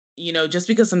just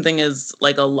because something is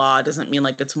like a law doesn't mean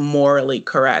like it's morally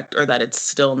correct or that it's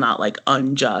still not like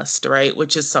unjust, right?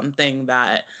 Which is something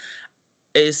that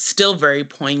is still very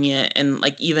poignant. And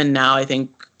like even now, I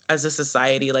think as a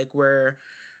society, like we're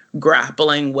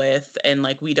grappling with and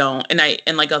like we don't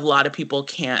and like a lot of people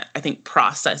can't, I think,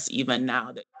 process even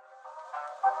now that.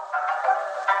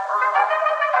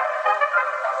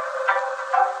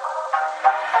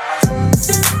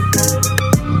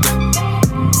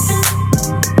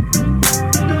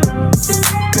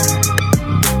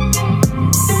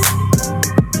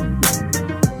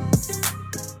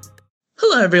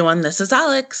 Hello, everyone. This is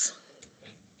Alex.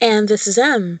 And this is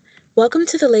Em. Welcome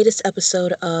to the latest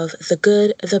episode of The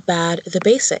Good, the Bad, the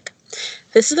Basic.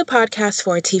 This is the podcast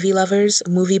for TV lovers,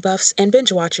 movie buffs, and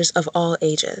binge watchers of all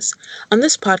ages. On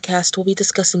this podcast, we'll be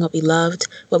discussing what we loved,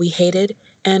 what we hated,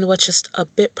 and what's just a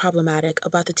bit problematic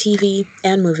about the TV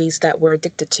and movies that we're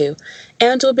addicted to,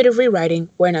 and do a bit of rewriting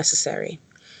where necessary.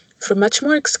 For much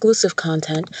more exclusive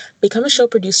content, become a show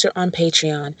producer on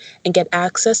Patreon and get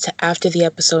access to after the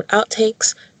episode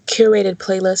outtakes, curated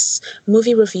playlists,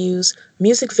 movie reviews,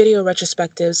 music video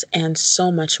retrospectives, and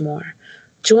so much more.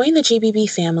 Join the GBB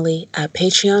family at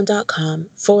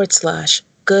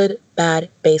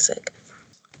patreon.com/goodbadbasic.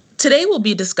 Today we'll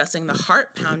be discussing the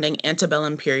heart-pounding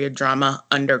antebellum period drama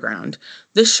Underground.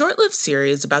 This short-lived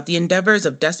series about the endeavors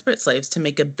of desperate slaves to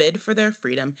make a bid for their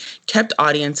freedom kept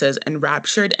audiences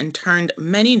enraptured and turned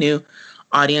many new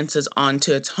audiences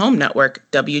onto its home network,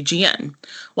 WGN.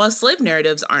 While slave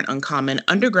narratives aren't uncommon,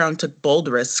 Underground took bold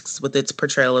risks with its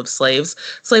portrayal of slaves,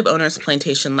 slave owners,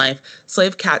 plantation life,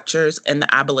 slave catchers, and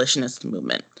the abolitionist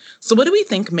movement. So what do we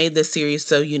think made this series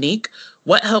so unique?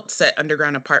 What helped set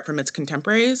Underground apart from its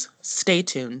contemporaries? Stay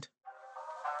tuned.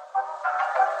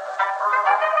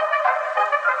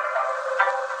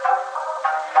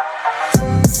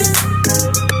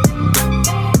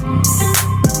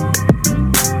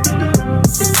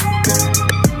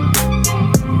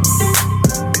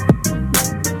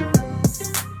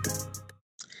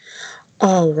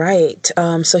 All right,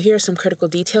 so here are some critical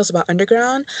details about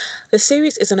Underground. The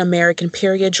series is an American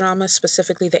period drama,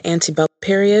 specifically the antebellum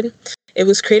period. It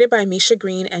was created by Misha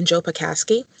Green and Joe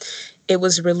Pakaski. It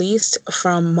was released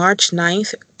from March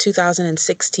 9th,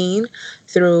 2016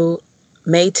 through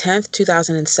May 10th,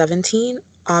 2017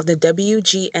 on the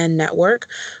WGN network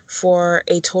for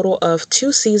a total of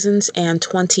 2 seasons and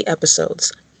 20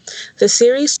 episodes. The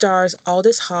series stars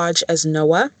Aldous Hodge as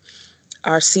Noah,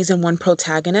 our season 1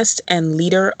 protagonist and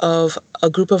leader of a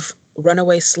group of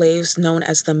runaway slaves known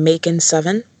as the Macon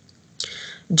 7.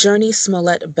 Journey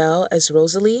Smollett Bell as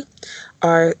Rosalie,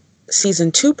 our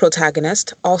season 2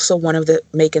 protagonist, also one of the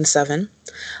Macon 7.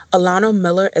 Alano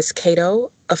Miller as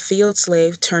Cato, a field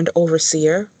slave turned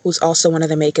overseer, who's also one of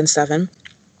the Macon 7.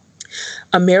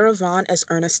 Amira Vaughn as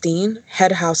Ernestine,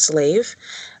 head house slave,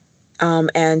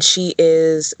 and she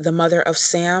is the mother of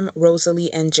Sam,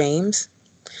 Rosalie, and James.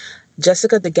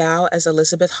 Jessica DeGao as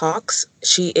Elizabeth Hawks.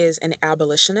 She is an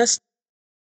abolitionist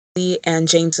and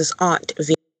James's aunt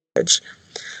via marriage.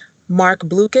 Mark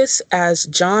Blucas as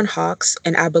John Hawks,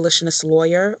 an abolitionist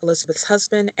lawyer, Elizabeth's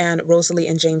husband, and Rosalie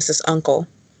and James's uncle.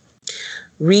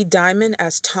 Reed Diamond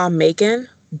as Tom Macon,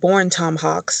 born Tom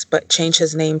Hawks, but changed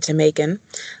his name to Macon,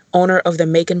 owner of the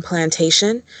Macon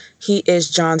plantation. He is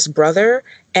John's brother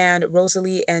and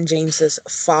Rosalie and James's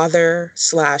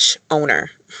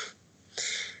father/owner.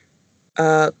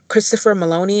 Christopher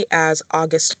Maloney as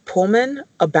August Pullman,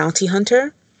 a bounty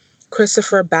hunter.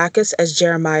 Christopher Backus as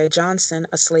Jeremiah Johnson,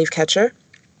 a slave catcher.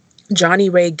 Johnny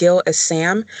Ray Gill as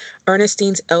Sam,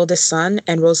 Ernestine's eldest son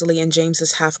and Rosalie and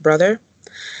James's half-brother.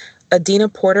 Adina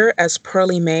Porter as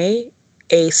Pearlie Mae,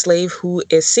 a slave who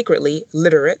is secretly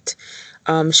literate.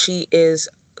 She is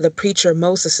the preacher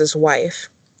Moses's wife.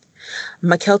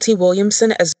 Mykelti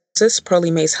Williamson as Moses, Pearlie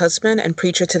Mae's husband and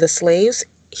preacher to the slaves.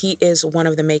 He is one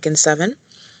of the Macon 7.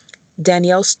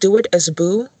 Danielle Stewart as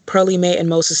Boo, Pearlie Mae and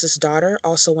Moses' daughter,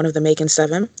 also one of the Macon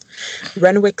 7.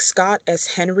 Renwick Scott as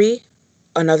Henry,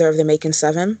 another of the Macon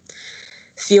 7.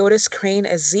 Theodis Crane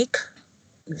as Zeke,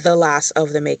 the last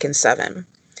of the Macon 7.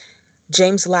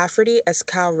 James Lafferty as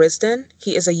Cal Risden.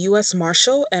 He is a U.S.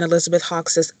 Marshal and Elizabeth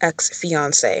Hawks'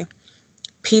 ex-fiancé.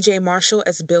 P.J. Marshall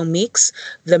as Bill Meeks,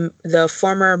 the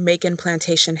former Macon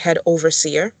plantation head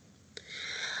overseer.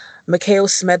 Mikhail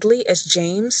Smedley as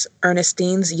James,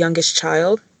 Ernestine's youngest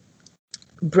child.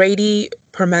 Brady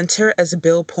Permenter as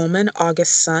Bill Pullman,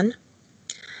 August's son.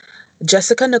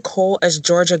 Jessica Nicole as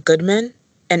Georgia Goodman,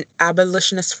 an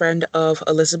abolitionist friend of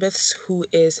Elizabeth's who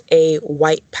is a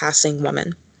white passing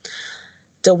woman.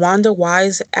 DeWanda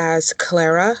Wise as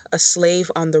Clara, a slave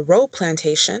on the Roe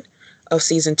plantation of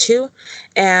season 2,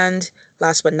 and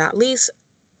Last but not least,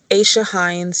 Aisha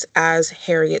Hines as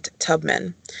Harriet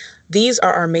Tubman. These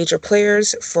are our major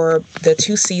players for the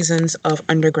 2 seasons of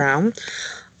Underground.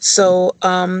 So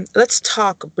let's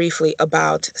talk briefly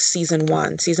about season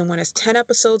 1. Season 1 is 10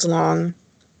 episodes long,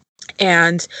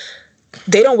 and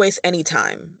they don't waste any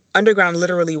time. Underground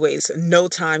literally wastes no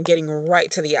time getting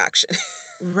right to the action.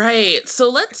 Right. So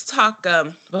let's talk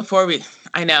before we,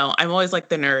 I know I'm always like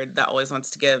the nerd that always wants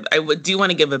to give, do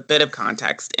want to give a bit of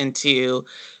context into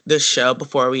the show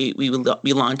before we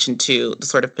launch into the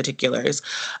sort of particulars.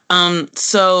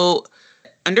 So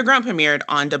Underground premiered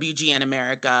on WGN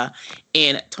America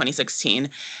in 2016.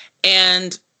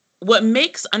 And what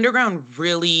makes Underground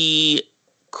really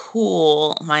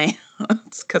cool,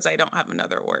 it's because I don't have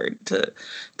another word to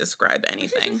describe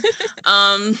anything.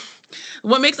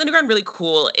 What makes Underground really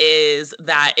cool is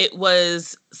that it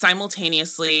was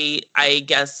simultaneously, I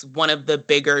guess, one of the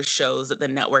bigger shows that the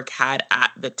network had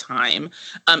at the time.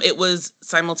 It was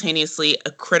simultaneously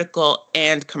a critical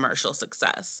and commercial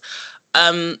success.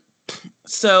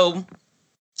 So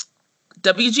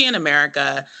WGN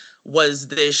America was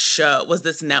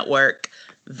this network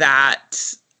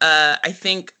that I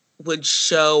think would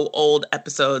show old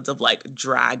episodes of like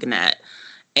Dragnet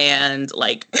and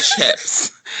like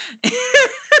Chips.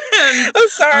 I'm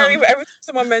sorry, but every time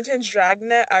someone mentions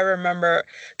Dragnet, I remember,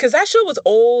 because that show was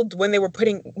old when they were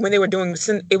doing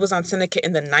it was on Syndicate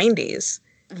in the 90s.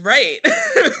 Right.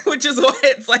 Which is why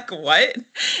it's like, what?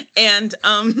 And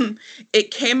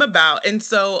it came about. And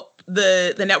so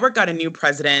the network got a new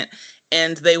president,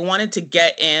 and they wanted to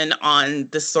get in on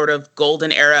this sort of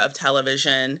golden era of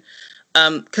television.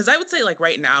 Because I would say like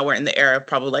right now we're in the era of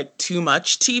probably like too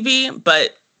much TV,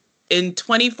 but in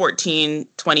 2014,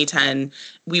 2010,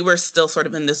 we were still sort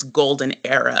of in this golden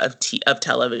era of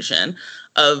television,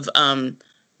 of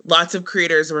lots of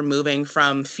creators were moving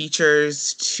from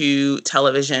features to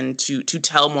television to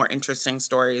tell more interesting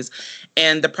stories.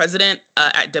 And the president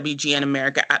at WGN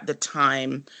America at the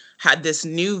time had this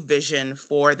new vision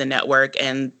for the network.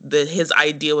 And his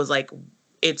idea was like,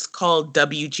 it's called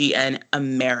WGN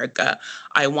America.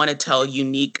 I want to tell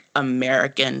unique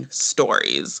American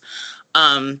stories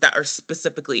that are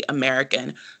specifically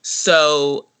American.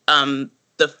 So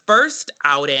the first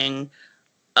outing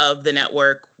of the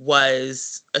network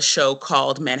was a show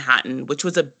called Manhattan, which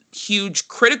was a huge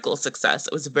critical success.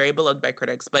 It was very beloved by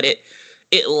critics, but it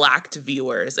lacked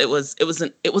viewers. It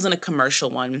wasn't a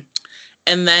commercial one.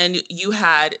 And then you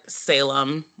had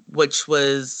Salem, which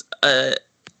was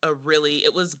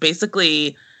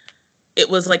it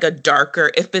was like a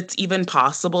darker, if it's even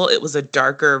possible, it was a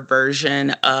darker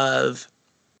version of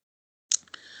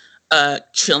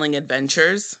Chilling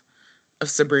Adventures of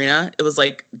Sabrina. It was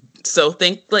like, so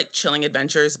think like Chilling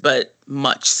Adventures, but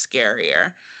much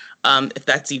scarier, if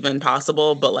that's even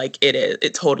possible. But like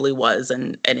it totally was,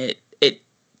 and it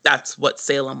that's what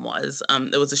Salem was.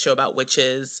 It was a show about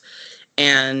witches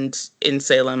and in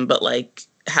Salem, but like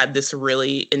had this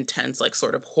really intense, like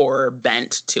sort of horror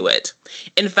bent to it.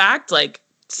 In fact, like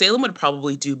Salem would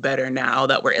probably do better now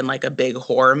that we're in like a big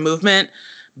horror movement.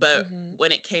 But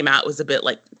when it came out, it was a bit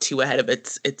like too ahead of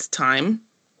its time.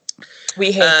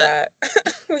 We hate that.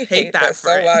 We hate that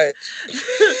so much.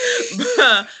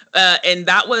 And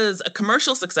that was a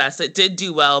commercial success. It did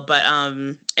do well, but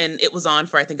and it was on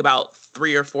for I think about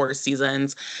 3 or 4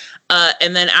 seasons.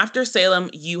 And then after Salem,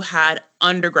 you had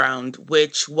Underground,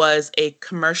 which was a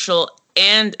commercial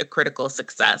and a critical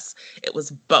success. It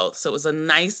was both. So it was a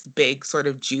nice, big, sort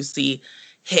of juicy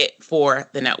hit for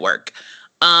the network.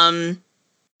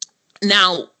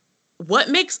 Now, what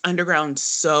makes Underground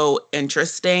so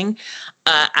interesting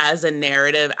as a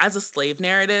narrative, as a slave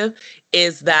narrative,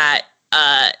 is that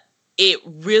it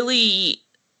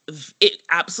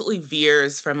absolutely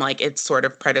veers from like its sort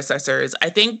of predecessors. I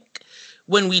think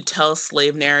when we tell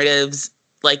slave narratives,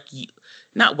 like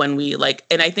not when we like,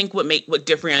 and I think what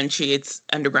differentiates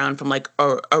Underground from like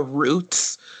a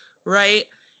Roots, right?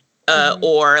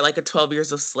 Or like a 12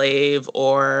 Years a Slave,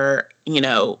 or, you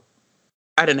know,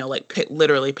 I don't know, like pick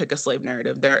a slave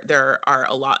narrative. There are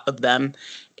a lot of them.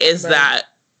 Is right.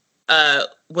 That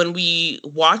when we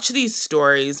watch these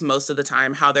stories, most of the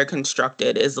time, how they're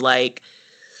constructed is like,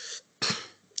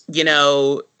 you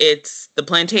know, it's the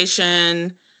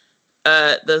plantation,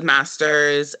 the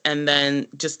masters, and then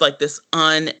just like this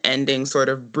unending sort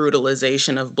of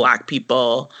brutalization of Black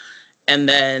people, and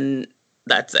then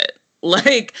that's it.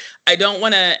 Like, I don't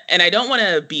want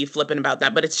to be flippant about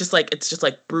that, but it's just like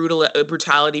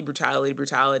brutality,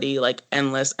 like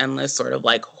endless sort of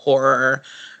like horror,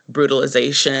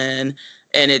 brutalization,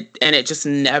 and it just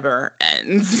never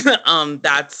ends.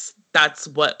 That's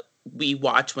what we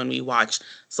watch when we watch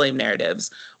slave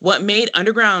narratives. What made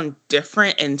Underground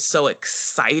different and so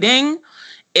exciting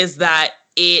is that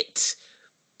it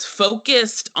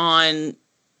focused on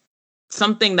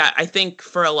something that I think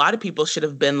for a lot of people should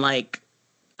have been like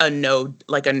a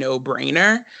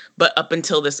no-brainer, but up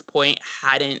until this point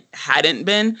hadn't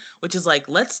been, which is like,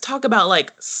 let's talk about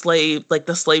like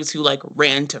the slaves who like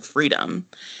ran to freedom.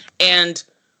 And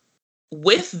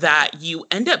with that, you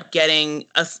end up getting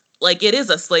it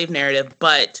is a slave narrative,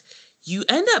 but you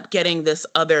end up getting this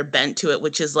other bent to it,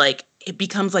 which is like, it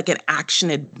becomes like an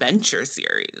action adventure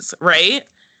series, right?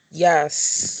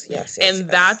 Yes. And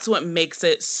that's what makes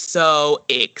it so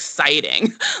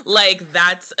exciting. Like,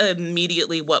 that's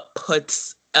immediately what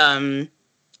puts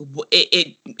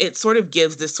it sort of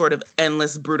gives this sort of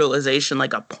endless brutalization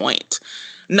like a point.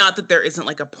 Not that there isn't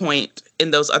like a point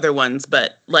in those other ones,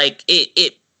 but like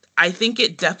it I think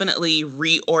it definitely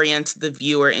reorients the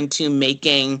viewer into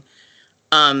making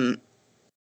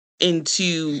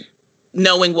into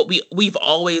knowing what we've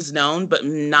always known, but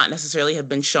not necessarily have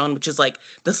been shown, which is like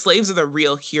the slaves are the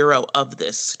real hero of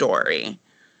this story.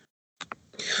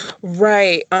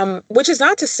 Right. Which is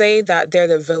not to say that they're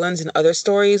the villains in other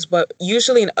stories, but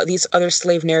usually in these other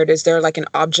slave narratives, they're like an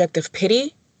object of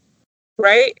pity,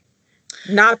 right?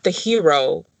 Not the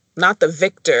hero, not the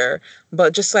victor,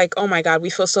 but just like, oh my God, we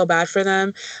feel so bad for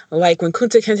them. Like when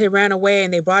Kunta Kinte ran away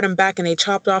and they brought him back and they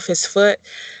chopped off his foot.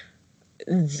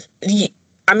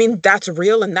 I mean, that's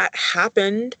real and that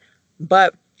happened,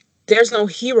 but there's no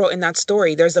hero in that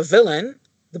story. There's a villain,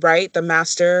 right? The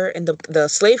master and the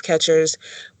slave catchers,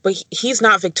 but he's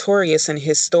not victorious in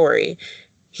his story.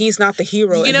 He's not the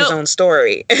hero in his own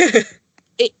story. I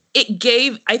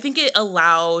think it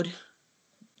allowed,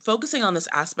 focusing on this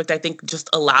aspect, I think just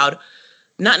allowed,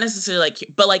 not necessarily like,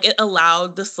 but like it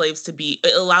allowed the slaves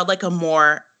it allowed like a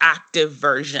more active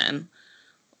version.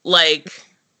 Like,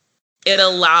 it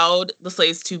allowed the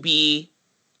slaves to be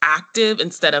active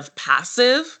instead of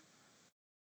passive.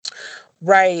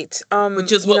 Right.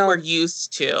 Which is what we're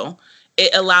used to. It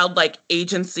allowed like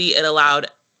agency. It allowed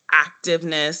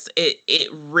activeness. It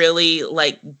really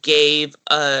like gave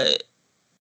a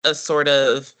sort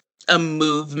of a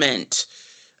movement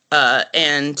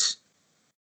and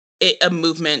a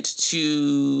movement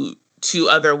to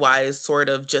otherwise sort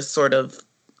of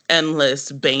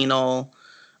endless banal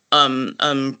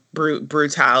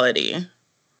brutality.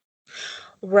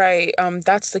 Right.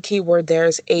 That's the key word there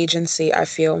is agency, I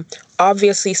feel.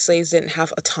 Obviously, slaves didn't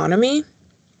have autonomy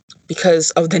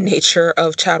because of the nature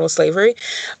of chattel slavery.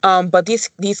 But these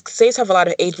slaves have a lot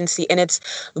of agency. And it's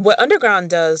what Underground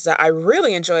does that I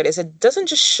really enjoyed is it doesn't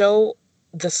just show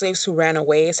the slaves who ran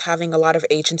away as having a lot of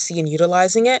agency and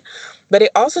utilizing it, but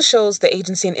it also shows the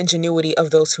agency and ingenuity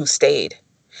of those who stayed.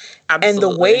 Absolutely. And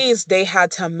the ways they had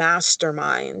to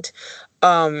mastermind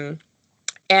and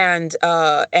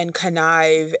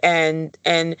connive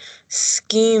and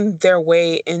scheme their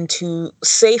way into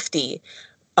safety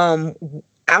on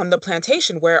the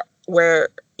plantation where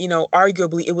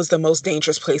arguably it was the most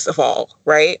dangerous place of all,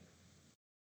 right?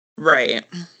 Right.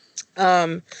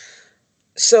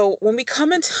 So when we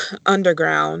come into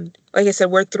Underground, like I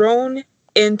said, we're thrown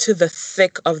into the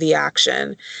thick of the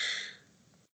action.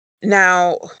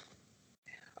 Now,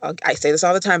 I say this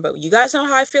all the time, but you guys know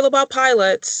how I feel about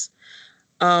pilots.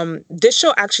 This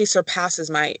show actually surpasses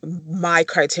my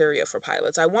criteria for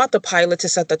pilots. I want the pilot to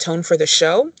set the tone for the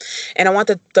show, and I want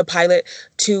the pilot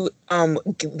to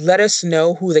let us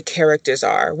know who the characters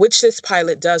are, which this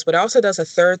pilot does, but it also does a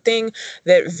third thing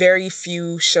that very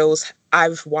few shows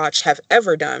I've watched have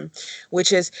ever done,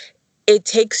 which is it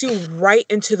takes you right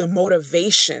into the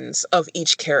motivations of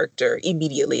each character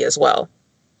immediately as well.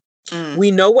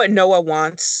 We know what Noah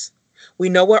wants. We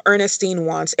know what Ernestine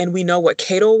wants, and we know what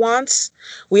Cato wants.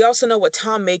 We also know what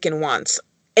Tom Macon wants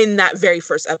in that very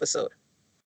first episode.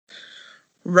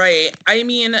 Right. I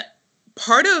mean,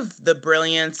 part of the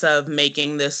brilliance of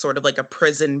making this sort of like a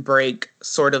prison break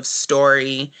sort of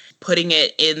story, putting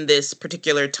it in this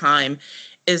particular time,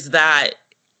 is that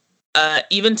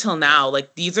even till now,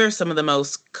 like these are some of the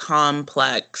most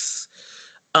complex,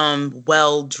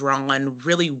 well-drawn,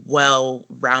 really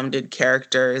well-rounded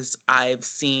characters I've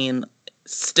seen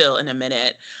still in a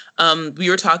minute. We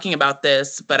were talking about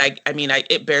this, but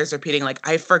it bears repeating. Like,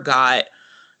 I forgot,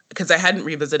 because I hadn't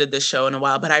revisited this show in a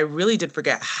while, but I really did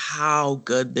forget how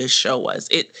good this show was.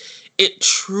 It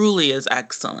truly is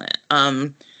excellent.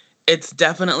 It's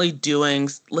definitely doing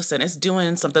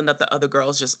something that the other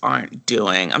girls just aren't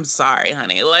doing. I'm sorry,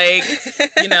 honey. Like,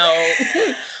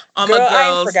 All my Girl, I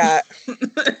ain't girls.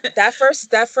 forgot.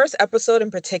 That first episode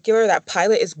in particular, that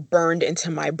pilot is burned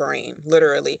into my brain,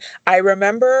 literally. I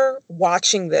remember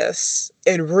watching this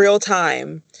in real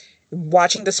time,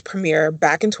 watching this premiere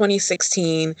back in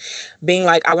 2016, being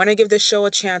like, I want to give this show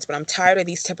a chance, but I'm tired of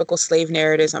these typical slave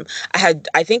narratives.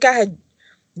 I think I had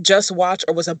just watched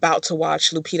or was about to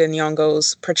watch Lupita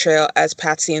Nyong'o's portrayal as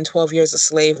Patsy in 12 Years a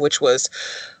Slave, which was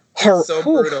her So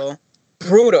brutal.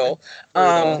 brutal.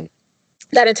 Brutal.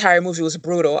 That entire movie was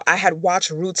brutal. I had watched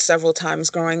Roots several times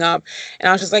growing up, and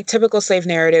I was just like, typical slave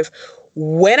narrative.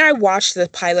 When I watched the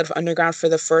pilot of Underground for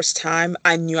the first time,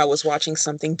 I knew I was watching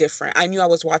something different. I knew I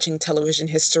was watching television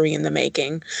history in the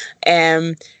making.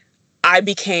 And I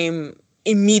became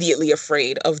immediately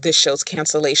afraid of this show's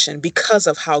cancellation because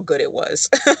of how good it was.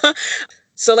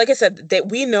 So, like I said, that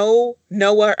we know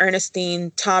Noah,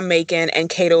 Ernestine, Tom Macon, and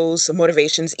Kato's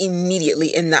motivations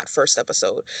immediately in that first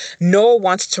episode. Noah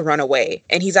wants to run away,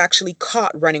 and he's actually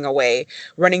caught running away,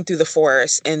 running through the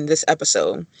forest in this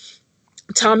episode.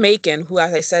 Tom Macon, who,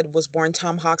 as I said, was born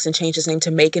Tom Hawks and changed his name to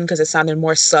Macon because it sounded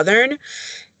more Southern,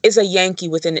 is a Yankee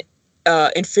with an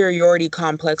inferiority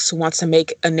complex who wants to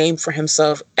make a name for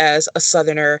himself as a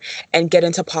Southerner and get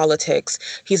into politics.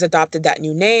 He's adopted that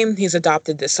new name. He's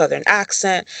adopted the Southern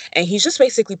accent, and he's just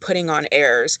basically putting on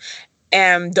airs.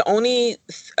 And the only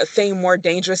thing more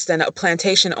dangerous than a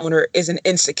plantation owner is an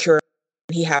insecure.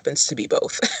 He happens to be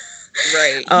both.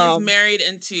 Right. He's married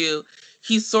into,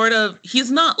 he's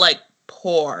not like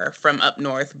poor from up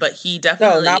north, but he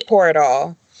definitely, no, not poor at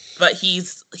all. But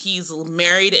he's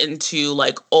married into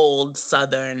like old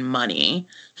Southern money.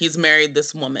 He's married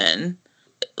this woman.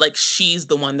 Like, she's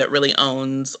the one that really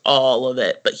owns all of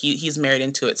it, but he's married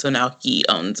into it, so now he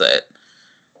owns it.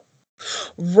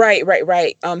 Right.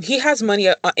 He has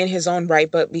money in his own right,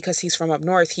 but because he's from up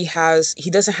north, he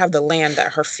doesn't have the land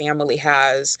that her family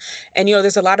has. And there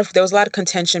was a lot of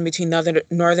contention between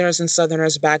Northerners and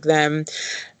Southerners back then.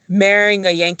 Marrying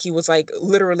a Yankee was like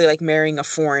literally like marrying a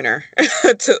foreigner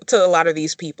to a lot of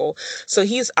these people. So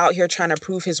he's out here trying to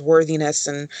prove his worthiness,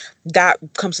 and that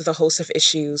comes with a host of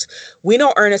issues. We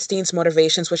know Ernestine's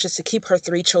motivations, which is to keep her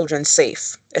 3 children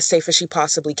safe as she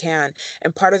possibly can.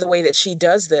 And part of the way that she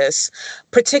does this,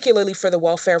 particularly for the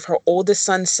welfare of her oldest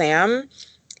son, Sam,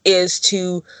 is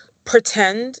to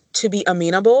pretend to be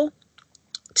amenable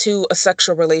to a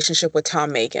sexual relationship with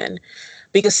Tom Macon,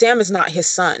 because Sam is not his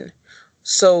son.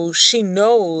 So she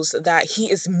knows that he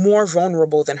is more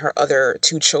vulnerable than her other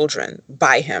 2 children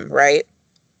by him, right?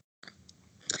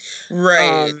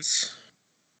 Right.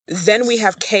 Then we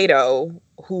have Kato,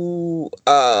 who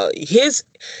his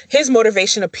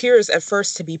motivation appears at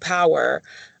first to be power,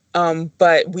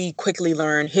 but we quickly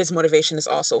learn his motivation is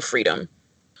also freedom.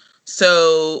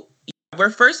 So we're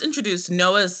first introduced.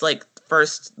 Noah's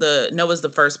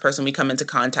the first person we come into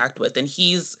contact with, and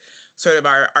he's sort of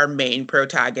our main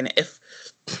protagonist. If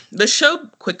the show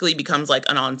quickly becomes like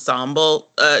an ensemble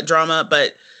drama,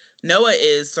 but Noah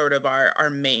is sort of our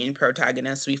main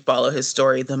protagonist. We follow his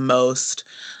story the most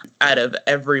out of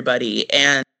everybody.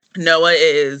 And Noah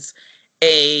is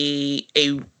a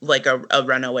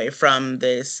runaway from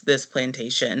this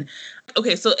plantation.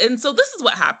 Okay, so this is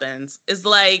what happens is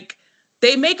like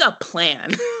they make a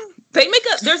plan.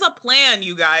 There's a plan,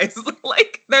 you guys.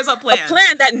 Like, there's a plan. A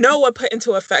plan that Noah put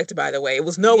into effect, by the way. It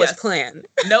was Noah's plan.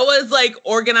 Noah's like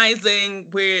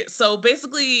organizing so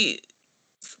basically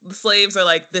the slaves are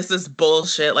like, this is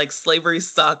bullshit. Like, slavery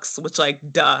sucks, which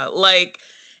like, duh. Like,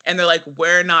 and they're like,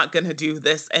 we're not going to do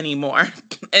this anymore.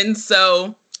 And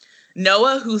so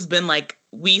Noah, who's been like,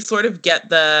 we sort of get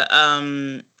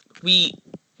the,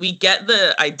 we get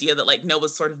the idea that like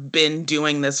Noah's sort of been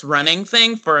doing this running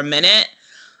thing for a minute.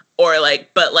 Or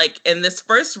like, but like in this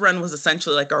first run was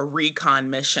essentially like a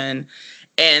recon mission.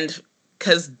 And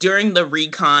because during the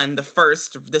recon,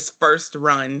 this first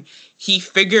run, he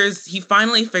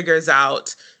finally figures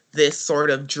out this sort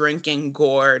of drinking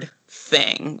gourd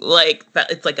thing. Like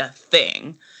that, it's like a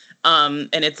thing. And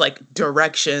it's like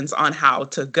directions on how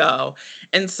to go.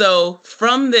 And so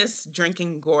from this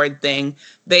drinking gourd thing,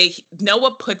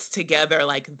 Noah puts together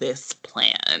like this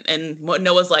plan. And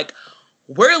Noah's like,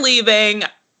 we're leaving.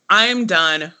 I'm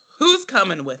done. Who's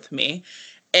coming with me?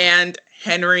 And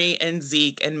Henry and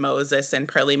Zeke and Moses and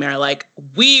Pearlie Mare are like,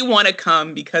 we want to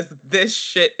come because this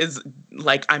shit is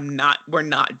like, we're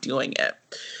not doing it.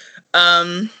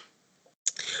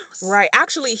 Right.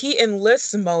 Actually, he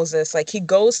enlists Moses. Like, he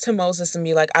goes to Moses and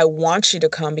be like, I want you to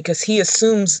come, because he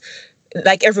assumes,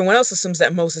 like everyone else assumes,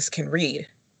 that Moses can read.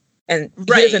 And he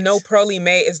doesn't know Right. Pearlie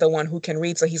Mae is the one who can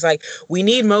read. So he's like, we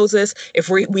need Moses if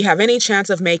we have any chance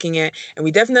of making it. And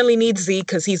we definitely need Zeke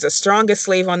because he's the strongest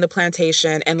slave on the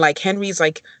plantation. And like Henry's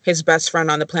like his best friend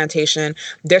on the plantation.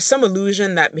 There's some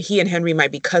illusion that he and Henry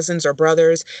might be cousins or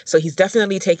brothers. So he's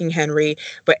definitely taking Henry.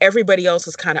 But everybody else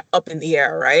is kind of up in the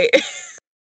air, right?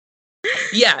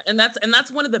 Yeah, and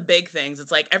that's one of the big things.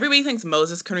 It's like everybody thinks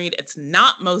Moses can read. It's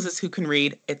not Moses who can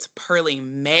read. It's Pearlie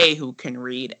Mae who can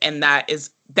read, and that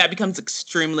becomes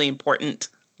extremely important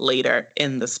later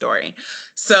in the story.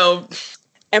 So,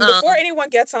 and before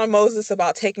anyone gets on Moses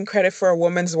about taking credit for a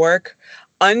woman's work,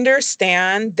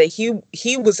 understand that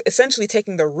he was essentially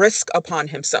taking the risk upon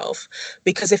himself,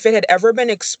 because if it had ever been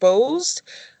exposed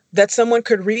that someone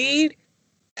could read,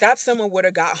 that someone would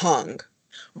have got hung.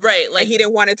 Right. Like, and he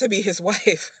didn't want it to be his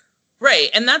wife. Right.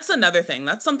 And that's another thing.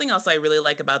 That's something else I really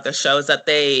like about the show is that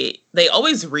they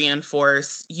always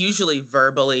reinforce, usually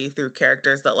verbally through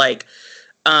characters, that like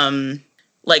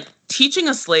teaching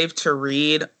a slave to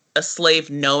read, a slave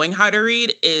knowing how to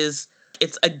read it's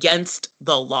against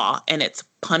the law and it's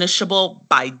punishable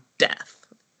by death.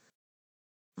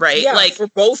 Right? Yeah, like for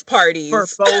both parties. For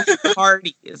both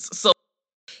parties. So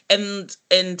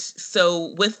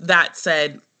so with that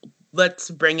said,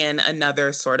 let's bring in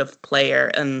another sort of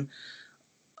player and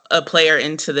a player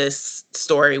into this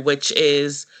story, which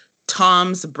is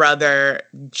Tom's brother,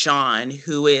 John,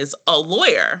 who is a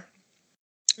lawyer.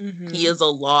 Mm-hmm. He is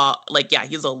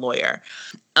he's a lawyer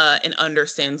and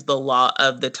understands the law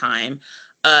of the time.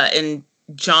 And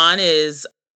John is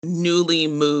newly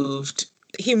moved.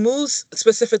 He moves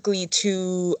specifically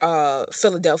to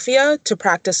Philadelphia to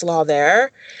practice law there,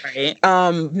 right?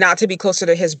 Not to be closer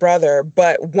to his brother.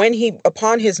 But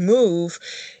upon his move,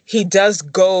 he does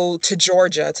go to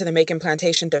Georgia to the Macon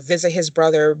plantation to visit his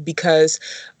brother because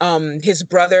his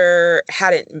brother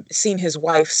hadn't seen his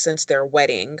wife since their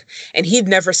wedding, and he'd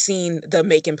never seen the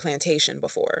Macon plantation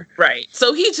before. Right.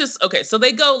 So he just so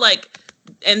they go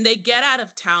and they get out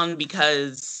of town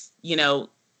because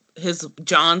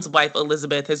John's wife,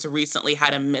 Elizabeth, has recently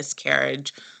had a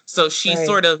miscarriage. So she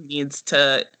sort of needs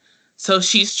to, so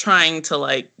she's trying to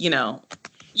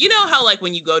how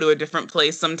when you go to a different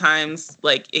place, sometimes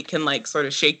it can sort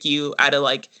of shake you out of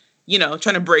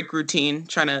trying to break routine,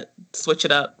 trying to switch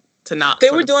it up to not.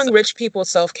 They were doing rich people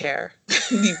self-care.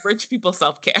 The rich people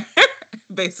self-care,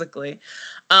 basically.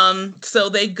 So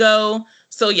they go.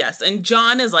 So yes, and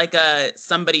John is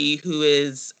somebody who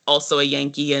is also a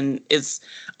Yankee and is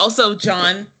also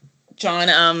John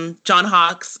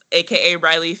Hawks, aka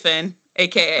Riley Finn,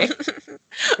 aka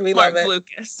Mark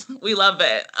Lucas. We love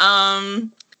it.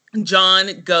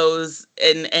 John goes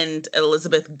and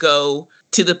Elizabeth go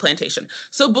to the plantation.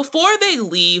 So before they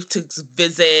leave to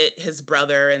visit his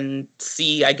brother and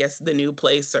see, I guess, the new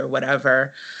place or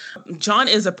whatever, John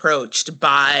is approached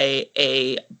by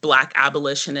a Black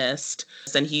abolitionist,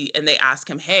 and they ask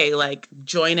him, hey,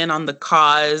 join in on the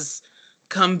cause,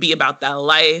 come be about that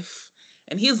life.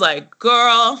 And he's like,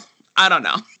 girl, I don't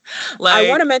know. I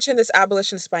want to mention this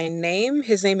abolitionist by name.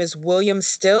 His name is William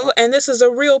Still, and this is a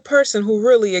real person who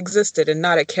really existed and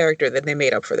not a character that they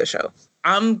made up for the show.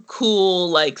 I'm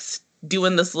cool,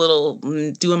 doing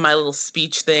my little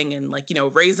speech thing and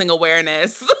raising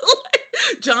awareness.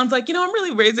 John's I'm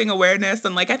really raising awareness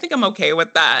and I think I'm okay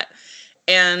with that.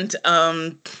 And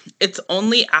it's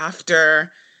only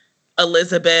after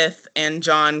Elizabeth and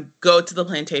John go to the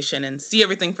plantation and see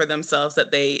everything for themselves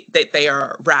that they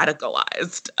are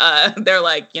radicalized. They're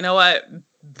like, you know what?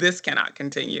 This cannot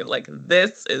continue.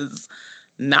 This is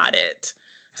not it.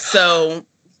 So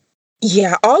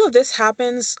yeah, all of it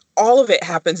happens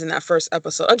in that first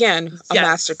episode. Again, a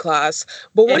masterclass.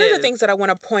 But one of the things that I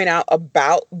want to point out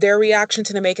about their reaction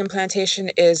to the Macon plantation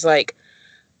is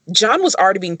John was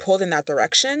already being pulled in that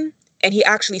direction. And he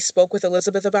actually spoke with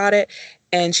Elizabeth about it.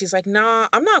 And she's like, nah,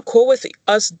 I'm not cool with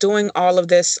us doing all of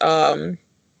this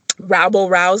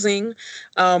rabble-rousing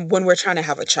when we're trying to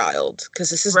have a child, because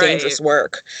this is dangerous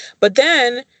work. But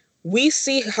then we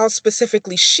see how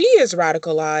specifically she is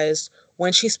radicalized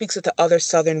when she speaks with the other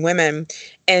Southern women,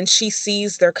 and she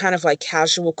sees their kind of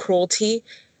casual cruelty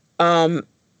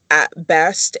at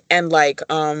best, and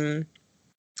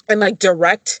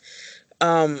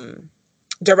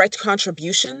direct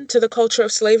contribution to the culture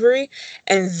of slavery.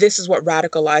 And this is what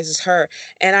radicalizes her.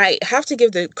 And I have to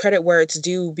give the credit where it's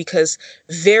due, because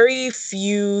very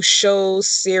few shows,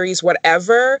 series,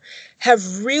 whatever,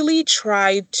 have really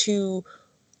tried to,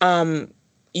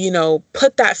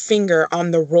 put that finger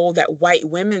on the role that white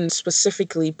women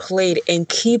specifically played in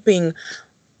keeping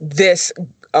this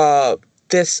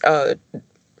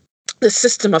the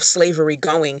system of slavery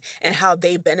going and how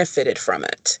they benefited from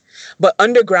it. But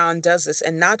Underground does this,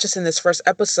 and not just in this first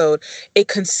episode, it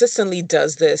consistently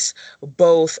does this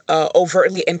both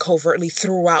overtly and covertly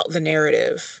throughout the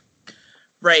narrative.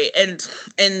 Right. And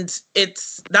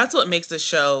that's what makes the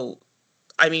show,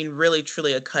 I mean, really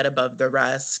truly a cut above the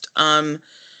rest. And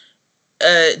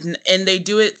they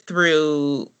do it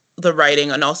through the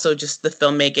writing and also just the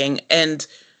filmmaking. And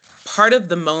part of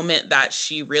the moment that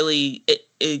she really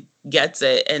it gets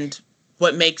it, and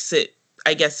what makes it,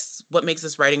 I guess, what makes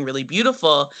this writing really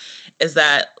beautiful is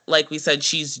that, like we said,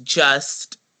 she's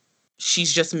just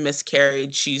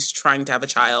miscarried. She's trying to have a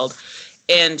child.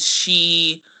 And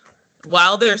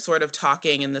while they're sort of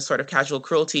talking in this sort of casual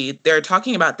cruelty, they're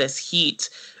talking about this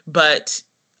heat, but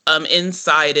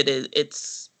inside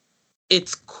it's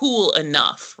cool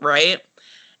enough, right?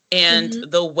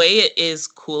 And the way it is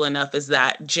cool enough is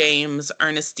that James,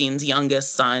 Ernestine's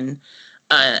youngest son,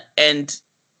 and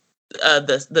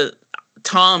the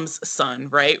Tom's son,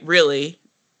 right? Really,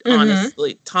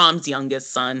 honestly, Tom's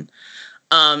youngest son.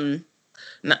 The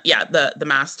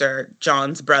master,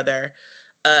 John's brother,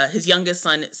 his youngest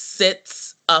son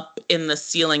sits up in the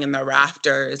ceiling in the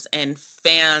rafters and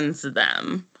fans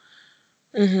them.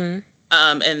 And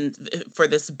for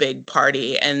this big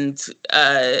party. And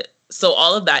so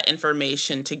all of that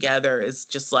information together is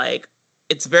just like,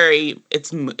 it's very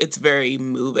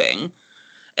moving.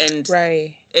 And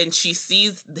right. And she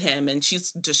sees him and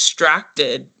she's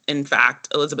distracted. In fact,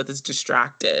 Elizabeth is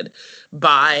distracted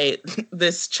by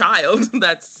this child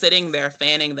that's sitting there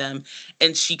fanning them.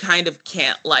 And she kind of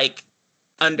can't like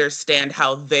understand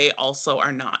how they also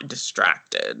are not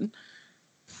distracted.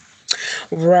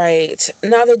 Right.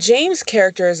 Now, the James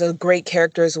character is a great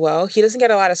character as well. He doesn't get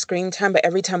a lot of screen time, but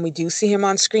every time we do see him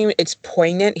on screen, it's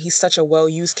poignant. He's such a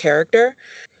well-used character.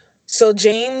 So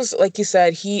James, like you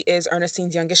said, he is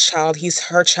Ernestine's youngest child. He's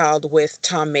her child with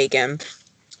Tom Megan.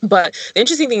 But the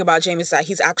interesting thing about James is that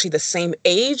he's actually the same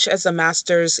age as the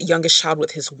master's youngest child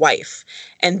with his wife.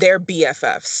 And they're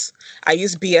BFFs. I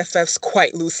use BFFs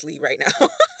quite loosely right now.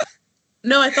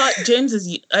 No, I thought James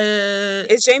is...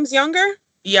 Is James younger?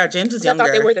 Yeah, James is younger. I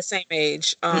thought they were the same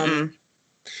age.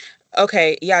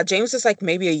 Okay, yeah, James is like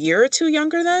maybe a year or two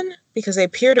younger then, because they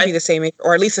appear to be the same age,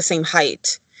 or at least the same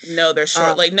height. No, they're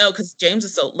short. No, because James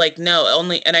is so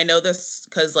only, and I know this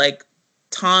because like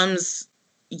Tom's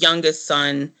youngest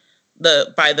son,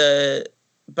 by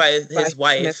his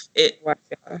wife,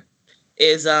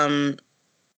 is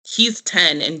he's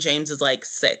 10 and James is like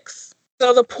 6.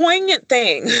 So the poignant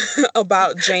thing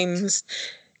about James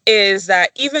is that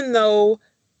even though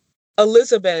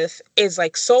Elizabeth is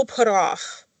like so put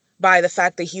off by the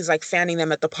fact that he's like fanning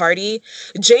them at the party,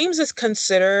 James is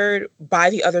considered by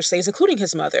the other slaves, including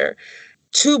his mother,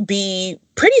 to be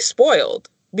pretty spoiled,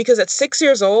 because at 6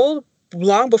 years old,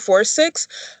 long before 6,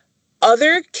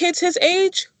 other kids his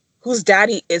age whose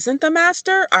daddy isn't the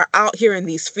master are out here in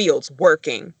these fields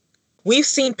working. We've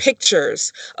seen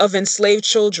pictures of enslaved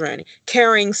children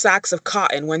carrying sacks of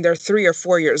cotton when they're 3 or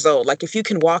 4 years old. Like, if you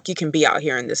can walk, you can be out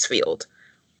here in this field.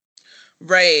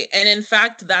 Right. And in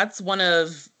fact, that's one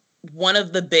of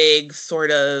the big sort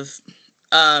of,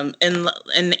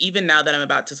 and even now that I'm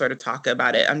about to sort of talk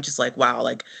about it, I'm just like, wow,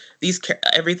 like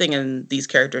everything in these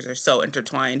characters are so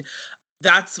intertwined.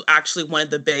 That's actually one of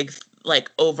the big,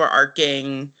 like,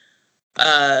 overarching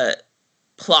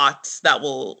plots that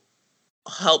will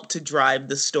help to drive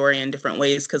the story in different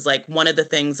ways. Because, like, one of the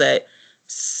things that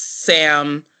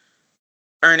Sam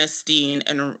and Ernestine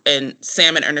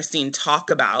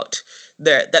talk about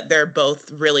that they're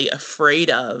both really afraid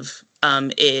of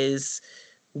is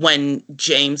when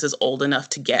James is old enough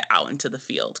to get out into the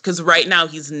field. Because right now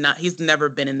he's never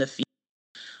been in the field.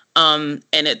 And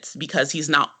it's because he's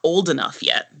not old enough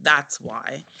yet. That's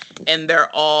why. And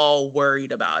they're all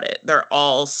worried about it. They're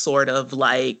all sort of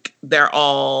like, they're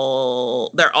all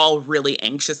really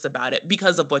anxious about it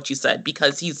because of what you said,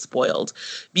 because he's spoiled,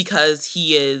 because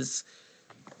he is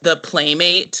the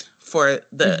playmate for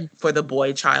the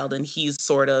boy child. And he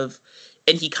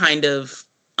kind of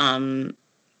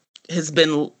has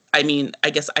been, I mean,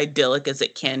 I guess idyllic as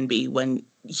it can be when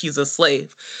he's a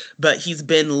slave, but he's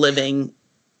been living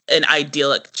an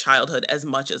idyllic childhood as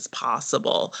much as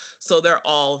possible. So they're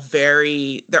all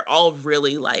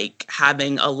really like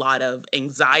having a lot of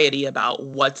anxiety about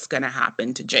what's going to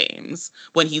happen to James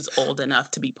when he's old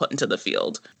enough to be put into the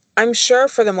field. I'm sure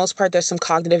for the most part, there's some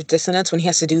cognitive dissonance when he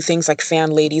has to do things like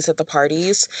fan ladies at the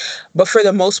parties. But for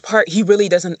the most part, he really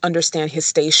doesn't understand his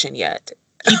station yet.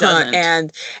 He doesn't.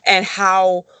 and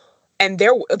And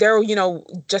they're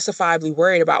justifiably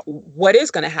worried about what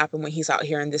is going to happen when he's out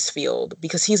here in this field,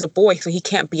 because he's a boy, so he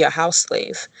can't be a house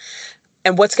slave.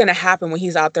 And what's going to happen when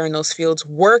he's out there in those fields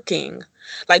working,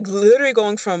 like literally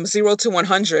going from 0 to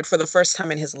 100 for the first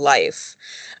time in his life.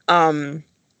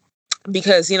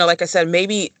 Because, like I said,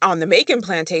 maybe on the Macon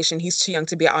plantation, he's too young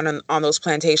to be on those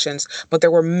plantations. But there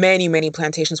were many, many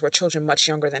plantations where children much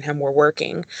younger than him were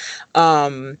working.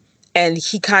 And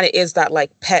he kind of is that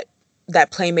like pet,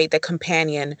 that playmate, that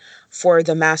companion for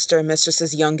the master and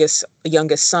mistress's youngest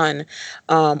son,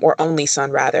 or only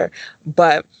son rather.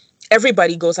 But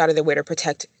everybody goes out of their way to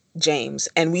protect James.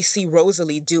 And we see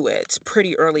Rosalie do it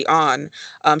pretty early on.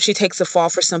 She takes a fall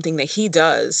for something that he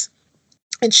does.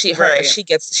 And she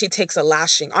takes a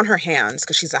lashing on her hands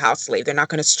because she's a house slave. They're not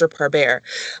going to strip her bare,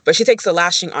 but she takes a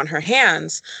lashing on her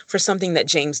hands for something that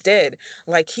James did.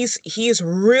 Like he's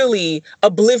really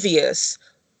oblivious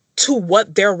to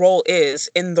what their role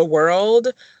is in the world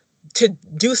to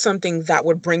do something that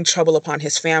would bring trouble upon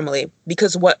his family.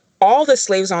 Because what all the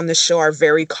slaves on this show are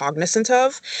very cognizant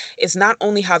of is not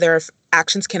only how their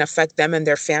actions can affect them and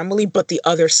their family, but the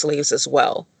other slaves as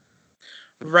well.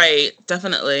 Right.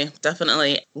 Definitely.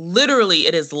 Literally,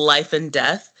 it is life and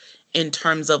death in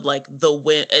terms of like the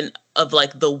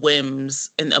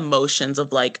whims and emotions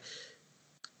of like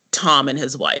Tom and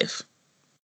his wife.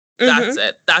 That's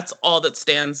it. That's all that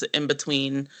stands in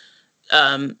between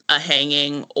a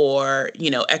hanging or,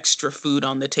 extra food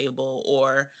on the table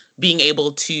or being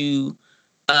able to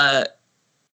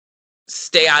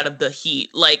stay out of the heat.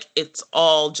 Like it's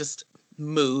all just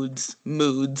moods.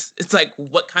 It's like,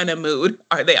 what kind of mood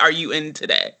are you in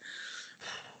today?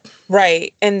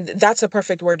 Right. And that's a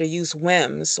perfect word to use,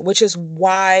 whims, which is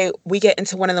why we get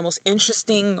into one of the most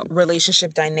interesting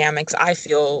relationship dynamics I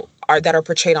feel that are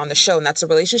portrayed on the show. And that's the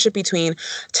relationship between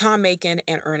Tom Macon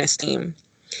and Ernestine.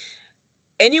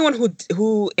 Anyone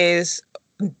who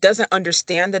doesn't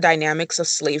understand the dynamics of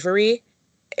slavery,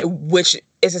 which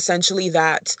is essentially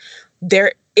that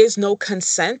there is no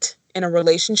consent in a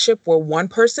relationship where one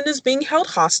person is being held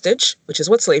hostage, which is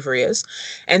what slavery is,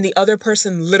 and the other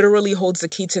person literally holds the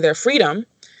key to their freedom,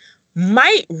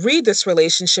 might read this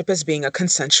relationship as being a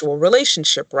consensual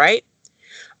relationship, right?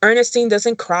 Ernestine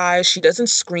doesn't cry, she doesn't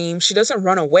scream, she doesn't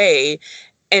run away.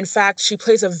 In fact, she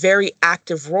plays a very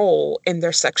active role in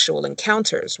their sexual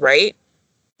encounters, right?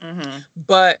 Mm-hmm.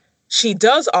 But she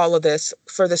does all of this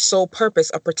for the sole purpose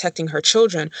of protecting her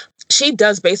children. She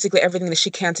does basically everything that she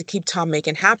can to keep Tom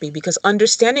Macon happy, because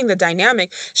understanding the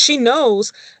dynamic, she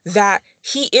knows that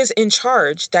he is in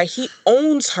charge, that he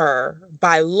owns her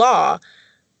by law.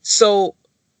 So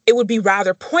it would be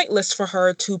rather pointless for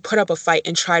her to put up a fight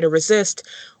and try to resist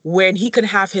when he can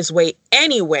have his way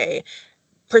anyway.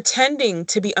 Pretending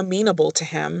to be amenable to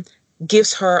him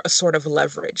gives her a sort of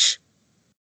leverage.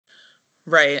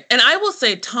 Right. And I will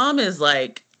say Tom is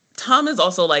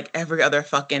also like every other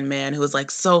fucking man who is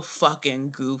like so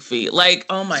fucking goofy. Like,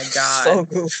 oh my God. So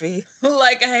goofy.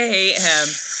 Like, I hate him.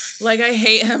 Like, I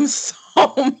hate him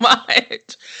so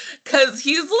much. Cause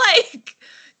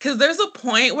there's a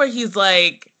point where he's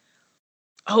like,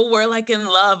 oh, we're like in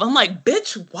love. I'm like,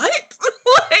 bitch, what?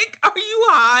 Like, are you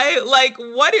high? Like,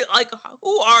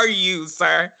 who are you,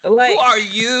 sir? Like, who are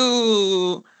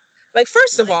you? Like,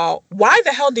 first of all, why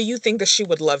the hell do you think that she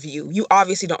would love you? You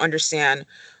obviously don't understand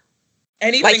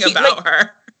anything about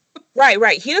her.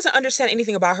 Right. He doesn't understand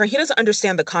anything about her. He doesn't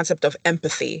understand the concept of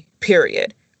empathy,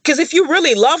 period. Because if you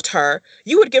really loved her,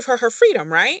 you would give her her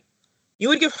freedom, right? You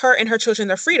would give her and her children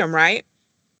their freedom, right?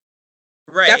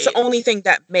 Right. That's the only thing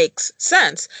that makes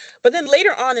sense. But then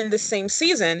later on in this same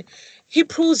season, he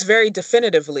proves very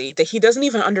definitively that he doesn't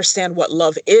even understand what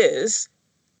love is,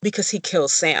 because he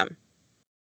kills Sam.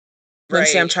 When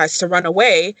Sam tries to run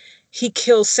away, he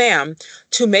kills Sam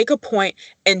to make a point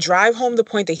and drive home the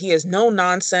point that he is no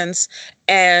nonsense.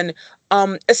 And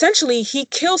essentially, he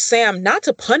kills Sam not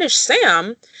to punish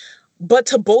Sam, but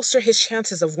to bolster his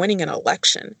chances of winning an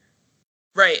election.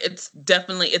 Right. It's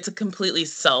a completely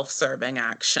self-serving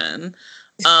action.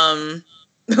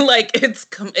 Like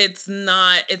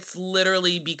it's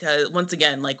literally because, once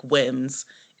again, like whims.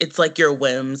 It's like your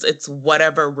whims. It's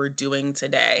whatever we're doing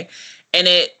today. And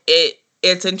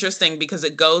it's interesting because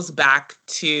it goes back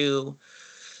to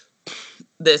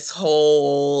this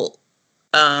whole,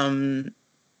 it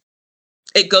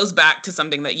goes back to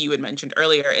something that you had mentioned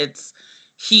earlier.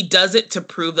 He does it to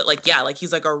prove that, like, yeah, like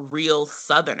he's like a real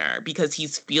Southerner because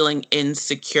he's feeling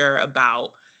insecure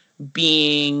about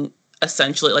being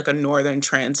essentially like a Northern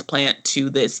transplant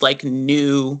to this like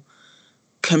new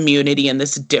community and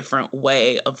this different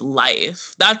way of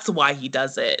life. That's why he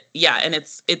does it. Yeah, and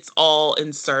it's all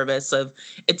in service of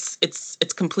it's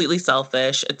completely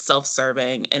selfish, it's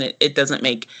self-serving, and it doesn't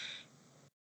make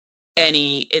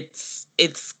any it's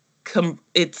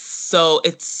so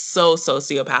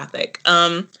sociopathic.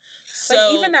 So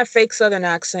like, even that fake Southern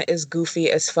accent is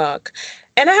goofy as fuck.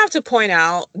 And I have to point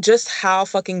out just how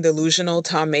fucking delusional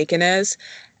Tom Macon is.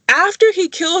 After he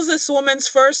kills this woman's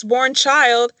firstborn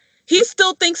child, he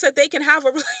still thinks that they can have a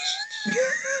relationship.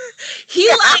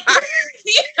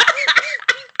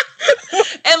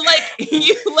 And like,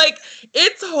 you like,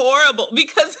 it's horrible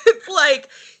because it's like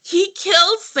he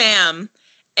kills Sam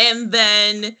and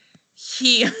then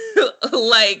he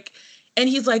like, and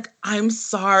he's like, I'm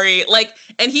sorry. Like,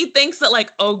 and he thinks that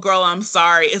like, oh girl, I'm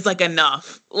sorry is like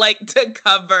enough, like to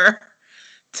cover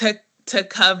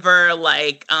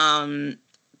like,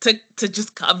 to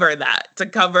just cover that, to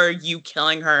cover you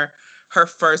killing her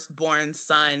firstborn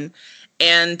son.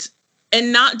 And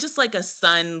not just like a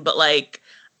son, but like,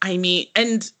 I mean,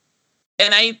 and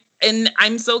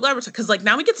I'm so glad we're because like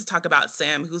now we get to talk about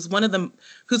Sam, who's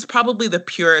who's probably the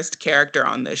purest character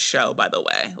on this show, by the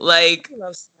way. Like,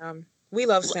 we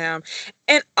love Sam.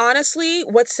 And honestly,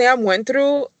 what Sam went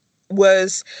through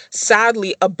was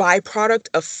sadly a byproduct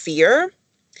of fear.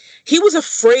 He was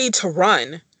afraid to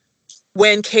run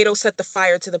when Cato set the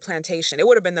fire to the plantation. It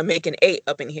would have been the Macon 8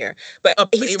 up in here. But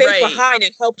he stayed behind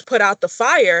and helped put out the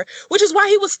fire, which is why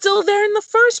he was still there in the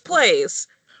first place.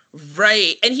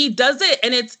 Right. And he does it,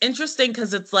 and it's interesting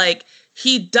because it's like,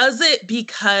 he does it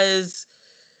because,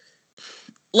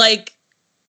 like,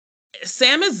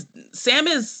 Sam is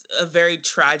a very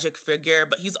tragic figure,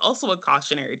 but he's also a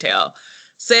cautionary tale.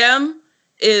 Sam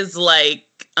is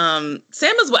like,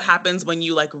 Sam is what happens when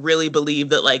you, like, really believe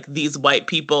that, like, these white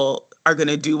people are going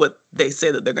to do what they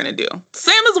say that they're going to do.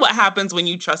 Sam is what happens when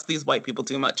you trust these white people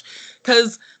too much.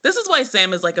 Because this is why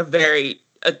Sam is, like,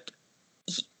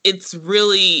 it's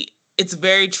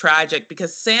very tragic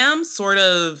because Sam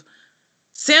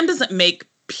doesn't make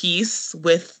peace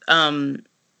with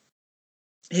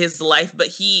his life, but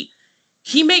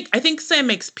I think Sam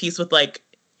makes peace with like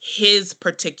his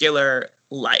particular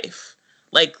life,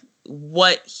 like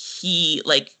what he,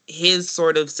 like his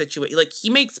sort of situation, like he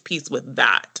makes peace with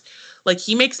that. Like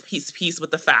he makes peace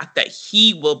with the fact that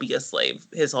he will be a slave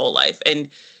his whole life. And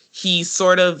he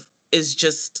sort of is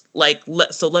just like,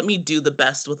 let me do the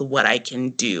best with what I can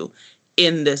do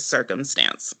in this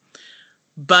circumstance.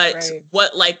 But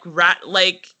what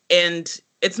and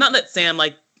it's not that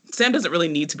Sam doesn't really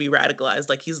need to be radicalized.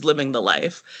 Like he's living the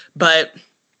life, but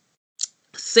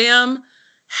Sam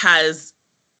has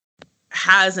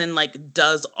and like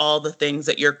does all the things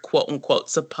that you're quote unquote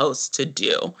supposed to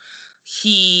do.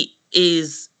 He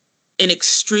is an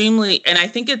extremely, and I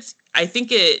think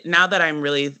now that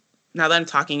I'm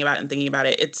talking about it and thinking about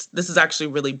it, this is actually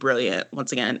really brilliant.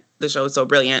 Once again, the show is so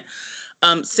brilliant.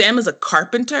 Sam is a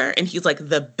carpenter, and he's like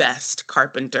the best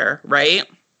carpenter, right?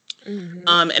 Mm-hmm.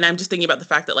 And I'm just thinking about the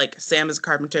fact that like Sam is a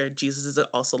carpenter, Jesus is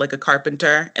also like a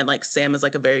carpenter, and like Sam is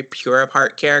like a very pure of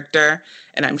heart character,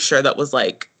 and I'm sure that was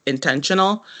like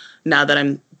intentional now that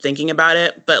I'm thinking about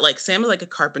it. But like Sam is like a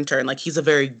carpenter, and like he's a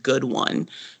very good one.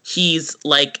 He's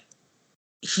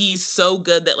so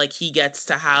good that like he gets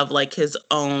to have like his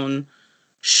own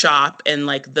shop, and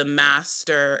like the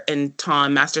Master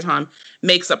Tom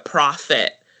makes a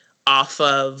profit off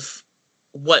of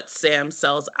what Sam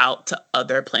sells out to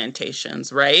other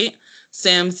plantations, right?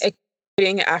 Sam's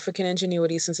being African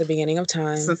ingenuity since the beginning of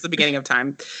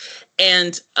time.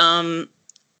 And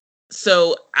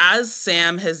so as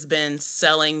Sam has been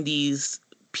selling these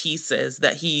pieces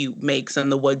that he makes in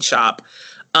the wood shop,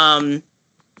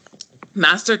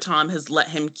 Master Tom has let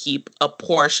him keep a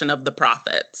portion of the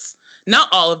profits. Not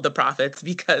all of the profits,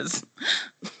 because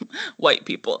white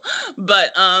people,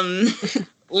 but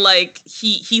like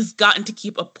he's gotten to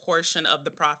keep a portion of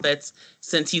the profits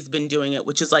since he's been doing it,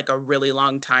 which is like a really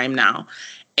long time now.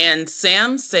 And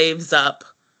Sam saves up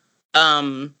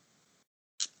all,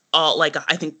 like,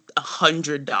 I think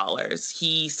 $100.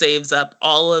 He saves up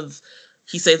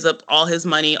all his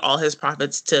money, all his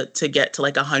profits to get to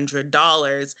like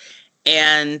 $100.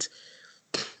 And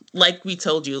like we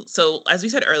told you, so as we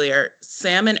said earlier,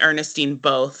 Sam and Ernestine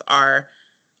both are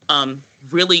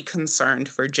really concerned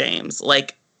for James,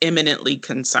 like imminently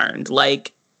concerned,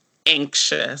 like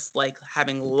anxious, like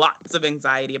having lots of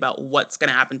anxiety about what's going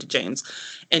to happen to James.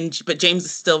 But James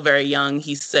is still very young.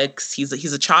 He's 6. He's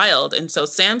a child. And so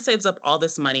Sam saves up all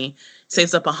this money,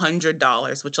 saves up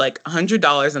 $100, which like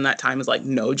 $100 in that time is like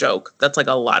no joke. That's like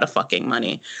a lot of fucking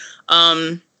money.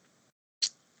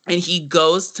 And he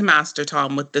goes to Master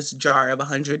Tom with this jar of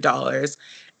 $100,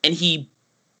 and he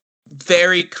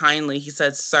very kindly, he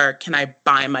says, "Sir, can I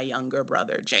buy my younger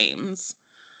brother, James?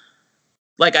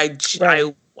 Like, I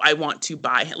want to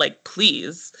buy him, like,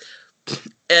 please."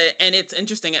 And it's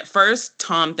interesting. At first,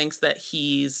 Tom thinks that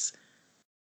he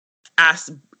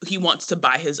wants to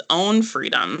buy his own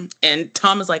freedom. And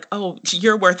Tom is like, "Oh,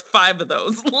 you're worth 5 of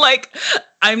those. Like,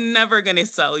 I'm never going to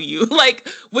sell you." Like,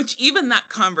 which even that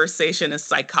conversation is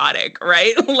psychotic,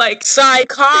 right? Like,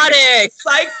 psychotic.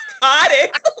 Psychotic.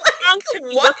 Like,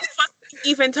 what the fuck are you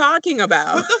even talking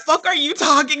about? What the fuck are you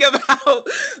talking about?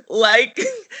 Like,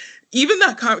 even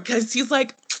that because he's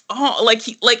like, oh, like,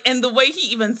 and the way he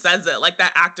even says it, like,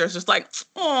 that actor is just like,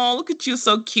 "Oh, look at you,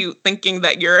 so cute," thinking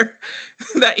that you're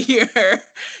like,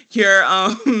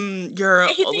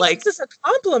 this is a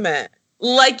compliment.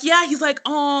 Like, yeah, he's like,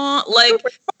 "Oh, like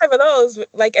 5 of those,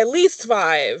 like at least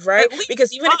 5, right?"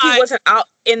 Because even 5. If he wasn't out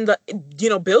in the,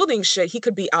 building shit, he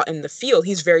could be out in the field.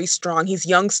 He's very strong. He's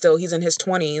young still. He's in his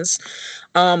 20s,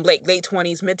 late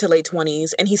 20s, mid to late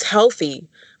 20s, and he's healthy,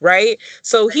 right?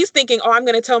 So he's thinking, "Oh, I'm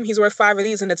going to tell him he's worth 5 of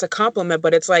these, and it's a compliment."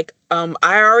 But it's like,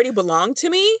 I already belong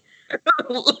to me.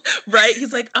 Right?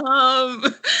 He's like,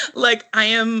 like, I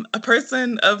am a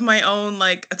person of my own,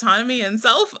 like, autonomy and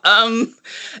self.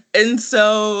 And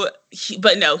so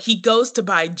he goes to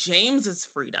buy James's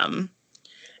freedom,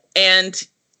 and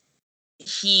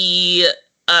he's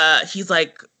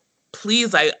like,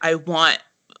 "Please, I want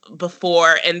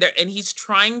before," and he's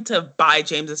trying to buy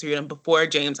James's freedom before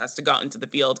James has to go out into the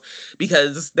field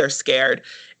because they're scared.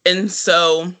 And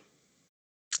so,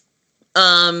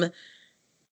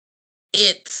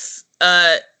 it's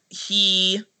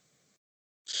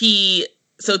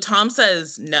so Tom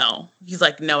says no. He's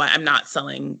like, "No, I'm not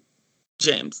selling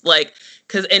James." Like,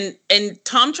 because and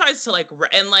Tom tries to, like,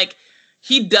 and, like,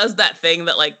 he does that thing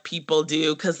that, like, people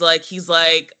do, because, like, he's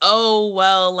like, "Oh,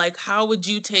 well, like, how would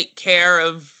you take care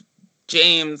of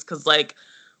James? Because, like,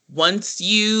 once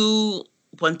you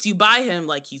buy him,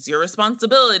 like, he's your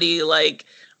responsibility. Like,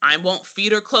 I won't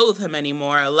feed or clothe him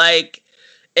anymore." Like,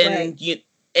 and right.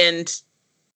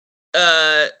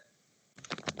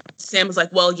 Sam was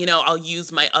like, "Well, I'll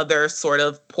use my other sort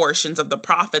of portions of the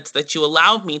profits that you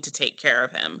allowed me to take care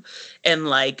of him. And,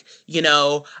 like,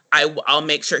 I'll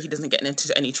make sure he doesn't get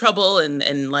into any trouble."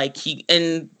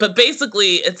 But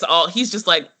basically it's all, he's just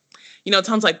like,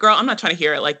 Tom's like, "Girl, I'm not trying to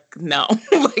hear it." Like, no.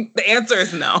 Like, the answer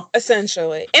is no.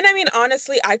 Essentially. And I mean,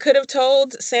 honestly, I could have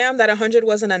told Sam that 100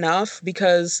 wasn't enough,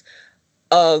 because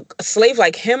a slave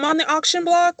like him on the auction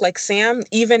block, like Sam,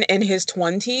 even in his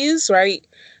 20s, right?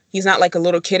 He's not like a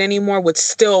little kid anymore, would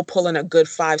still pull in a good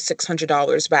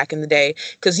 $500-$600 back in the day,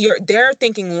 because they're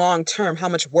thinking long term, how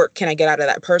much work can I get out of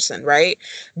that person, right?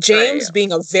 James, right,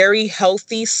 being a very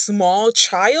healthy small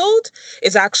child,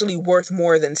 is actually worth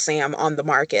more than Sam on the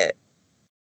market.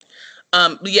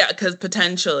 Yeah, because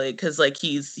potentially, like,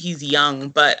 he's young,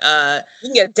 but you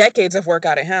can get decades of work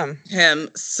out of him.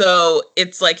 So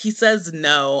it's like, he says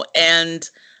no, and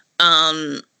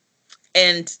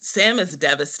Sam is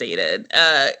devastated,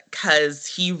 because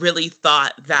he really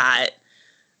thought that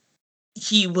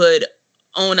he would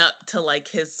own up to, like,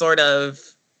 his sort of,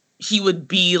 he would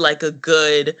be like a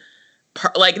good,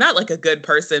 like, not like a good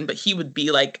person, but he would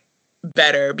be, like,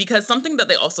 better, because something that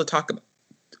they also talk about.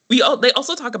 They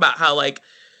also talk about how, like,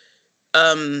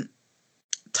 Tom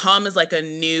is like a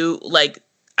new, like,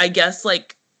 I guess,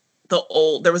 like, there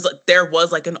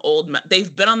was like an old,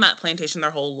 they've been on that plantation their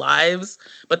whole lives,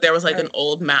 but there was, like, right, an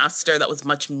old master that was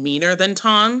much meaner than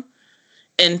Tom,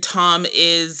 and Tom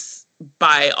is,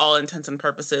 by all intents and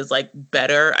purposes, like,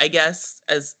 better, I guess,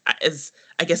 as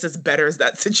better as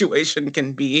that situation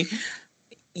can be.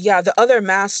 Yeah, the other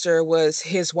master was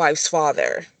his wife's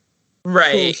father.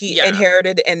 Right. Who he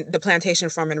inherited and the plantation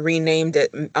from, and renamed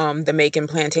it the Macon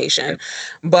Plantation.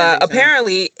 But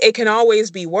apparently it can always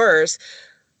be worse.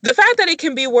 The fact that it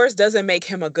can be worse doesn't make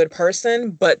him a good person,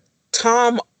 but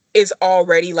Tom is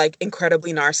already, like,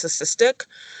 incredibly narcissistic.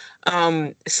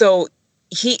 So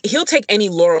he'll take any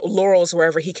laurels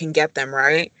wherever he can get them,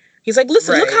 right? He's like,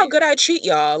 "Listen, right, look how good I treat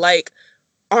y'all. Like,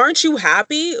 aren't you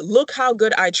happy? Look how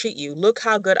good I treat you. Look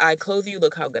how good I clothe you.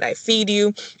 Look how good I feed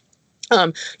you."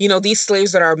 These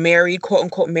slaves that are married, quote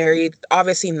unquote married,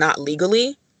 obviously not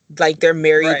legally, like, they're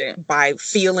married, right, by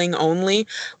feeling only,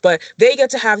 but they get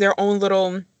to have their own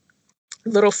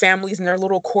little families in their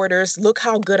little quarters. Look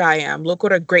how good I am. Look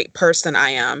what a great person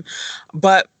I am.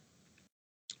 But,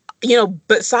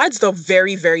 besides the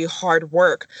very, very hard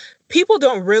work, people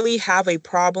don't really have a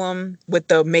problem with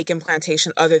the Macon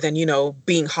Plantation other than,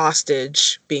 being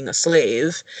hostage, being a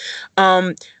slave.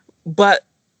 But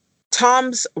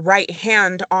Tom's right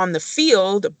hand on the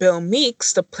field, Bill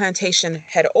Meeks, the plantation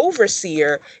head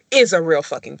overseer, is a real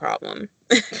fucking problem.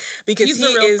 Because he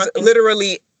is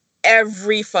literally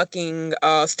every fucking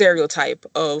stereotype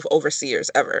of overseers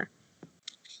ever.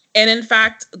 And in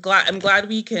fact, I'm glad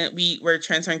we're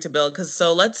transferring to Bill because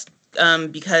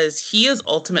he is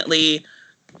ultimately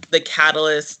the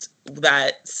catalyst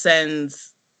that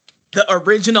sends the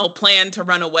original plan to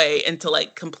run away into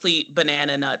like complete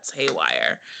banana nuts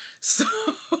haywire. So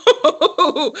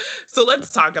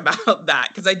let's talk about that,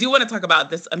 because I do want to talk about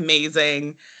this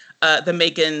amazing the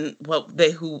Macon,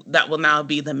 that will now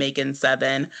be the Macon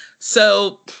 7.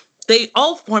 So they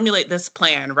all formulate this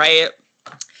plan, right?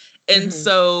 And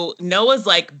so Noah's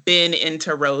like been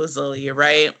into Rosalie,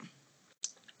 right?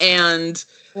 And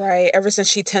right, ever since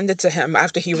she tended to him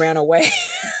after he ran away.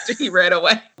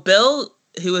 Bill,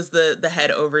 who was the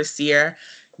head overseer,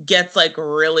 gets like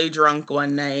really drunk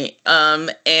one night.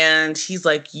 And he's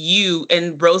like,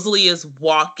 and Rosalie is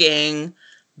walking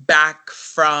back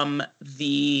from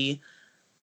like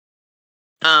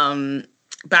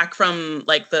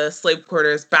the slave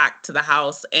quarters back to the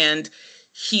house, and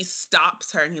he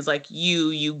stops her and he's like,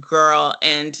 you girl.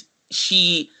 And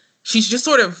she's just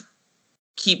sort of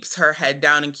keeps her head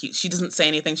down and she doesn't say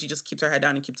anything. She just keeps her head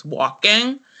down and keeps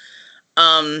walking.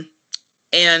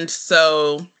 And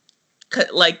so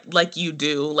like you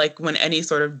do, like when any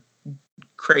sort of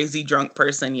crazy drunk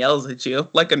person yells at you,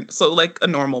 like a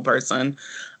normal person.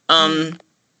 And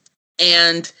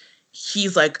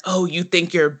he's like, oh, you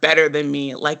think you're better than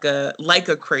me, like a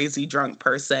crazy drunk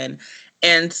person.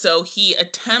 And so he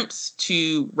attempts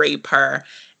to rape her.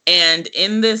 And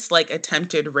in this like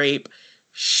attempted rape,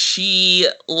 she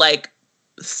like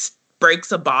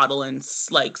breaks a bottle and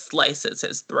like slices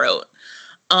his throat.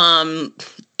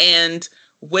 And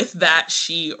with that,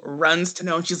 she runs to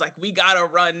Noah and she's like, we gotta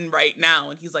run right now.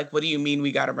 And he's like, what do you mean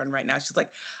we gotta run right now? She's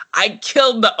like, I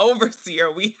killed the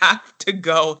overseer. We have to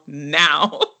go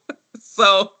now.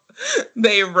 So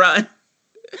they run.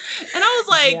 And I was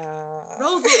like, yeah.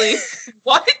 Rosalie,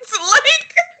 what?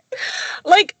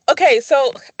 Like, okay,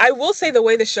 so I will say the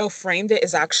way the show framed it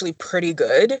is actually pretty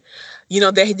good. You know,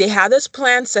 they had this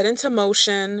plan set into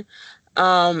motion.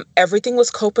 Everything was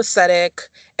copacetic.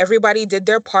 Everybody did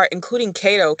their part, including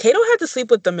Cato. Cato had to sleep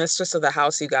with the mistress of the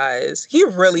house, you guys. He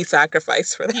really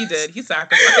sacrificed for that. He did. He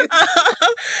sacrificed.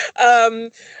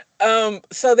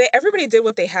 So everybody did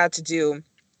what they had to do.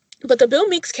 But the Bill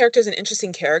Meeks character is an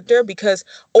interesting character because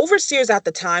overseers at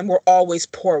the time were always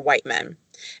poor white men.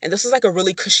 And this was like a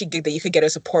really cushy gig that you could get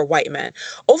as a poor white man.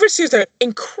 Overseers are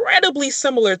incredibly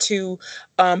similar to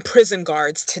prison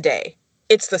guards today.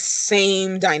 It's the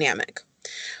same dynamic.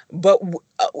 But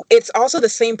it's also the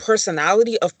same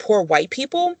personality of poor white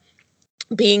people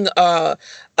being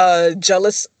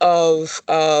jealous of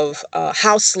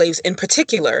house slaves in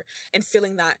particular, and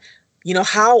feeling that, you know,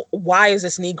 why is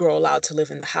this Negro allowed to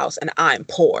live in the house and I'm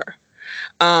poor?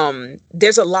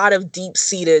 There's a lot of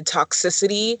deep-seated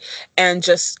toxicity and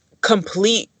just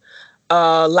complete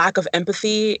lack of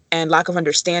empathy and lack of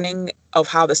understanding of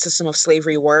how the system of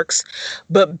slavery works.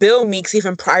 But Bill Meeks,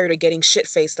 even prior to getting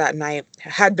shit-faced that night,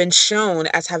 had been shown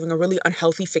as having a really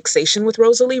unhealthy fixation with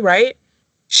Rosalie, right?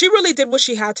 She really did what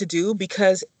she had to do,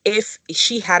 because if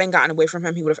she hadn't gotten away from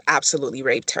him, he would have absolutely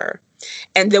raped her.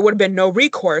 And there would have been no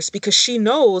recourse, because she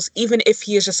knows even if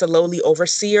he is just a lowly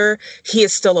overseer, he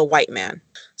is still a white man.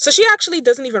 So she actually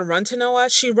doesn't even run to Noah.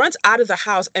 She runs out of the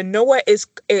house, and Noah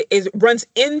runs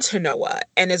into Noah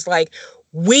and is like,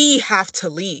 we have to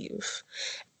leave.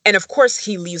 And of course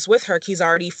he leaves with her. He's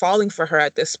already falling for her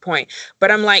at this point.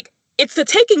 But I'm like, it's the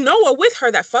taking Noah with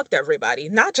her that fucked everybody,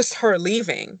 not just her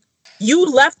leaving. You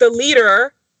left the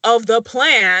leader of the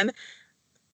plan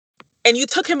and you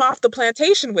took him off the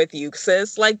plantation with you,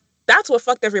 sis. Like, that's what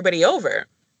fucked everybody over.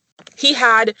 He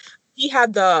had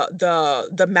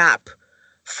the map,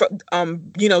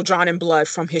 drawn in blood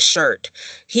from his shirt.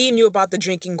 He knew about the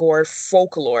drinking gourd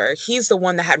folklore. He's the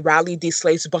one that had rallied these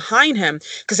slaves behind him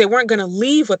because they weren't going to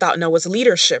leave without Noah's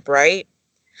leadership, right?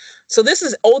 So this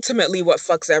is ultimately what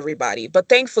fucks everybody. But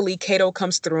thankfully, Cato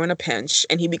comes through in a pinch,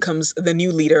 and he becomes the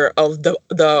new leader of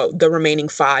the remaining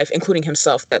 5, including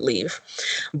himself, that leave.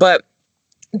 But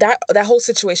that whole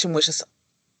situation was just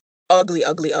ugly,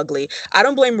 ugly, ugly. I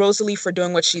don't blame Rosalie for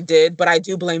doing what she did, but I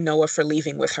do blame Noah for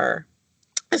leaving with her.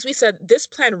 As we said, this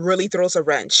plan really throws a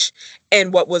wrench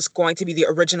in what was going to be the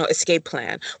original escape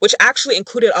plan, which actually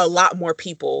included a lot more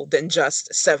people than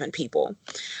just 7 people.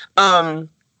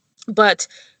 But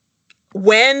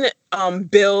when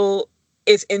Bill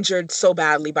is injured so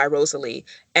badly by Rosalie,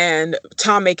 and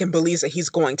Tom Macon believes that he's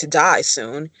going to die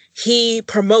soon, he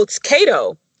promotes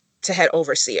Cato to head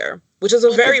overseer, which is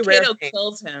a very rare Cato thing.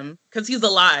 kills him because he's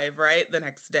alive, right? The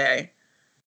next day.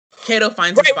 Cato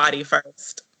finds his body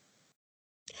first.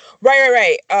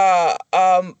 Right.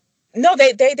 No,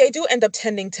 they do end up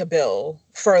tending to Bill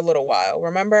for a little while,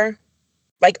 remember?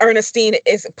 Like, Ernestine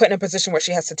is put in a position where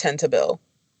she has to tend to Bill.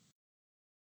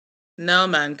 No,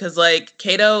 man, because, like,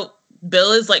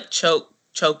 Bill is, like,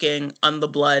 choking on the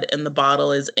blood, and the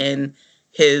bottle is in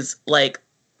his, like,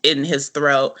 in his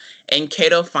throat, and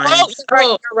Cato finds...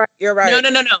 You're right.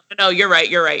 No, you're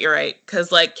right.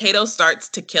 Because, like, Cato starts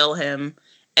to kill him,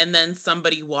 and then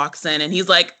somebody walks in, and he's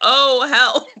like, oh,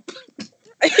 help!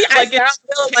 Like,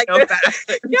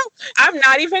 I'm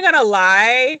not even gonna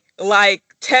lie. Like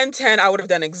 10-10, I would have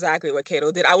done exactly what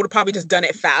Cato did. I would have probably just done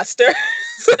it faster.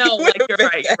 No, like you're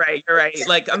right.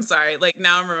 Like, I'm sorry. Like,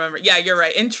 now I'm remembering. Yeah, you're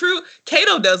right.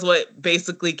 Cato does what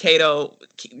basically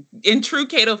in true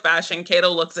Cato fashion,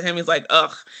 Cato looks at him, he's like,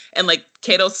 ugh. And like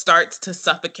Cato starts to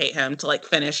suffocate him to like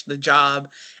finish the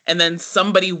job. And then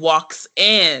somebody walks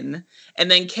in,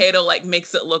 and then Cato like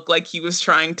makes it look like he was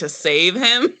trying to save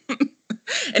him.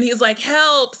 And he's like,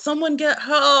 help, someone get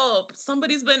help.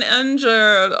 Somebody's been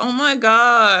injured. Oh my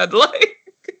God.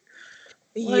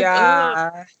 Yeah.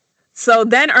 Ugh. So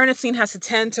then Ernestine has to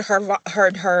tend to the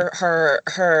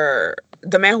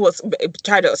man who was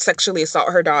trying to sexually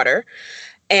assault her daughter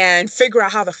and figure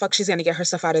out how the fuck she's going to get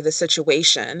herself out of this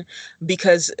situation,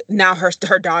 because now her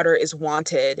daughter is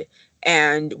wanted,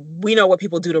 and we know what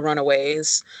people do to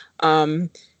runaways. And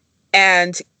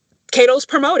Cato's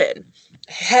promoted.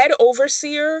 Head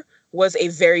overseer was a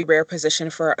very rare position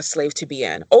for a slave to be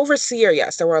in. Overseer,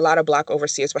 yes, there were a lot of black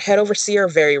overseers, but head overseer,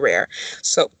 very rare.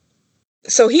 So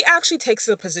he actually takes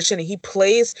the position and he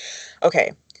plays.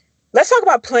 Okay, let's talk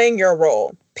about playing your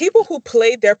role. People who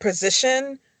played their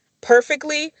position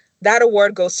perfectly, that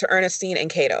award goes to Ernestine and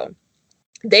Cato.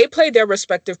 They played their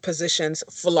respective positions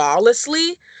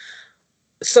flawlessly,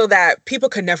 so that people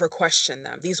could never question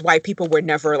them. These white people were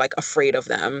never like afraid of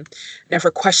them, never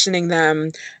questioning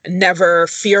them, never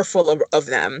fearful of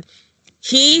them.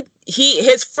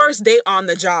 His first day on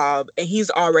the job, and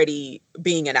he's already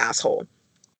being an asshole.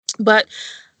 But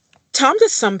Tom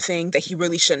does something that he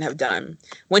really shouldn't have done.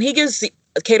 When he gives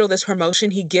Cato this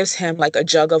promotion, he gives him like a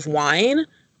jug of wine,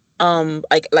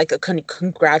 like a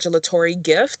congratulatory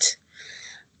gift.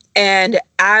 And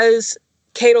as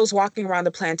Cato's walking around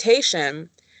the plantation,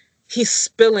 he's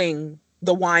spilling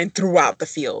the wine throughout the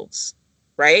fields,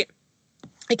 right?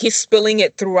 Like, he's spilling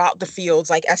it throughout the fields,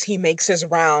 like as he makes his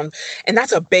round. And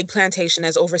that's a big plantation.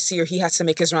 As overseer, he has to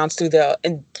make his rounds through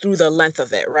the length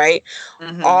of it, right?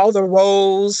 Mm-hmm. All the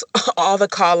rows, all the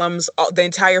columns, the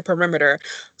entire perimeter,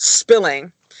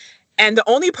 spilling. And the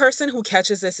only person who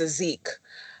catches this is Zeke.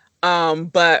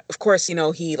 But of course,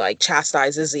 he like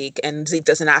chastises Zeke, and Zeke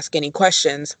doesn't ask any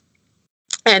questions.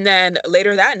 And then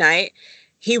later that night,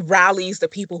 he rallies the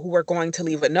people who were going to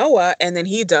leave with Noah, and then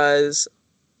he does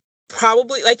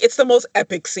probably, like, it's the most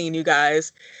epic scene, you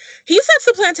guys. He sets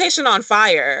the plantation on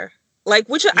fire. Like,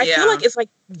 which I feel like it's like,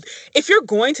 if you're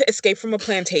going to escape from a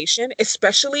plantation,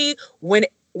 especially when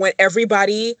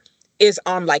everybody is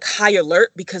on like high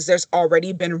alert because there's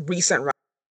already been recent riots,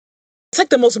 it's like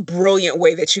the most brilliant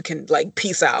way that you can like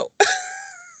peace out.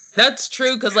 That's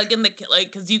true, because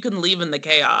because you can leave in the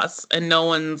chaos, and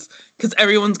because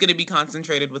everyone's going to be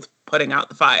concentrated with putting out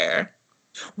the fire.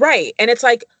 Right. And it's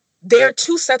like, there are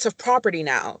two sets of property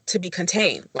now to be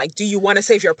contained. Like, do you want to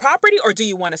save your property, or do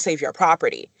you want to save your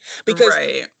property?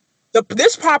 Because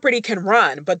this property can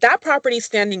run, but that property's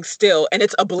standing still and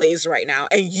it's ablaze right now,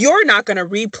 and you're not going to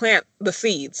replant the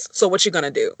seeds. So what you going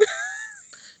to do?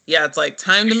 Yeah, it's like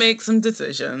time to make some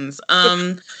decisions.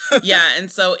 Yeah,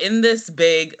 and so in this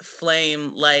big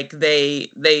flame, like they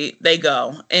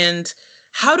go. And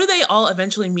how do they all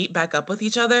eventually meet back up with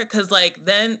each other? Because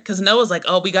Noah's like,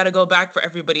 oh, we got to go back for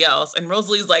everybody else, and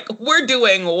Rosalie's like, we're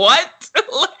doing what?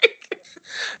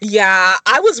 Yeah,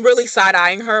 I was really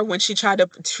side-eyeing her when she tried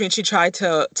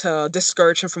to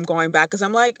discourage him from going back, because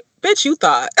I'm like, bitch, you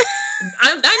thought.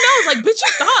 I know, it's like, bitch,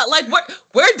 you thought. Like,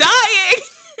 we're dying.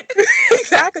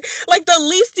 Exactly. Like, the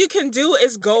least you can do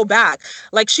is go back.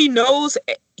 Like, she knows,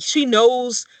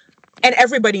 and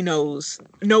everybody knows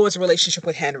Noah's relationship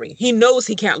with Henry. He knows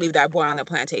he can't leave that boy on the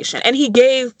plantation. And he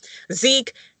gave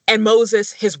Zeke and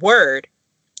Moses his word.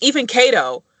 Even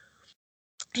Cato,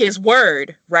 his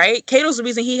word, right? Cato's the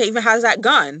reason he even has that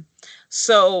gun.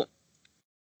 So,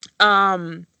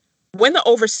 when the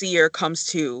overseer comes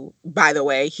to, by the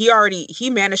way, he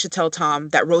managed to tell Tom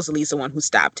that Rosalie's the one who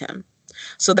stabbed him.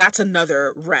 So that's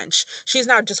another wrench. She's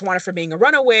not just wanted for being a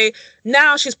runaway.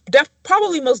 Now she's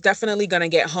probably most definitely going to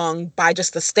get hung by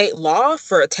just the state law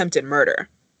for attempted murder.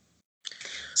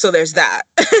 So there's that.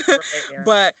 Right, yeah.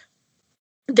 But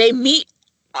they meet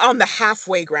on the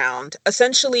halfway ground.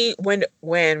 Essentially, when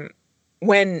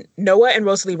Noah and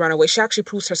Rosalie run away, she actually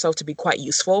proves herself to be quite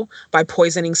useful by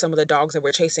poisoning some of the dogs that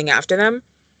were chasing after them.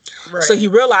 Right. So he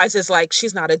realizes, like,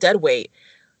 she's not a dead weight.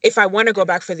 If I want to go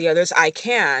back for the others, I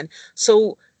can.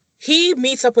 So he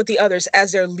meets up with the others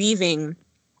as they're leaving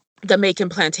the Macon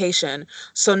plantation.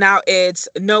 So now it's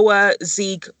Noah,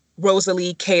 Zeke,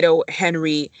 Rosalie, Cato,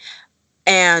 Henry,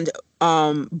 and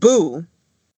Boo.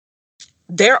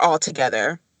 They're all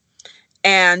together.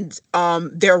 And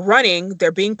they're running.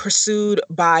 They're being pursued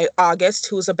by August,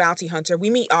 who is a bounty hunter. We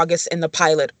meet August in the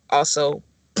pilot also.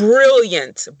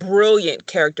 Brilliant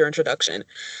character introduction.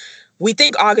 We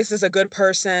think August is a good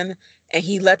person, and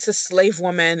he lets a slave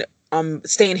woman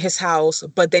stay in his house,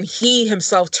 but then he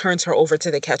himself turns her over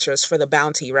to the catchers for the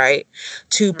bounty, right?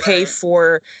 To pay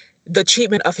for the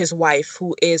treatment of his wife,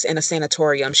 who is in a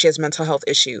sanatorium. She has mental health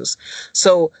issues.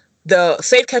 So the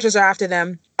slave catchers are after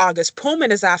them. August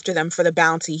Pullman is after them for the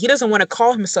bounty. He doesn't want to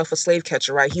call himself a slave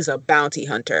catcher, right? He's a bounty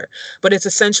hunter. But it's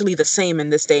essentially the same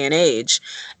in this day and age.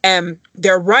 And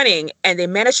they're running, and they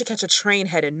manage to catch a train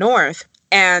headed north.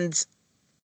 And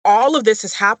all of this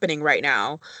is happening right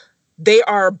now. They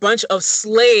are a bunch of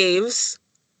slaves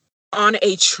on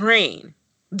a train.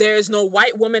 There's no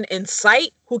white woman in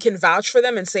sight who can vouch for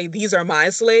them and say, these are my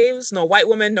slaves. No white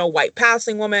woman, no white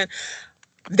passing woman.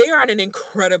 They are in an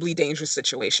incredibly dangerous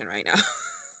situation right now.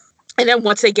 And then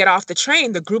once they get off the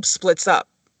train, the group splits up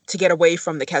to get away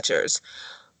from the catchers.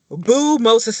 Boo,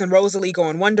 Moses, and Rosalie go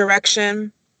in one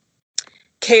direction.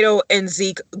 Cato and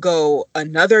Zeke go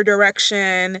another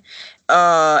direction.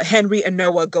 Henry and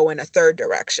Noah go in a third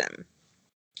direction.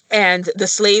 And the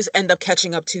slaves end up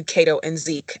catching up to Cato and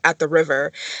Zeke at the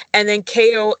river. And then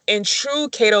Cato, in true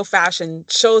Cato fashion,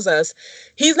 shows us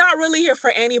he's not really here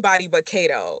for anybody but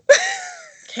Cato.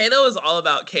 Cato is all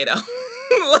about Cato.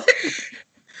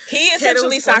 He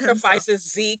essentially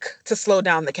sacrifices Zeke to slow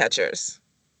down the catchers.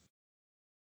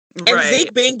 And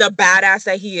Zeke, being the badass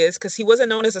that he is, because he wasn't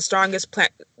known as the strongest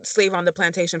slave on the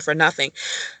plantation for nothing,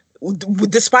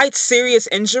 despite serious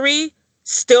injury,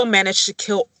 still managed to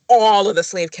kill all of the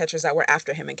slave catchers that were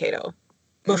after him and Cato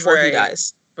before he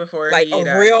dies. Like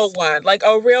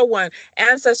a real one.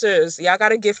 Ancestors, y'all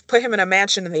gotta put him in a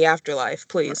mansion in the afterlife,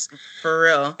 please. For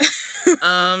real.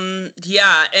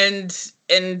 Yeah, and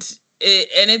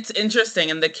it's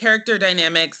interesting, and the character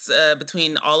dynamics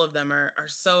between all of them are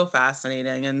so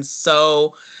fascinating and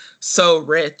so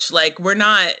rich. Like,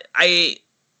 I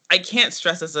can't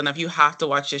stress this enough. You have to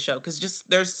watch this show because just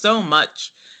there's so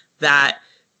much that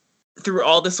through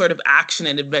all the sort of action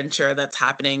and adventure that's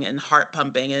happening and heart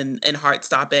pumping and heart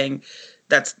stopping,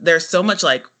 there's so much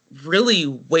like really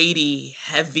weighty,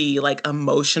 heavy, like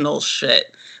emotional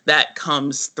shit that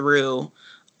comes through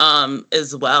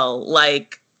as well.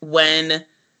 Like when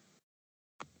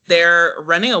they're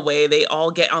running away, they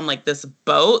all get on like this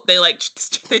boat. They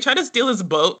try to steal this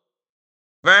boat.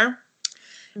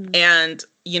 Mm-hmm. And,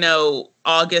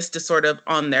 August is sort of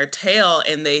on their tail,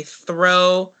 and they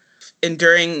throw, and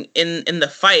during in the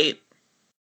fight,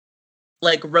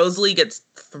 like Rosalie gets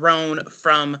thrown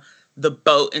from the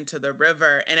boat into the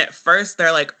river. And at first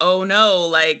they're like, oh no,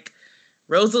 like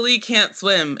Rosalie can't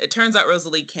swim. It turns out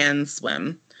Rosalie can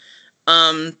swim.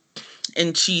 And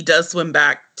she does swim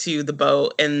back to the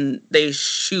boat, and they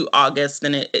shoot August,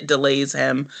 and it delays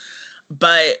him.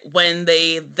 But when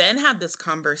they then have this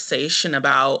conversation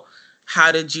about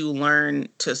how did you learn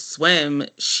to swim,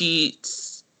 she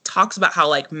talks about how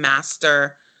like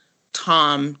Master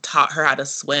Tom taught her how to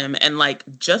swim. And like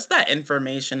just that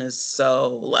information is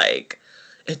so like,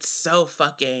 it's so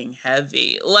fucking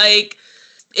heavy. Like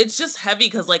it's just heavy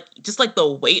because like just like the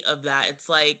weight of that. It's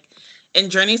like, and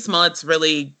Journey Smollett's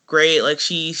really great. Like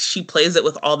she plays it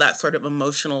with all that sort of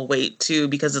emotional weight too,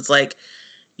 because it's like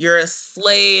you're a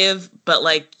slave, but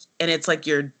like, and it's like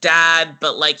your dad,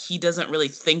 but like he doesn't really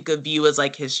think of you as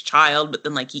like his child, but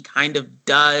then like he kind of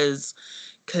does,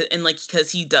 and like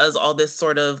because he does all this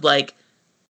sort of like,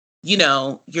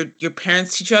 your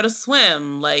parents teach you how to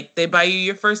swim, like they buy you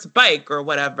your first bike or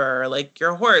whatever, like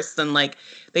your horse, and like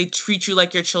they treat you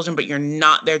like your children, but you're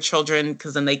not their children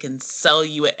because then they can sell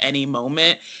you at any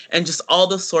moment, and just all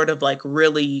the sort of like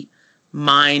really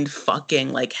mind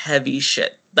fucking like heavy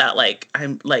shit that like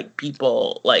I'm like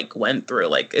people like went through.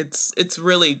 Like it's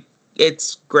really,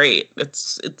 it's great.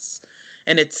 It's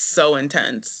and it's so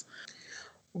intense.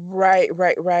 Right.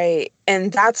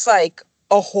 And that's like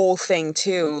a whole thing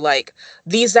too. Like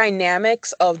these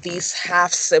dynamics of these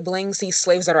half siblings, these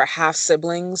slaves that are half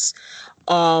siblings,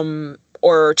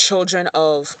 or children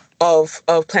of of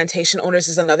plantation owners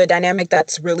is another dynamic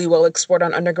that's really well explored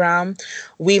on Underground.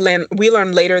 We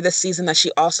learn later this season that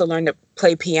she also learned to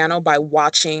play piano by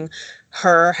watching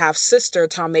her half sister,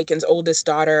 Tom Macon's oldest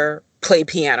daughter, play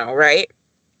piano, right?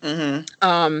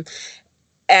 Mm-hmm.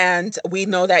 And we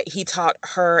know that he taught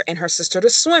her and her sister to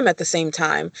swim at the same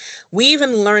time. We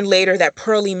even learn later that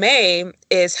Pearlie Mae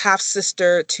is half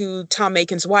sister to Tom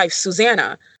Macon's wife,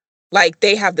 Susanna. Like,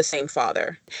 they have the same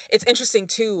father. It's interesting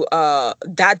too,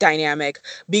 that dynamic,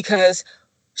 because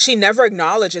she never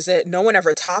acknowledges it. No one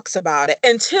ever talks about it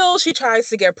until she tries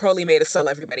to get Pearlie Mae to sell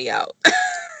everybody out.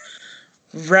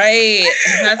 Right.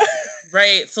 That's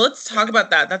right. So let's talk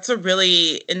about that. That's a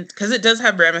really, because it does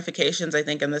have ramifications, I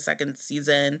think, in the second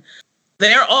season.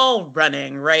 They're all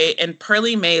running, right? And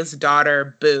Pearlie Mae's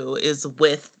daughter, Boo, is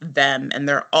with them, and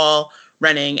they're all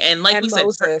running. And like and we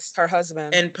Moses, said, her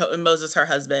husband. and Moses, her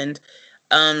husband,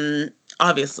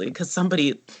 obviously, because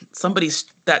somebody's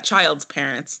that child's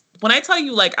parents. When I tell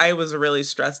you, like, I was really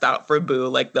stressed out for Boo,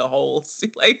 like, the whole,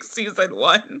 like, season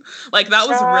 1. Like, that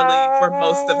was really where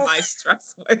most of my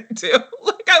stress went to.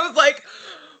 Like, I was like,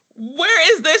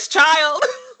 where is this child?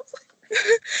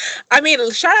 I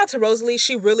mean, shout out to Rosalie.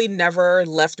 She really never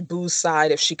left Boo's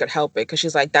side if she could help it, because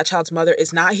she's like, that child's mother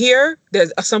is not here.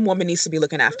 There's some woman needs to be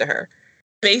looking after her.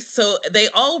 So they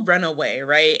all run away,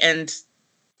 right? And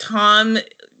Tom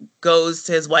goes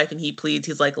to his wife and he pleads.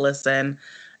 He's like, listen,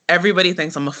 everybody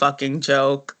thinks I'm a fucking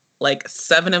joke. Like,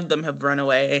 7 of them have run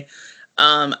away.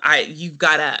 You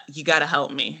gotta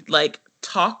help me. Like,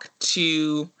 talk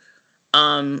to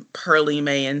Pearlie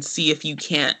Mae and see if you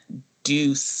can't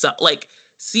do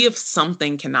see if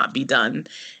something cannot be done.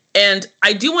 And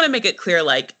I do want to make it clear,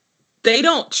 like, they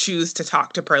don't choose to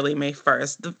talk to Pearlie Mae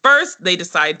first. First, they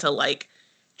decide to, like,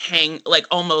 hang, like,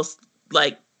 almost,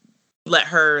 like, let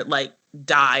her, like,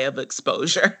 die of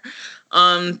exposure.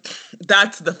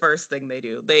 That's the first thing they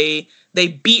do. They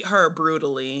beat her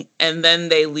brutally, and then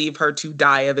they leave her to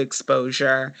die of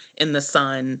exposure in the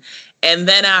sun. And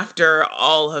then after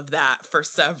all of that, for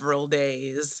several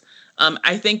days,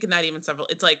 I think not even several,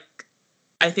 it's like,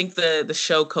 I think the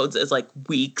show codes is like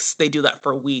weeks. They do that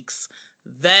for weeks.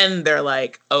 Then they're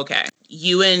like, okay,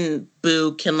 you and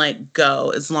Boo can, like,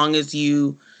 go as long as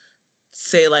you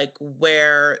say, like,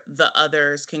 where the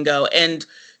others can go. And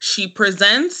she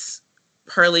presents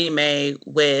Pearlie Mae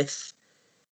with,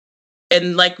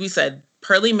 and like we said,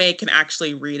 Pearlie Mae can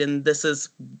actually read, and this is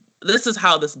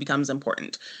how this becomes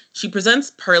important. She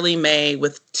presents Pearlie Mae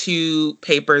with 2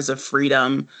 papers of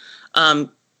freedom,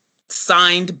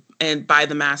 signed and by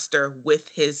the master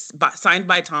signed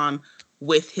by Tom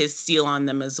with his seal on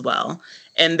them as well.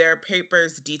 And they're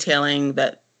papers detailing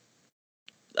that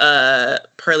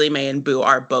Pearlie Mae and Boo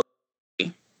are both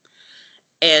free.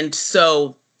 And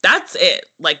so that's it.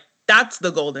 Like, that's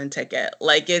the golden ticket.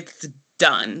 Like, it's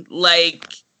done.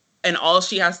 Like, and all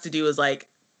she has to do is, like,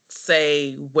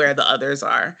 say where the others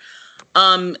are.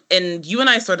 And you and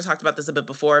I sort of talked about this a bit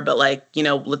before, but, like, you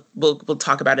know, we'll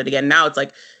talk about it again. Now it's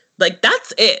like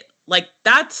that's it. Like,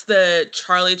 that's the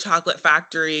Charlie Chocolate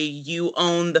Factory. You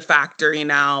own the factory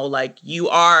now. Like, you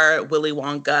are Willy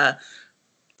Wonka.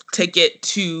 Ticket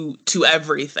to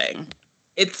everything.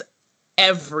 It's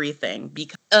everything,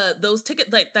 because those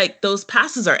tickets, like those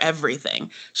passes are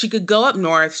everything. She could go up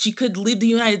north. She could leave the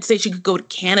United States. She could go to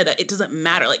Canada. It doesn't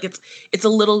matter. Like, it's a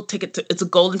little ticket it's a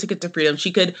golden ticket to freedom.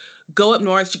 She could go up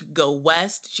north. She could go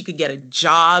west. She could get a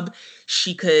job.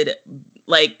 She could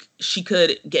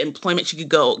get employment. She could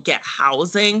go get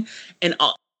housing, and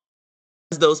all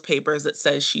those papers that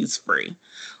says she's free.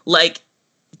 Like,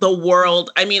 the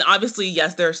world, I mean, obviously,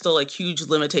 yes, there are still, like, huge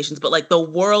limitations, but, like, the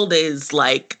world is,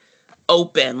 like,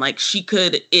 open. Like,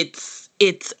 it's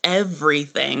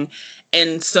everything.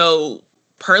 And so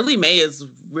Pearlie Mae is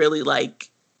really like,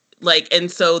 and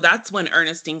so that's when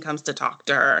Ernestine comes to talk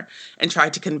to her and try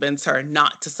to convince her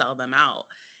not to sell them out.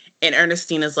 And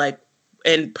Ernestine is like,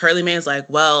 and Pearlie Mae is like,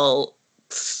 well,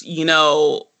 you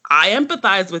know, I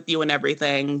empathize with you and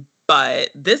everything,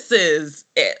 but this is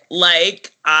it.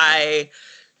 Like, I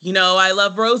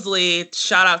love Rosalie,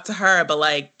 shout out to her, but,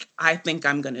 like, I think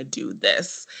I'm going to do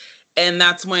this. And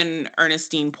that's when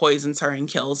Ernestine poisons her and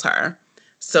kills her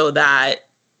so that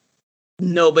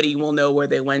nobody will know where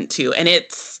they went to. And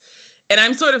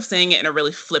I'm sort of saying it in a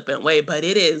really flippant way, but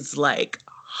it is, like,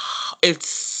 it's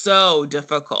so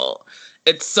difficult.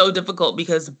 It's so difficult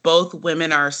because both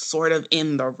women are sort of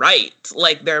in the right.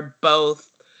 Like,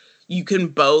 you can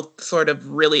both sort of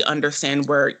really understand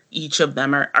where each of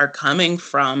them are coming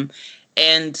from.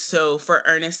 And so for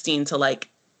Ernestine to, like,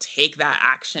 take that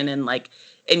action and, like,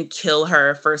 and kill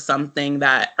her for something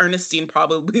that Ernestine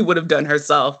probably would have done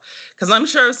herself. Because I'm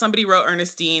sure if somebody wrote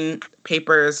Ernestine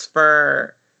papers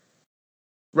for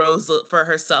for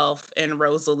herself and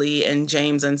Rosalie and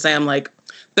James and Sam, like,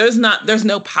 there's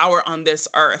no power on this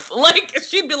earth. Like,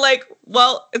 she'd be like,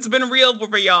 well, it's been real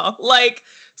for y'all. Like,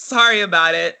 sorry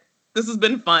about it. This has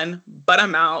been fun, but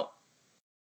I'm out.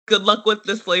 Good luck with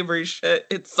this slavery shit.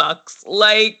 It sucks.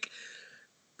 Like,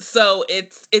 so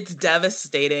it's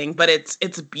devastating, but it's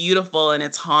beautiful and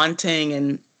it's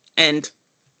haunting and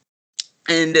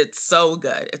it's so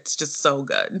good. It's just so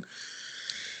good.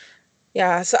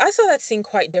 Yeah, so I saw that scene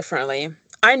quite differently.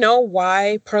 I know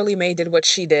why Pearlie Mae did what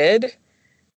she did,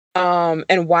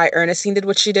 and why Ernestine did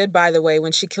what she did. By the way,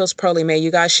 when she kills Pearlie Mae,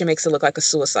 you guys, she makes it look like a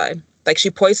suicide. Like,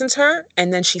 she poisons her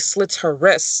and then she slits her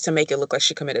wrists to make it look like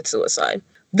she committed suicide.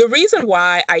 The reason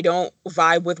why I don't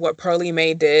vibe with what Pearlie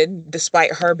Mae did,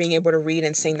 despite her being able to read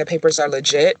and saying the papers are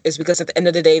legit, is because at the end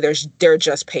of the day, they're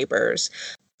just papers.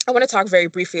 I want to talk very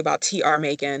briefly about T.R.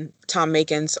 Macon, Tom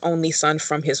Macon's only son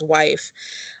from his wife,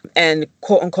 and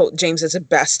quote unquote James's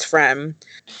best friend.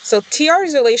 So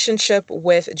T.R.'s relationship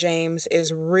with James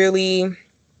is really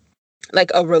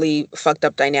like a really fucked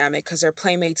up dynamic because they're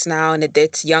playmates now and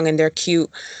it's young and they're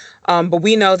cute. But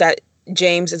we know that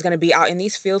James is going to be out in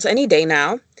these fields any day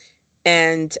now.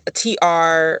 And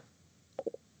T.R.,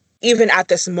 even at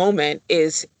this moment,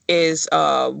 is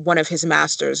one of his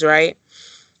masters, right?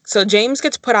 So James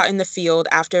gets put out in the field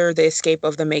after the escape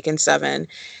of the Macon Seven,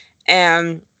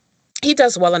 and he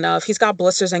does well enough. He's got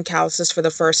blisters and calluses for the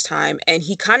first time, and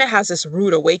he kind of has this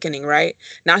rude awakening, right?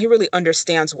 Now he really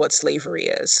understands what slavery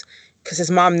is, because his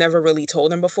mom never really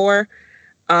told him before.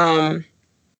 And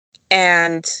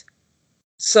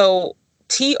so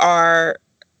TR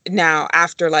now,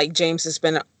 after like James has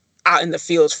been out in the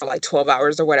fields for like 12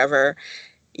 hours or whatever,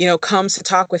 comes to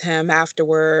talk with him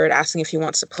afterward, asking if he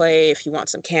wants to play, if he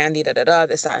wants some candy, this,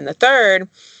 that, and the third.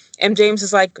 And James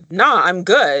is like, nah, I'm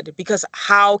good, because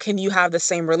how can you have the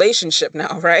same relationship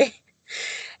now, right?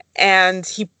 And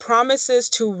he promises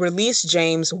to release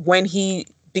James when he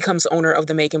becomes owner of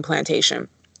the Macon plantation.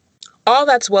 All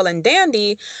that's well and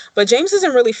dandy, but James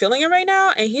isn't really feeling it right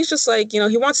now. And he's just like,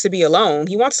 he wants to be alone.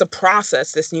 He wants to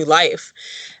process this new life.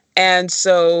 And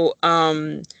so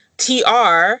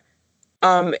TR,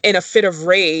 in a fit of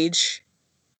rage,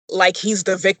 like he's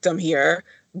the victim here,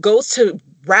 goes to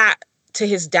rat to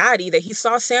his daddy that he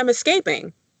saw Sam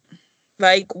escaping.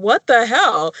 Like, what the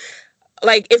hell?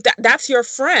 Like, if that's your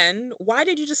friend, why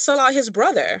did you just sell out his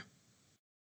brother?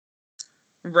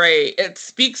 Right. It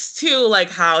speaks to like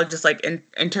how just like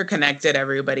interconnected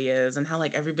everybody is, and how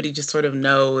like everybody just sort of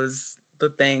knows the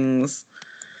things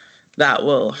that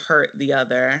will hurt the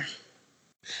other.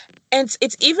 And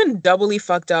it's even doubly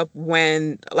fucked up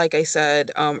when, like I said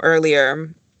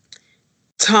earlier,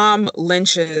 Tom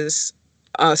lynches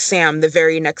Sam the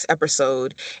very next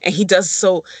episode. And he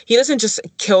doesn't just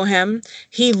kill him,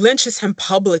 he lynches him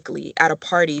publicly at a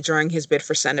party during his bid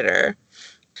for senator.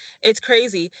 It's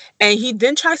crazy. And he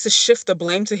then tries to shift the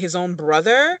blame to his own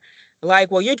brother.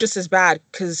 Like, well, you're just as bad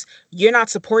because you're not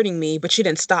supporting me, but you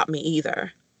didn't stop me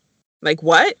either. Like,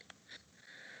 what?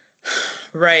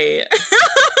 Right.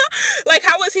 Like,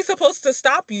 how is he supposed to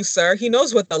stop you, sir? He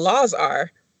knows what the laws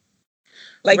are.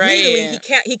 Like, right. Legally,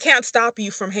 he can't stop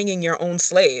you from hanging your own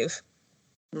slave.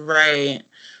 Right.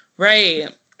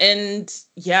 And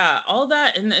yeah, all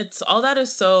that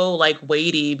is so like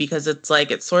weighty, because it's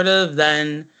like it sort of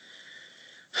then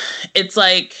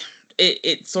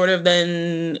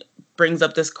brings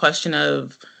up this question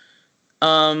of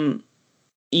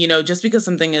just because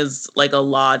something is like a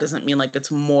law doesn't mean like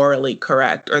it's morally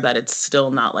correct, or that it's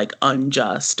still not like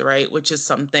unjust, right? Which is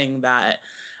something that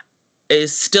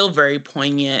is still very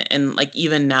poignant. And like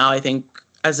even now, I think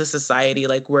as a society,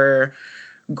 like we're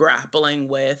grappling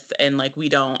with, and like we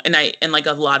don't, and like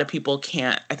a lot of people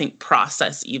can't, I think,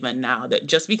 process even now that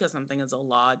just because something is a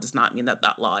law does not mean that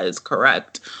that law is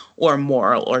correct or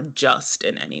moral or just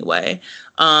in any way.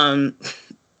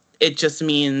 It just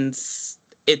means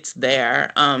it's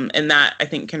there. And that I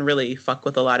think can really fuck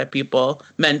with a lot of people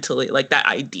mentally, like that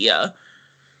idea.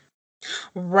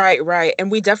 Right. And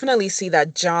we definitely see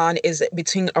that John is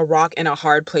between a rock and a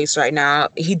hard place right now.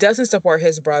 He doesn't support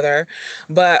his brother,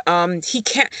 but he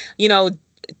can't,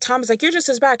 Tom's like, you're just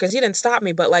as bad because you didn't stop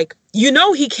me. But like,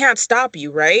 he can't stop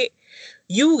you, right?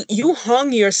 You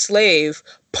hung your slave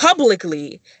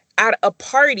publicly at a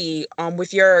party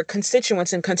with your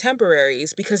constituents and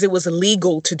contemporaries because it was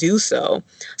illegal to do so.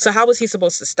 So how was he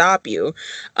supposed to stop you?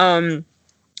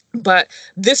 But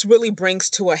this really brings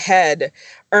to a head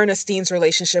Ernestine's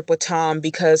relationship with Tom,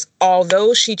 because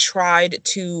although she tried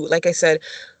to, like I said,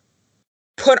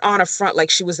 put on a front like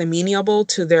she was amenable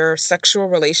to their sexual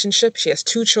relationship. She has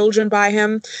 2 children by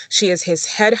him. She is his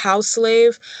head house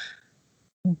slave.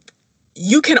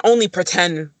 You can only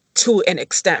pretend to an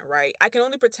extent, right? I can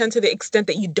only pretend to the extent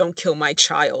that you don't kill my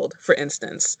child, for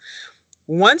instance.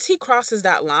 Once he crosses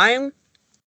that line,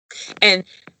 and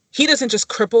he doesn't just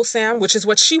cripple Sam, which is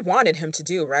what she wanted him to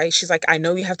do, right? She's like, I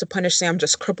know you have to punish Sam,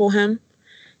 just cripple him.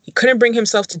 He couldn't bring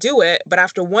himself to do it, but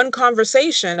after one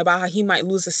conversation about how he might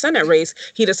lose the Senate race,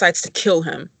 he decides to kill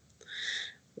him.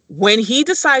 When he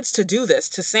decides to do this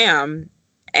to Sam,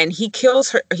 and he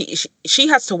kills her, she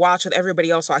has to watch with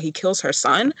everybody else while he kills her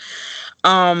son.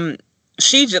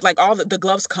 She just, like, all the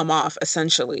gloves come off,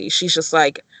 essentially. She's just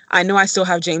like, I know I still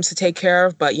have James to take care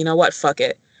of, but you know what? Fuck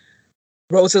it.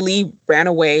 Rosalie ran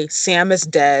away. Sam is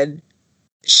dead.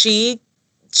 She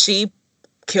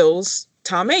kills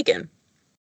Tom Macon.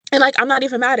 And, like, I'm not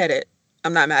even mad at it.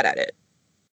 I'm not mad at it.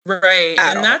 Right.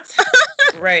 And that's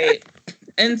right.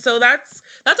 And so that's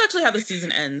actually how the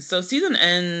season ends. So the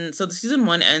season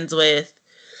 1 ends with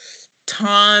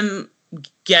Tom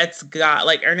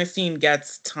Ernestine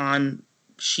gets Tom.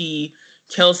 She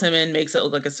kills him and makes it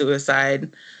look like a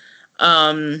suicide.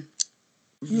 No,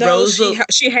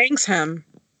 she hangs him.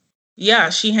 Yeah,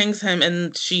 she hangs him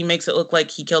and she makes it look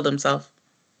like he killed himself.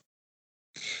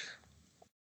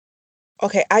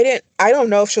 Okay, I don't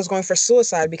know if she was going for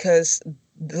suicide, because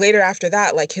later after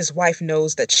that, like, his wife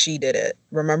knows that she did it.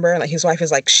 Remember? Like, his wife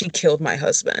is like, she killed my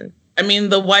husband. I mean,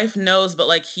 the wife knows, but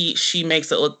like she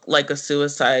makes it look like a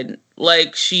suicide.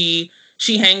 Like, she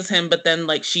hangs him, but then,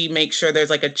 like, she makes sure there's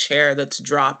like a chair that's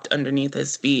dropped underneath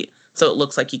his feet, so it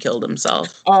looks like he killed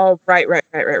himself. Oh, right.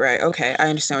 Okay, I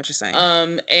understand what you're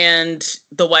saying. And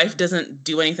the wife doesn't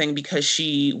do anything because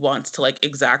she wants to, like,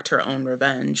 exact her own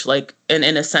revenge. Like, and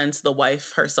in a sense, the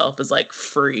wife herself is, like,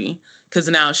 free because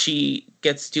now she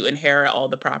gets to inherit all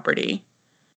the property.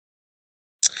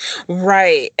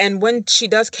 Right. And when she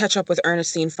does catch up with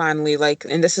Ernestine finally, like,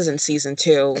 and this is in season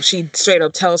 2, she straight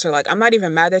up tells her, like, I'm not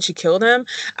even mad that you killed him.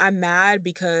 I'm mad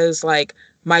because, like,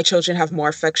 my children have more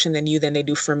affection than they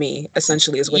do for me,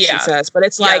 essentially, is what she says. But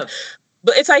it's like,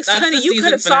 honey, you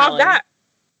could have solved that.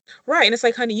 Right. And it's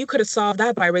like, honey, you could have solved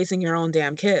that by raising your own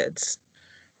damn kids.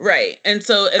 Right. And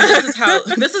so, and this is how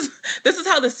this is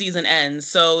how the season ends.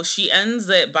 So she ends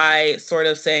it by sort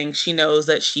of saying she knows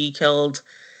that she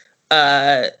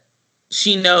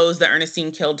knows that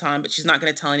Ernestine killed Tom, but she's not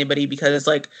going to tell anybody because,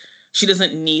 like, she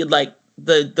doesn't need, like,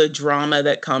 the drama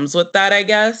that comes with that, I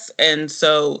guess. And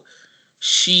so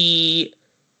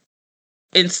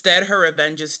instead, her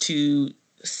revenge is to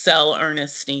sell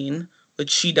Ernestine, which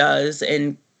she does,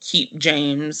 and keep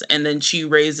James, and then she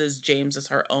raises James as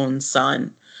her own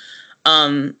son.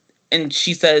 And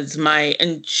she says, and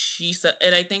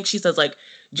I think she says, like,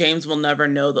 James will never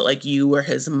know that, like, you were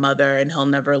his mother, and he'll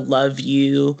never love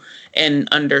you and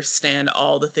understand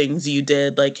all the things you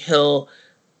did. Like,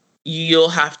 you'll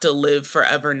have to live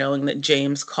forever knowing that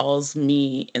James calls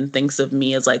me and thinks of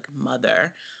me as, like,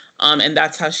 mother. And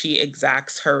that's how she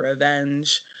exacts her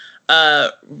revenge.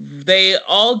 They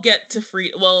all get to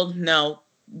free. Well, no,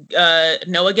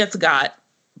 Noah gets got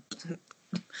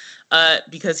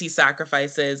because he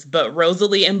sacrifices, but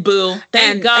Rosalie and Boo,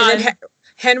 thank God. And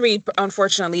Henry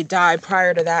unfortunately died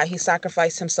prior to that. He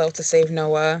sacrificed himself to save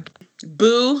Noah.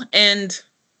 Boo and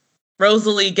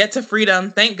Rosalie get to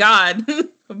freedom. Thank God.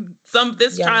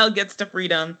 Child gets to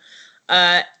freedom,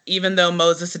 even though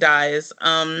Moses dies.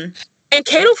 And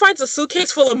Cato finds a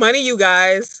suitcase full of money, you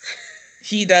guys.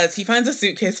 He does. He finds a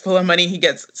suitcase full of money. He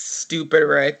gets stupid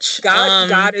rich.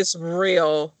 God is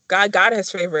real. God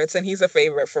has favorites, and he's a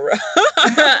favorite for real.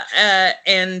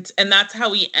 And that's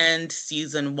how we end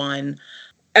season 1.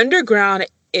 Underground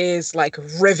is, like,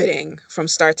 riveting from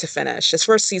start to finish. This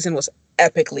first season was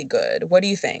epically good. What do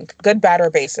you think? Good, bad, or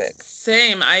basic?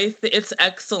 Same. It's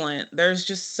excellent. There's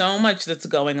just so much that's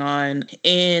going on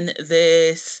in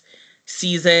this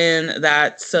season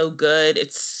that's so good.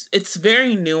 It's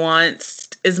very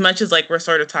nuanced, as much as, like, we're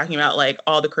sort of talking about, like,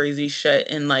 all the crazy shit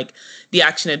and, like, the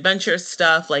action adventure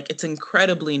stuff. Like, it's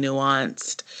incredibly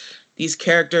nuanced. These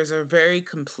characters are very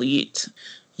complete.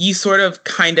 You sort of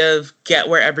kind of get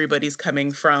where everybody's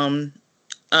coming from.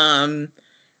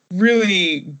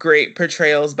 Really great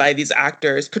portrayals by these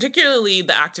actors, particularly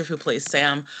the actor who plays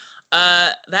Sam.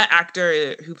 That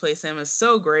actor who plays Sam is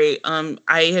so great.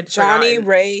 I had Johnny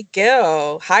Ray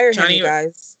Gill. Hire him, you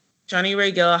guys. Johnny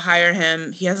Ray Gill, hire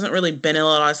him. He hasn't really been in a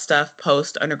lot of stuff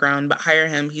post Underground, but hire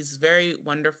him. He's very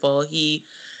wonderful.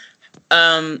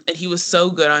 And he was so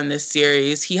good on this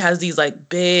series. He has these, like,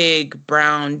 big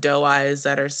brown doe eyes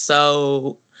that are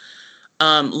so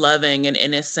loving and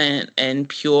innocent and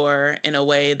pure in a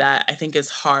way that I think is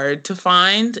hard to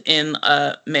find in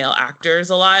male actors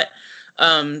a lot.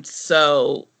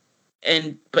 But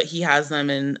he has them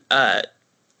in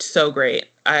so great.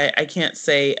 I can't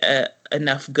say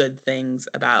enough good things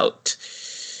about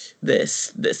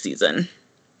this season.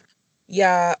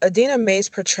 Yeah, Adina May's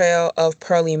portrayal of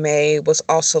Pearly May was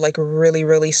also like really,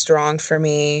 really strong for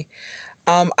me.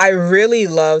 I really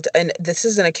loved, and this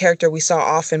isn't a character we saw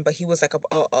often, but he was like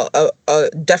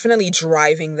a definitely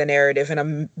driving the narrative in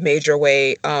a major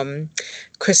way.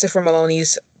 Christopher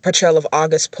Maloney's portrayal of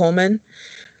August Pullman,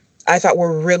 I thought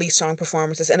were really strong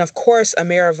performances. And of course,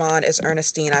 Amira Vaughn as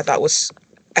Ernestine, I thought was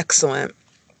excellent.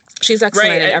 She's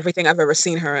excellent in everything I've ever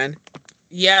seen her in.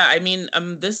 Yeah, I mean,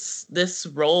 this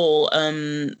role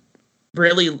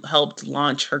really helped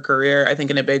launch her career, I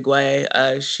think, in a big way.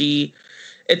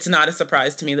 It's not a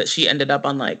surprise to me that she ended up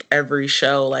on like every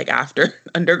show like after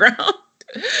Underground.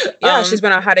 Yeah, she's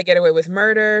been on How to Get Away with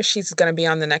Murder. She's gonna be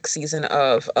on the next season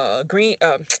of Queen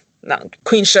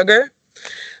Sugar.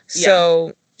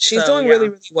 So she's doing really,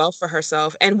 really well for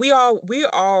herself. And I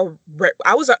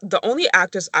was the only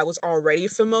actors I was already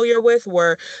familiar with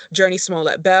were Journey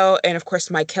Smollett Bell and of course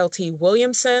Mykelti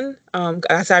Williamson.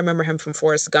 As I remember him from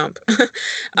Forrest Gump.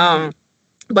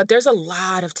 But there's a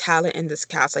lot of talent in this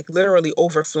cast, like literally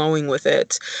overflowing with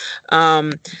it.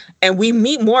 And we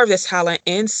meet more of this talent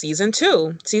in season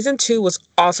 2. Season 2 was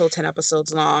also 10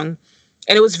 episodes long.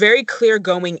 And it was very clear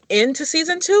going into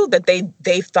season 2 that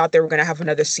they thought they were going to have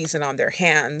another season on their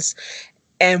hands.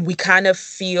 And we kind of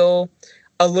feel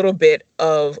a little bit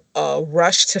of a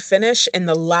rush to finish in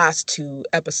the last 2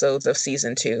 episodes of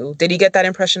season 2. Did you get that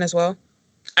impression as well?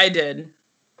 I did.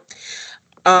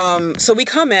 So we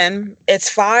come in, it's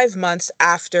 5 months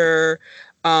after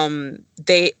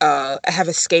they have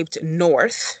escaped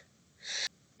north.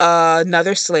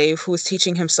 Another slave who is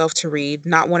teaching himself to read,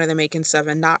 not one of the Macon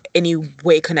Seven, not any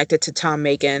way connected to Tom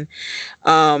Macon.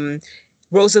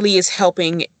 Rosalie is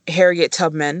helping Harriet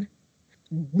Tubman.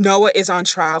 Noah is on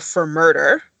trial for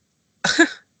murder.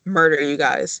 Murder, you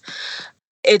guys.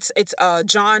 It's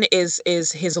John is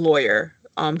his lawyer.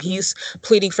 He's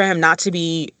pleading for him not to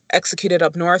be executed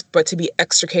up north, but to be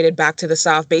extricated back to the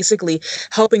south, basically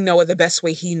helping Noah the best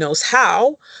way he knows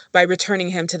how by returning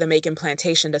him to the Macon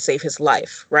plantation to save his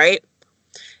life, right?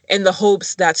 In the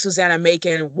hopes that Susanna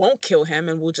Macon won't kill him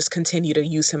and will just continue to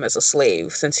use him as a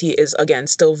slave since he is, again,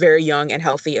 still very young and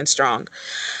healthy and strong.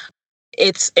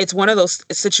 It's one of those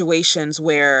situations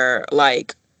where,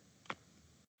 like,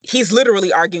 he's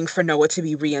literally arguing for Noah to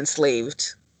be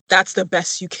re-enslaved. That's the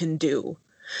best you can do.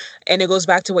 And it goes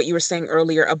back to what you were saying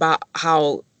earlier about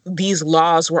how these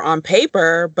laws were on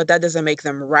paper, but that doesn't make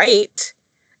them right.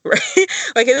 Right?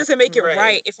 Like, it doesn't make it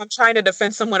right if I'm trying to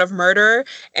defend someone of murder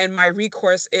and my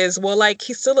recourse is, well, like,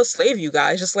 he's still a slave, you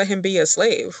guys. Just let him be a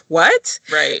slave. What?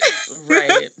 Right.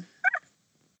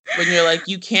 When you're like,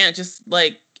 you can't just,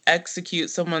 like, execute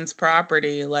someone's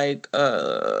property, like,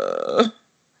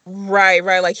 Right.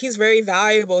 Like, he's very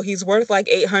valuable. He's worth like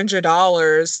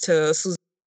 $800 to Susan.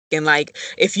 And like,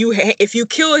 if you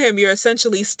kill him, you're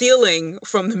essentially stealing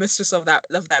from the mistress of that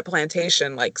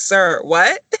plantation. Like, sir,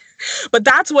 what? But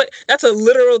that's a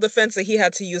literal defense that he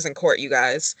had to use in court, you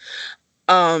guys.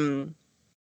 Now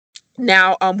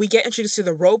we get introduced to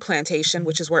the Roe plantation,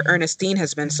 which is where Ernestine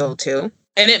has been sold to.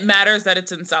 And it matters that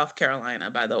it's in South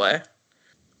Carolina, by the way.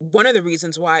 One of the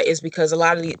reasons why is because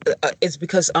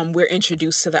we're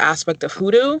introduced to the aspect of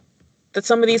hoodoo that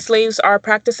some of these slaves are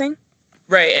practicing.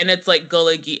 Right, and it's like the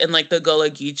Gullah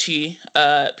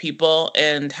Geechee people,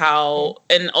 and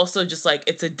also just like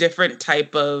it's a different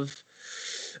type of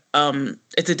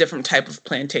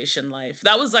plantation life.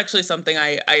 That was actually something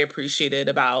I appreciated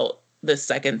about this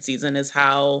second season, is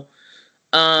how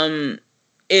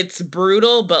it's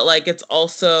brutal, but like it's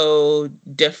also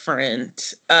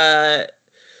different.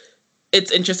 It's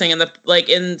interesting,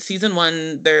 in season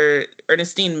 1,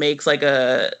 Ernestine makes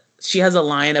she has a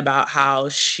line about how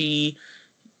she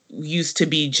used to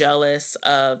be jealous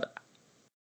of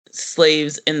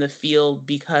slaves in the field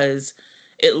because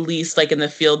at least like in the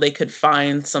field they could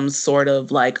find some sort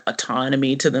of like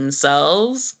autonomy to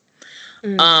themselves.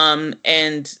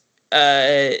 And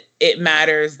it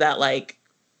matters that, like,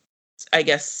 I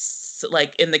guess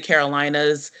like in the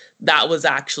Carolinas that was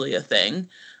actually a thing.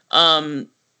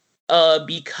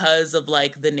 Because of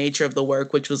like the nature of the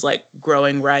work, which was like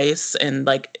growing rice, and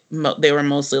like they were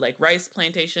mostly like rice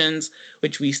plantations,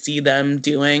 which we see them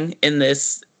doing in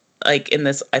this I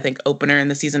think in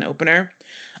the season opener.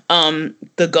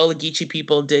 The Gullah Geechee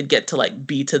people did get to like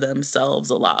be to themselves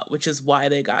a lot, which is why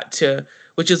they out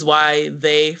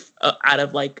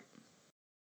of like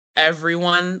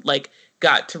everyone like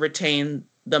got to retain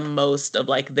the most of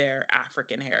like their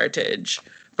African heritage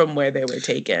from where they were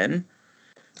taken.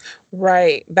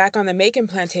 Right. Back on the Macon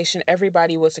plantation,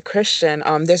 everybody was a Christian.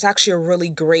 There's actually a really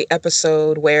great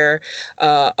episode where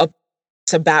a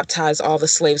to baptize all the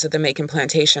slaves at the Macon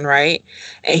plantation, right?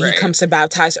 And he Right. comes to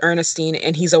baptize Ernestine,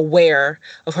 and he's aware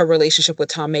of her relationship with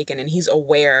Tom Macon, and he's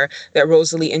aware that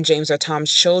Rosalie and James are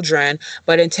Tom's children.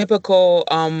 But in typical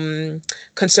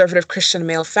conservative Christian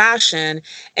male fashion,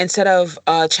 instead of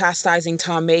chastising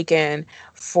Tom Macon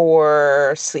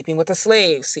for sleeping with a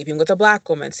slave, sleeping with a black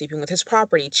woman, sleeping with his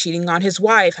property, cheating on his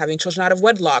wife, having children out of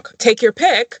wedlock, take your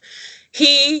pick,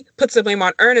 he puts the blame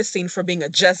on Ernestine for being a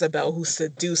Jezebel who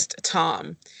seduced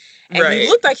Tom. And Right. he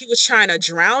looked like he was trying to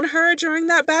drown her during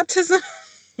that baptism.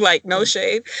 Like, no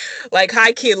shade. Like,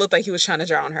 high key, it looked like he was trying to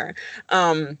drown her.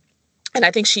 And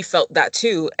I think she felt that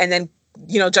too. And then,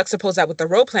 juxtapose that with the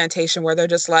Roe plantation, where they're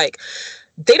just like,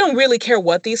 they don't really care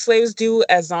what these slaves do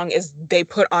as long as they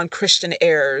put on Christian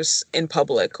airs in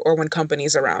public or when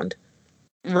company's around.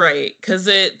 Right, because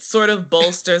it sort of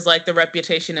bolsters like the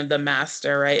reputation of the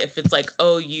master, right? If it's like,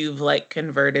 oh, you've like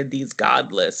converted these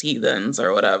godless heathens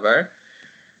or whatever.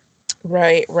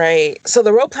 Right, right. So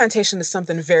the Roe plantation is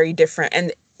something very different.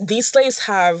 And these slaves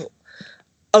have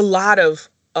a lot of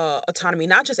autonomy,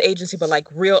 not just agency, but like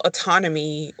real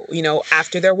autonomy,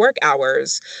 after their work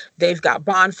hours. They've got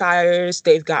bonfires,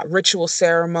 they've got ritual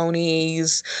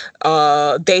ceremonies,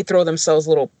 they throw themselves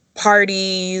little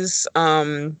parties.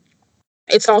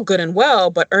 It's all good and well,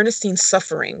 but Ernestine's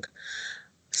suffering.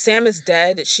 Sam is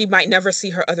dead. She might never see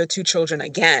her other two children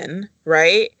again,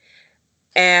 right?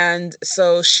 And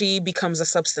so she becomes a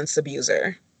substance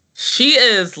abuser. She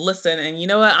is, listen, and you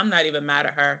know what? I'm not even mad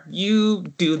at her. You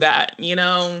do that, Right.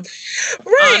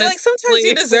 Honestly, like sometimes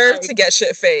you deserve to get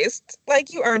shit faced.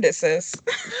 Like, you earned it, sis.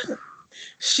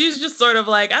 She's just sort of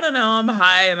like, I don't know, I'm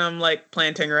high and I'm like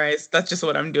planting rice. That's just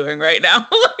what I'm doing right now.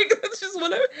 Like, that's just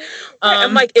what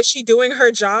I'm like, is she doing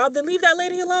her job? Then leave that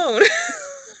lady alone.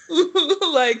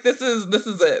 like, this is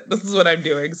it. This is what I'm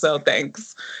doing. So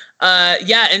thanks.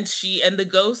 Yeah, and the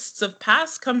ghosts of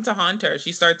past come to haunt her.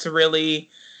 She starts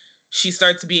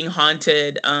being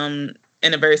haunted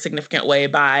in a very significant way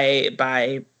by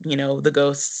the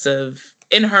ghosts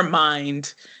in her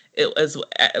mind. It was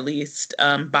at least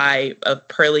by of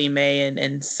Pearlie Mae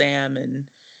and Sam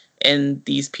and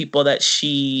these people that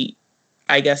she,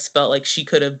 I guess, felt like she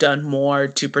could have done more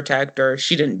to protect, or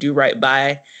she didn't do right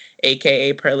by,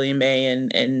 aka Pearlie Mae,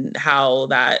 and how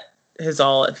that has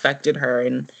all affected her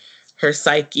and her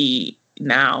psyche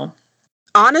now.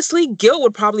 Honestly, guilt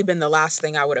would probably been the last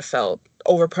thing I would have felt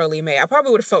over Pearlie Mae. I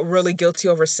probably would have felt really guilty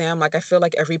over Sam. Like, I feel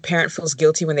like every parent feels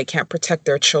guilty when they can't protect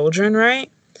their children, right?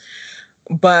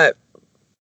 But,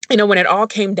 when it all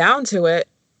came down to it,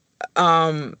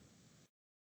 Tom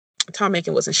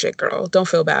Macon wasn't shit, girl. Don't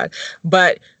feel bad.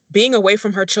 But being away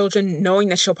from her children, knowing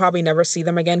that she'll probably never see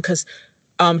them again, because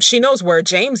she knows where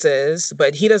James is,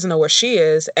 but he doesn't know where she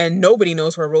is, and nobody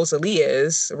knows where Rosalie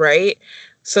is, right?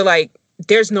 So, like,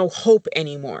 there's no hope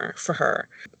anymore for her.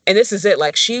 And this is it.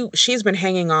 Like, she's been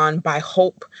hanging on by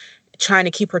hope, trying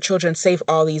to keep her children safe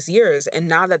all these years. And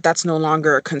now that that's no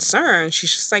longer a concern,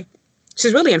 she's just like,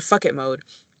 she's really in fuck it mode.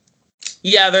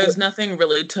 Yeah, there's nothing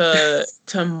really to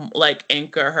like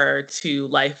anchor her to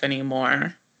life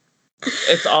anymore.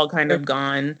 It's all kind of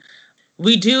gone.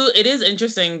 It is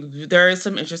interesting. There is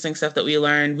some interesting stuff that we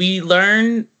learned. We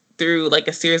learn through like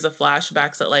a series of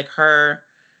flashbacks that like her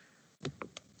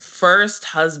first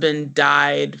husband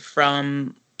died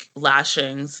from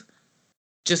lashings,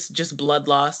 just blood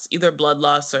loss, either blood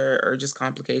loss or just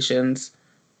complications.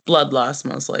 Blood loss,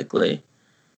 most likely.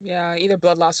 Yeah, either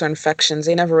blood loss or infections.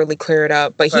 They never really clear it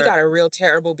up. But he got a real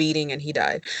terrible beating and he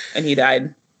died.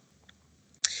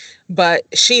 But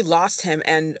she lost him.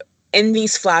 And in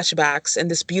these flashbacks, in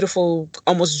this beautiful,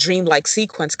 almost dreamlike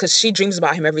sequence, because she dreams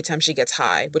about him every time she gets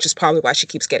high, which is probably why she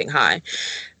keeps getting high.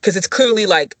 Because it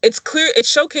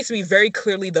showcased to me very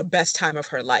clearly the best time of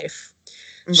her life.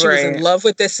 She was in love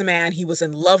with this man. He was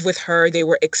in love with her. They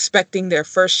were expecting their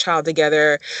first child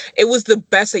together. It was the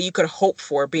best that you could hope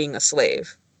for being a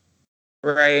slave.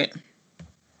 Right.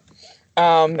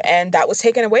 And that was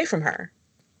taken away from her.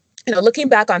 Looking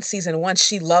back on season 1,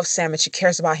 she loves Sam and she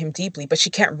cares about him deeply, but she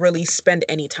can't really spend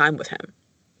any time with him.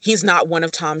 He's not one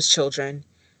of Tom's children.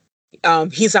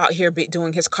 He's out here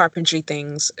doing his carpentry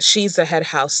things. She's the head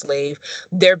house slave.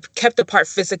 They're kept apart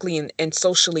physically and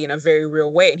socially in a very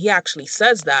real way. And he actually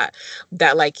says that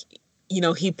like,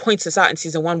 he points this out in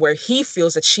season 1 where he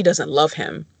feels that she doesn't love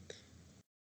him.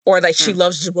 Or like she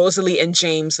loves Rosalie and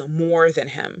James more than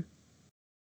him.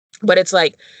 But it's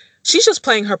like, she's just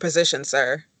playing her position,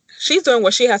 sir. She's doing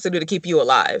what she has to do to keep you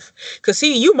alive. Because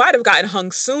see, you might have gotten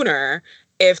hung sooner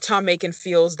if Tom Macon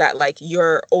feels that like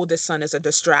your oldest son is a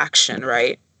distraction,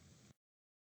 right?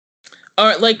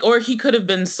 Or he could have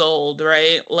been sold,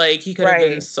 right? Like he could have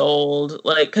been Right. sold,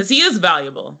 like because he is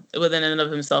valuable within and of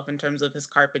himself in terms of his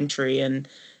carpentry and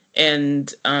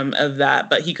of that,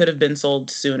 but he could have been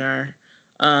sold sooner.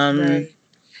 Right.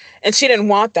 And she didn't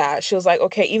want that. She was like,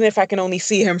 okay, even if I can only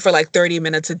see him for like 30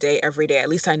 minutes a day every day, at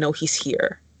least I know he's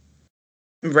here.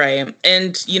 Right.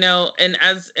 And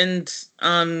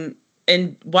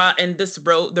while in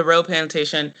the Roe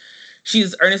plantation,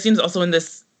 Ernestine's also in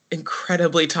this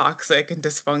incredibly toxic and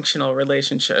dysfunctional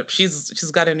relationship.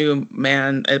 She's got a new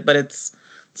man, but it's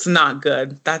not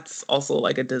good. That's also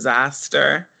like a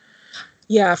disaster.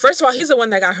 Yeah, first of all, he's the one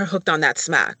that got her hooked on that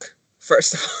smack.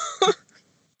 First of all.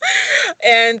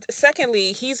 And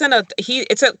secondly, it's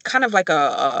a kind of like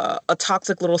a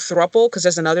toxic little throuple because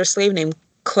there's another slave named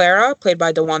Clara, played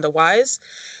by DeWanda Wise,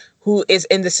 who is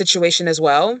in the situation as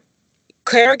well.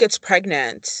 Clara gets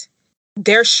pregnant.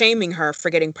 They're shaming her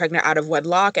for getting pregnant out of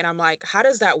wedlock. And I'm like, how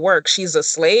does that work? She's a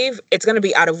slave. It's going to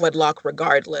be out of wedlock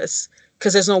regardless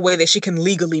because there's no way that she can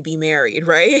legally be married,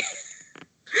 right?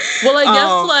 Well, I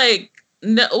guess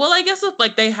I guess if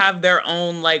like they have their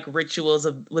own like rituals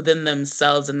within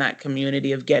themselves in that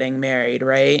community of getting married,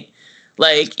 right?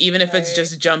 Like even if it's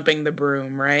just jumping the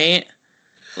broom, right?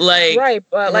 Like right,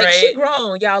 but like she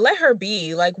grown, y'all let her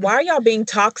be. Like, why are y'all being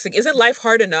toxic? Isn't life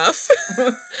hard enough?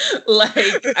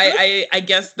 Like I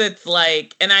guess that's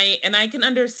like, and I can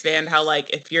understand how like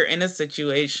if you're in a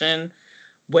situation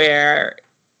where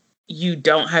you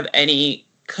don't have any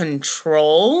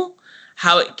control,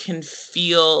 how it can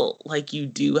feel like you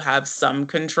do have some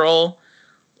control,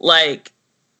 like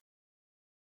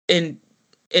in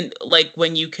like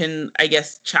when you can, I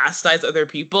guess, chastise other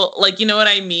people, like, you know what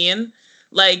I mean?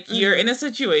 Like you're in a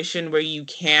situation where you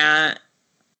can't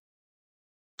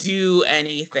do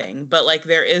anything, but like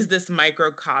there is this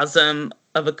microcosm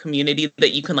of a community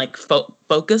that you can like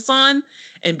focus on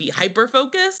and be hyper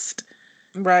focused.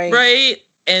 Right.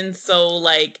 And so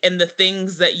like, and the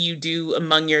things that you do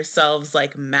among yourselves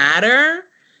like matter.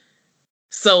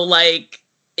 So like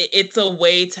it's a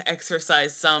way to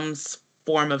exercise some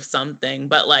form of something,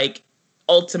 but like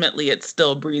ultimately it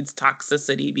still breeds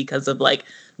toxicity because of like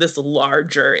this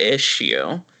larger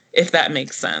issue, if that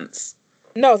makes sense.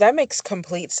 No, that makes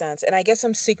complete sense. And I guess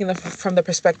I'm speaking from the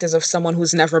perspectives of someone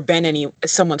who's never been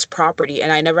someone's property.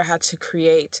 And I never had to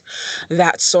create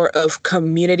that sort of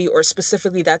community or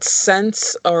specifically that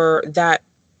sense or that,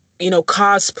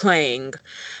 cosplaying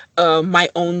my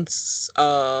own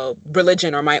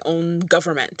religion or my own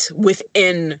government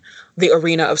within the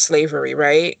arena of slavery,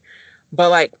 right? But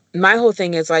like my whole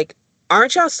thing is like,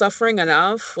 aren't y'all suffering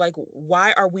enough? Like,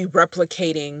 why are we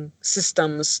replicating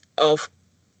systems of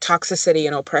toxicity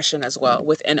and oppression as well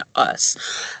within us?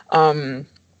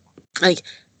 Like,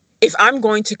 if I'm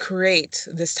going to create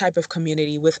this type of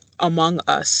community among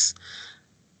us,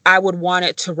 I would want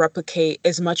it to replicate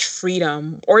as much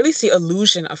freedom, or at least the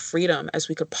illusion of freedom, as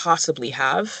we could possibly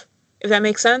have, if that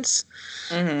makes sense.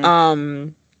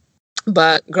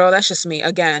 But girl, that's just me.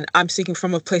 Again, I'm speaking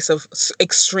from a place of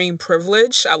extreme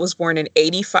privilege. I was born in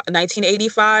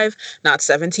 1985, not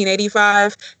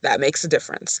 1785. That makes a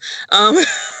difference. Because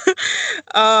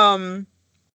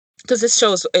this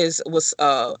show was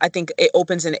I think it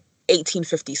opens in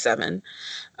 1857.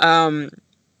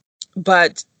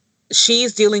 But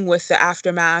she's dealing with the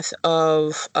aftermath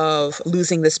of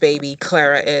losing this baby.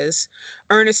 Clara is.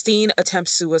 Ernestine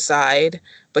attempts suicide,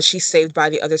 but she's saved by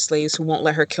the other slaves who won't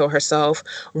let her kill herself.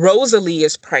 Rosalie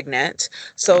is pregnant,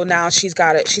 so now she's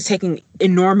taking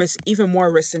even more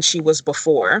risks than she was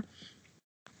before.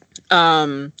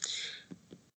 And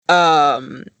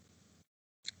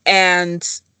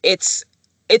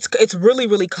it's really,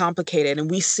 really complicated. And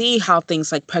we see how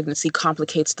things like pregnancy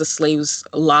complicates the slaves'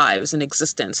 lives and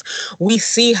existence. We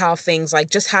see how things like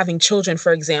just having children,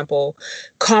 for example,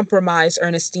 compromise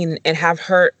Ernestine and have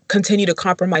her continue to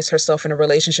compromise herself in a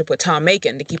relationship with Tom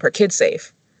Macon to keep her kids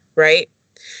safe. Right.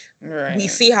 We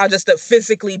see how just the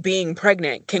physically being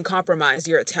pregnant can compromise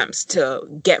your attempts to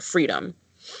get freedom.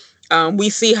 We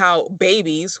see how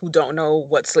babies who don't know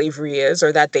what slavery is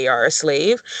or that they are a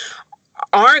slave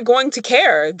aren't going to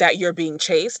care that you're being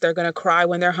chased. They're going to cry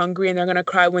when they're hungry, and they're going to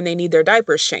cry when they need their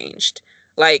diapers changed.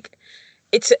 Like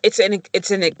it's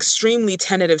an extremely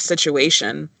tentative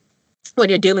situation when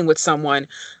you're dealing with someone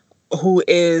who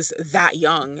is that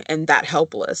young and that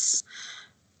helpless.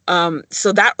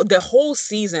 So that the whole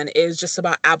season is just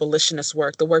about abolitionist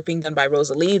work, the work being done by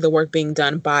Rosalie, the work being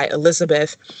done by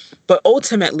Elizabeth. But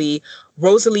ultimately,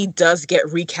 Rosalie does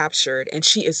get recaptured and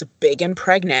she is big and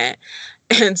pregnant.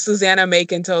 And Susanna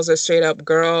Macon tells her straight up,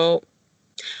 girl,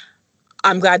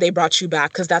 I'm glad they brought you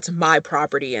back because that's my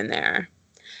property in there.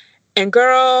 And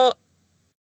girl,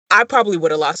 I probably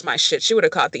would have lost my shit. She would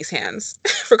have caught these hands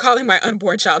for calling my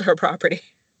unborn child her property.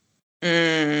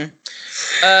 And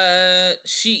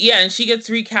she gets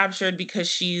recaptured because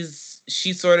she's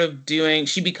sort of doing,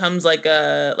 she becomes like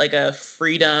a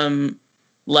freedom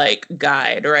like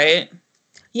guide, right?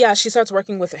 Yeah, she starts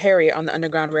working with Harriet on the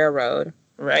Underground Railroad.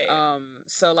 Right.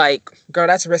 So like, girl,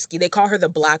 that's risky. They call her the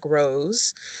Black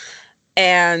Rose.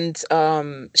 And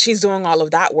she's doing all of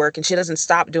that work and she doesn't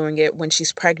stop doing it when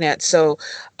she's pregnant. So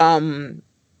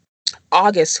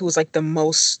August, who's like the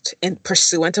most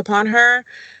pursuant upon her,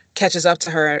 catches up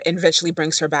to her and eventually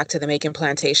brings her back to the Macon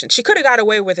plantation. She could have got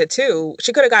away with it too.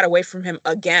 She could have got away from him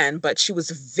again, but she was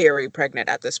very pregnant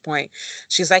at this point.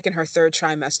 She's like in her 3rd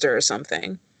trimester or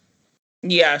something.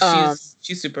 Yeah,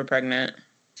 she's super pregnant.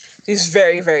 She's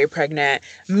very, very pregnant.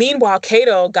 Meanwhile,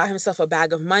 Cato got himself a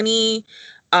bag of money.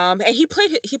 And he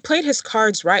played his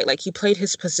cards right. Like he played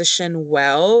his position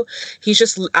well. He's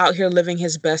just out here living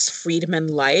his best freedman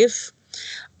life.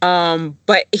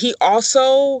 But he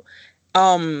also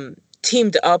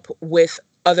teamed up with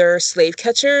other slave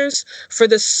catchers for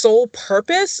the sole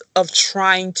purpose of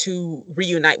trying to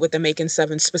reunite with the Macon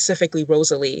Seven, specifically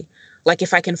Rosalie. Like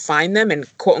if I can find them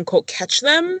and quote unquote catch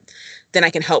them, then I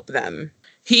can help them.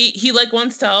 He like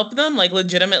wants to help them, like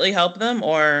legitimately help them,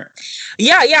 or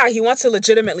yeah, he wants to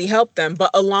legitimately help them, but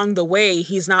along the way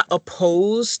he's not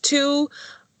opposed to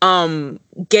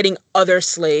getting other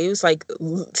slaves, like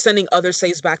sending other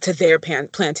slaves back to their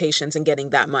plantations and getting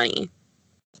that money.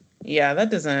 Yeah, that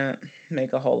doesn't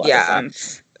make a whole lot of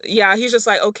sense. Yeah, he's just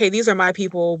like, okay, these are my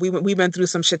people. We've been through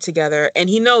some shit together. And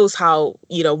he knows how,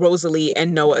 Rosalie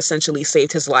and Noah essentially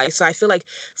saved his life. So I feel like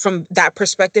from that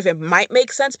perspective, it might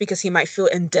make sense because he might feel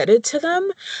indebted to them.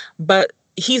 But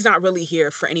he's not really here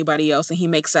for anybody else. And he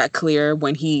makes that clear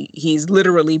when he's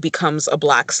literally becomes a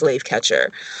Black slave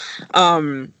catcher.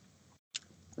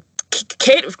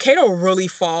 Cato really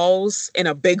falls in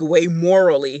a big way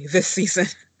morally this season.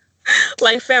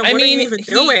 Like, fam, what are you even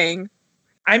doing?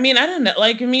 I don't know.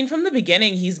 Like, from the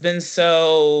beginning, he's been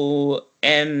so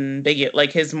ambiguous.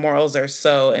 Like, his morals are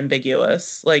so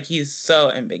ambiguous. Like, he's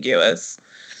so ambiguous.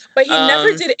 But he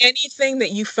never did anything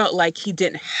that you felt like he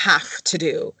didn't have to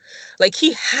do. Like,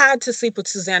 he had to sleep with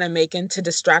Susanna Macon to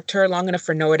distract her long enough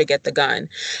for Noah to get the gun.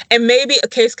 And maybe a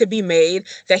case could be made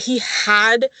that he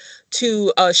had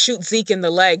to shoot Zeke in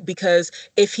the leg because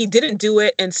if he didn't do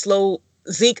it and slow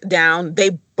Zeke down, they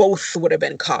both would have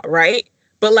been caught, right?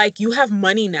 But like, you have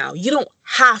money now. You don't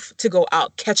have to go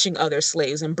out catching other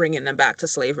slaves and bringing them back to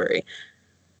slavery.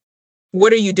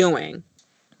 What are you doing?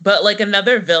 But like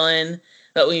another villain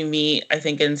that we meet, I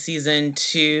think in season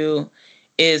 2,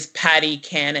 is Patty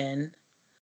Cannon,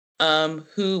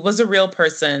 who was a real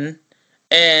person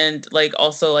and like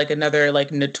also like another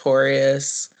like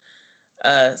notorious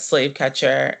slave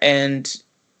catcher and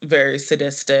very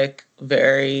sadistic,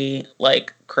 very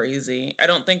like crazy. I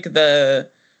don't think the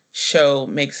show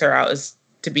makes her out as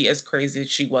to be as crazy as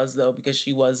she was though, because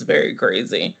she was very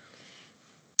crazy.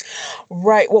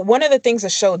 Right. Well, one of the things the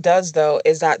show does though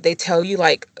is that they tell you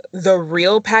like the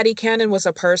real Patty Cannon was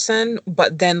a person,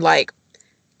 but then like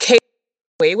Kate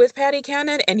away with Patty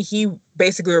Cannon and he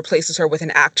basically replaces her with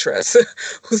an actress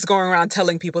who's going around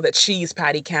telling people that she's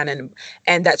Patty Cannon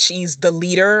and that she's the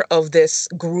leader of this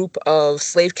group of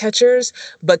slave catchers.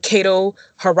 But Cato,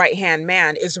 her right-hand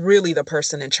man, is really the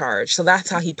person in charge. So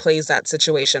that's how he plays that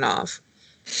situation off.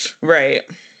 Right.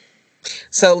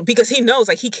 So because he knows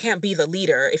like he can't be the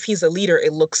leader. If he's a leader,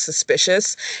 it looks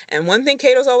suspicious. And one thing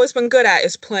Cato's always been good at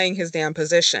is playing his damn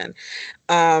position.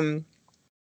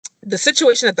 The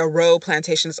situation at the Rowe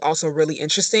plantation is also really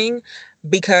interesting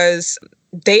because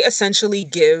they essentially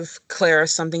give Clara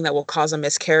something that will cause a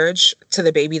miscarriage to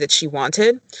the baby that she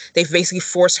wanted. They basically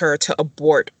force her to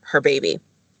abort her baby.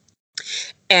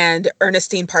 And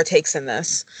Ernestine partakes in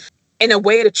this. In a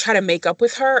way to try to make up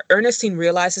with her, Ernestine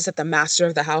realizes that the master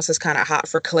of the house is kind of hot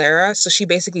for Clara. So she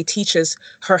basically teaches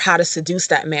her how to seduce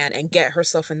that man and get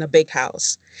herself in the big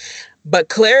house. But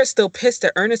Claire is still pissed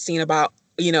at Ernestine about,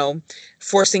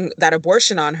 forcing that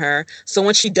abortion on her. So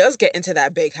when she does get into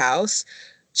that big house,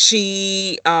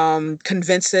 she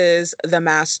convinces the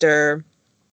master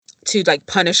to like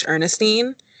punish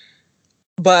Ernestine.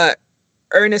 But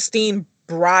Ernestine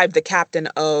bribed the captain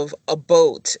of a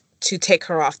boat to take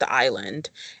her off the island,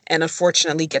 and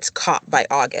unfortunately gets caught by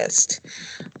August.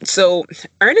 So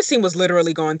Ernestine was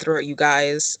literally going through it, you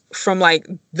guys, from like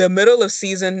the middle of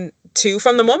season 2.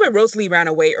 From the moment Rosalie ran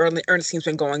away, Ernestine's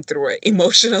been going through it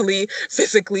emotionally,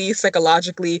 physically,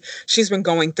 psychologically. She's been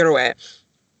going through it.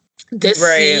 This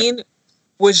scene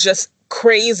was just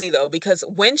crazy though, because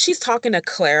when she's talking to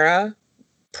Clara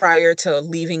prior to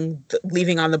leaving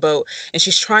on the boat, and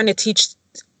she's trying to teach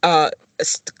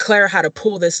Clara how to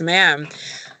pull this man,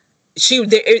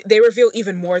 they reveal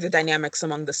even more the dynamics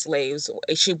among the slaves.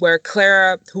 Where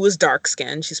Clara, who is dark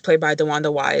skinned, she's played by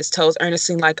DeWanda Wise, tells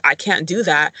Ernestine, like, I can't do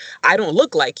that. I don't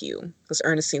look like you, because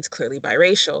Ernestine's clearly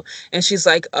biracial. And she's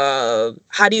like,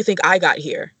 how do you think I got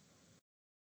here?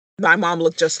 My mom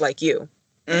looked just like you.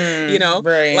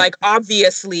 Right. Like,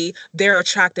 obviously they're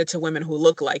attracted to women who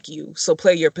look like you. So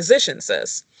play your position,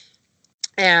 sis.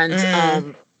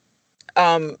 And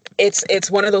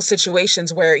it's one of those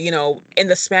situations where, in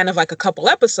the span of like a couple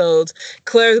episodes,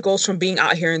 Claire goes from being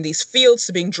out here in these fields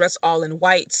to being dressed all in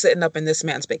white, sitting up in this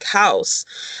man's big house.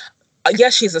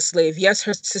 Yes, she's a slave. Yes,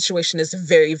 her situation is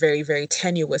very, very, very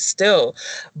tenuous still,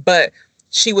 but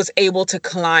she was able to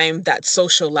climb that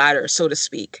social ladder, so to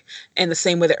speak. And the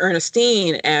same way that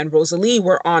Ernestine and Rosalie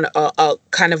were on a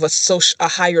kind of a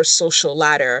higher social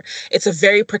ladder. It's a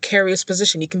very precarious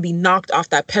position. You can be knocked off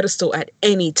that pedestal at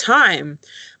any time.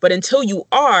 But until you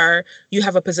are, you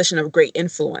have a position of great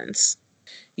influence.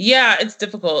 Yeah, it's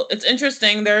difficult. It's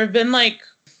interesting. There have been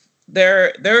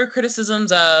there are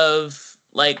criticisms of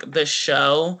like the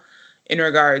show in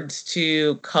regards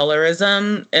to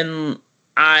colorism, and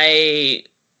I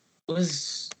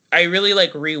really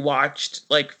like rewatched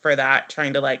like for that,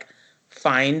 trying to like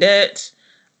find it.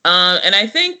 And I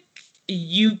think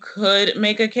you could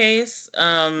make a case,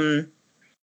 because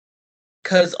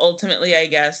ultimately I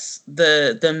guess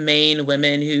the main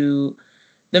women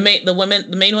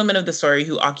of the story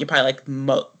who occupy like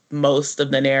most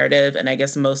of the narrative, and I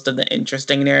guess most of the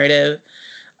interesting narrative,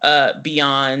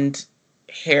 beyond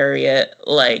Harriet,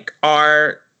 like,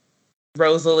 are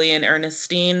Rosalie and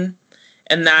Ernestine,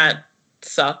 and that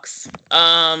sucks.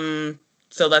 So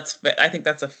I think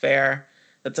that's a fair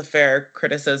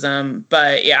criticism,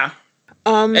 but yeah.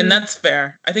 And that's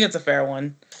fair. I think it's a fair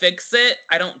one. Fix it.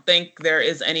 I don't think there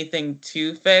is anything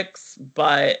to fix,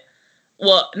 but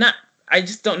I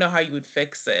just don't know how you would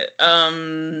fix it.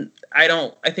 I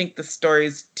think the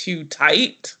story's too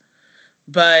tight,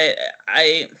 but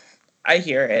I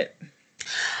hear it.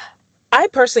 I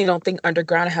personally don't think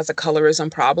Underground has a colorism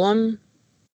problem.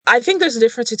 I think there's a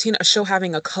difference between a show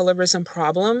having a colorism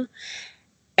problem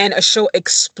and a show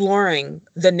exploring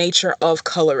the nature of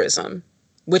colorism,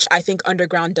 which I think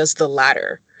Underground does the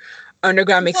latter.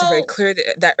 Underground makes it very clear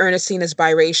that Ernestine is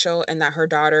biracial, and that her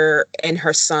daughter and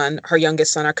her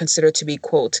youngest son, are considered to be,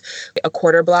 quote, a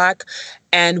quarter black,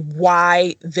 and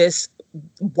why this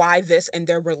and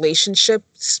their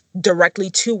relationships directly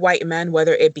to white men,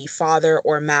 whether it be father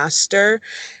or master,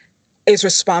 is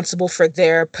responsible for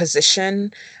their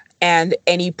position and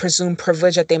any presumed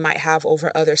privilege that they might have over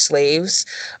other slaves.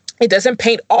 It doesn't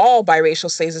paint all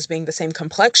biracial slaves as being the same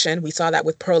complexion. We saw that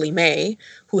with Pearlie Mae,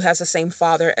 who has the same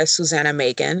father as Susanna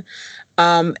Megan.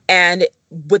 And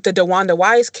with the DeWanda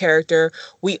Wise character,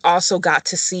 we also got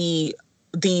to see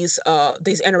these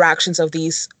interactions of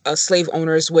these slave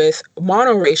owners with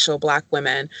monoracial Black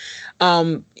women.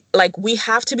 We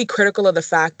have to be critical of the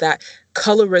fact that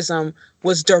colorism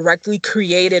was directly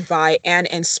created by and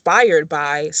inspired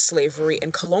by slavery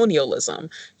and colonialism.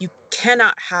 You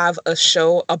cannot have a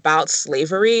show about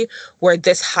slavery where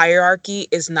this hierarchy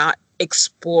is not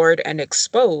explored and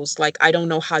exposed. Like, I don't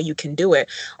know how you can do it.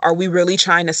 Are we really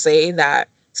trying to say that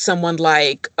someone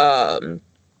like I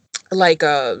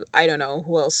don't know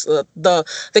who else, the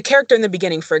character in the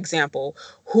beginning, for example,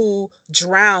 who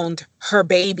drowned her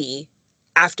baby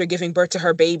after giving birth to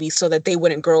her baby so that they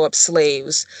wouldn't grow up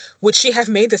slaves, would she have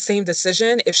made the same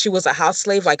decision if she was a house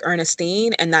slave like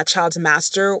Ernestine and that child's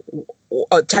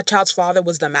father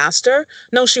was the master?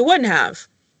 No, she wouldn't have.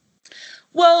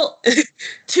 Well,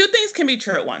 two things can be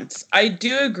true at once. I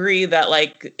do agree that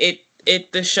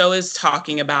the show is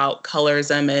talking about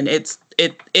colorism, and it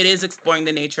is exploring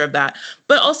the nature of that.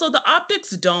 But also the optics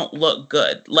don't look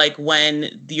good. Like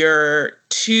when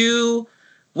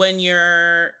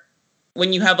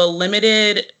you have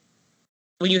limited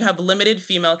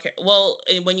female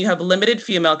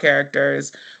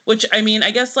characters, which, I mean,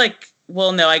 I guess I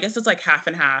guess it's like half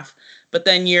and half, but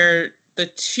then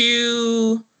the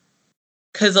two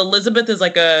because Elizabeth is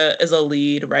like is a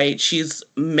lead, right? She's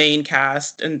main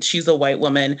cast and she's a white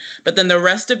woman. But then the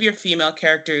rest of your female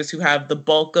characters who have the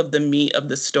bulk of the meat of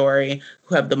the story,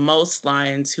 who have the most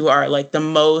lines, who are like the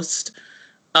most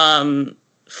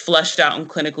fleshed out and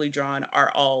clinically drawn,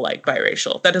 are all like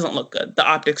biracial. That doesn't look good. The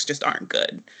optics just aren't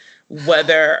good,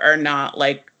 whether or not,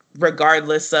 like,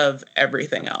 regardless of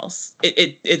everything else,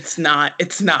 it's not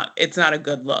a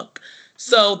good look.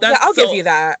 So that's, I'll give you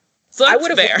that. So I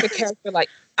would have fair. liked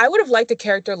a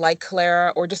character like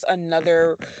Clara, or just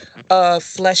another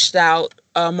fleshed out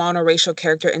monoracial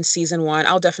character in season 1.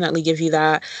 I'll definitely give you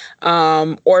that.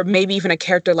 Or maybe even a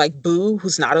character like Boo,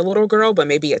 who's not a little girl but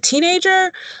maybe a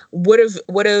teenager, would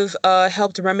have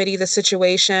helped remedy the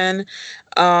situation.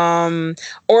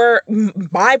 Or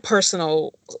my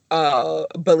personal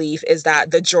belief is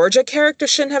that the Georgia character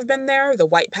shouldn't have been there. The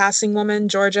white passing woman,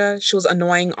 Georgia, she was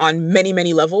annoying on many,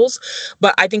 many levels,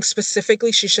 but I think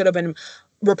specifically she should have been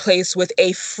replaced with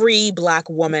a free Black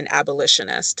woman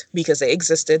abolitionist, because they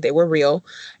existed, they were real,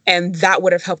 and that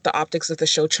would have helped the optics of the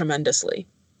show tremendously.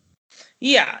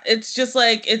 Yeah, it's just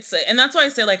like, and that's why I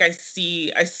say, like, I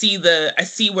see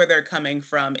where they're coming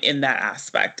from in that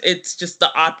aspect. It's just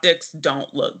the optics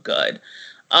don't look good.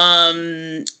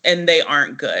 And they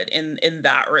aren't good in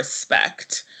that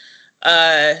respect.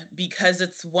 Because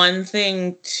it's one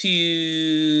thing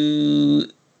to,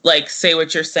 like, say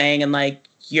what you're saying, and like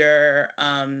you're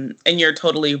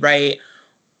totally right.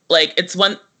 Like, it's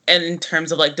one, and in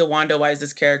terms of like DeWanda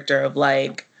Wise's character, of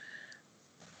like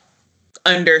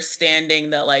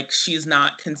understanding that, like, she's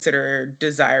not considered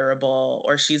desirable,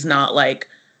 or she's not like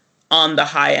on the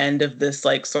high end of this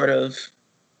like sort of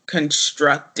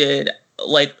constructed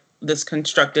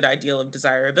ideal of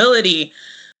desirability.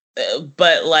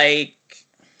 But like,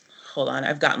 hold on,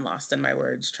 I've gotten lost in my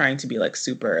words trying to be like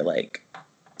super like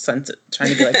sensitive,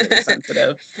 trying to be like really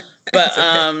sensitive.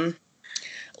 But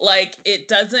like, it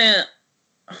doesn't,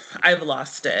 I've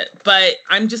lost it, but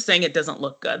I'm just saying it doesn't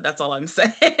look good. That's all I'm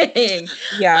saying.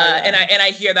 Yeah. And I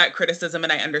hear that criticism,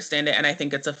 and I understand it, and I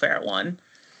think it's a fair one.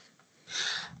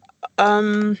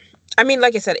 I mean,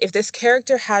 like I said, if this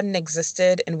character hadn't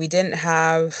existed and we didn't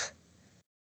have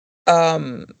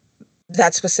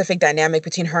that specific dynamic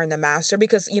between her and the master,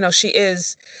 because, you know, she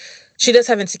does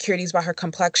have insecurities about her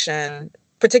complexion,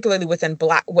 particularly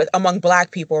among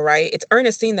Black people, right? It's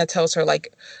Ernestine that tells her,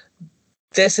 like,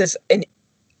 this is an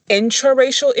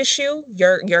intraracial issue,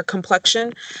 your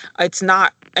complexion. It's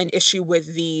not an issue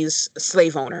with these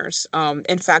slave owners.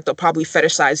 In fact, they'll probably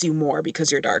fetishize you more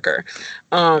because you're darker.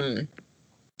 That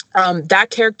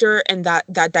character and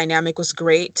that dynamic was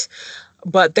great.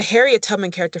 But the Harriet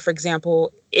Tubman character, for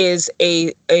example, is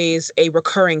a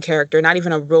recurring character, not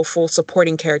even a real full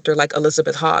supporting character like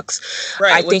Elizabeth Hawks.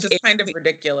 Right, which is kind of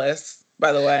ridiculous,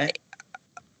 by the way.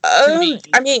 I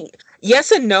mean,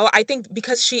 yes and no. I think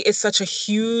because she is such a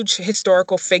huge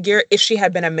historical figure, if she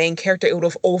had been a main character, it would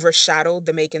have overshadowed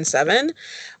the Macon Seven.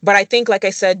 But I think, like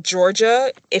I said,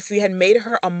 Georgia, if we had made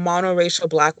her a monoracial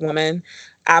Black woman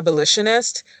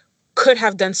abolitionist, could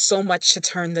have done so much to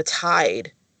turn the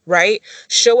tide. Right?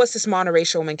 Show us this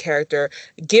monoracial woman character,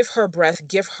 give her breadth,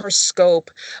 give her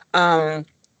scope, and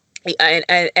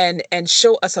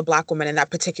show us a Black woman in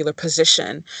that particular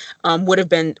position. Would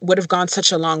have gone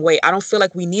such a long way. I don't feel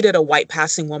like we needed a white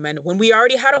passing woman when we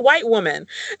already had a white woman.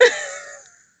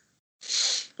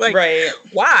 Like, right.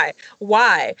 Why?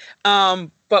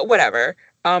 But whatever.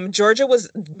 Georgia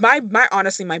was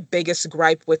honestly, my biggest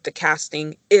gripe with the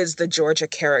casting is the Georgia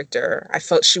character. I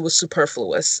felt she was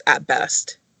superfluous at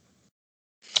best.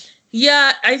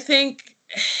 Yeah, I think,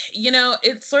 you know,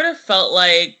 it sort of felt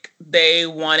like they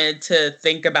wanted to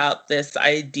think about this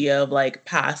idea of like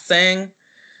passing,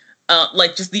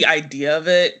 like just the idea of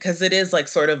it, because it is like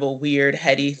sort of a weird,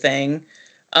 heady thing,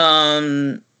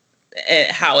 and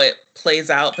how it plays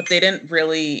out. But they didn't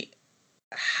really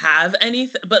have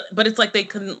anything. But it's like they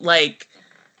couldn't like,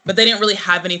 but they didn't really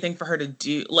have anything for her to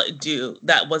do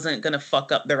that wasn't gonna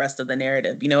fuck up the rest of the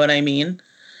narrative. You know what I mean?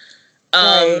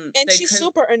 Right. And she's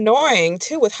super annoying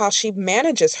too with how she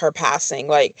manages her passing.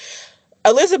 Like,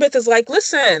 Elizabeth is like,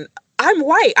 listen, I'm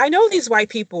white. I know these white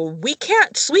people. We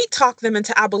can't sweet talk them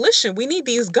into abolition. We need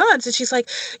these guns. And she's like,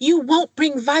 you won't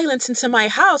bring violence into my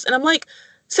house. And I'm like,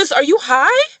 sis, are you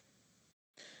high?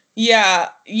 Yeah.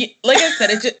 Like I said,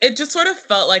 it just sort of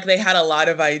felt like they had a lot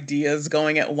of ideas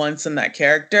going at once in that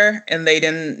character, and they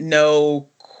didn't know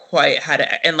quite how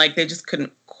to, and like they just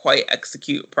couldn't quite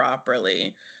execute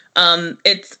properly.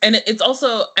 It's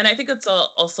also, and I think it's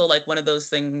also like one of those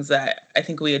things that I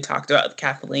think we had talked about with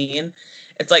Kathleen.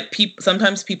 It's like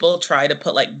sometimes people try to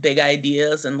put like big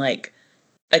ideas and like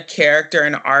a character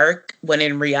an arc when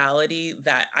in reality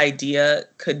that idea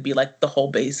could be like the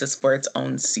whole basis for its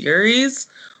own series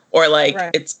or like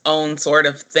its own sort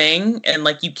of thing, and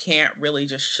like you can't really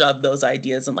just shove those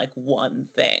ideas in like one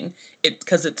thing,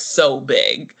 because it's so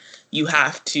big. You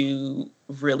have to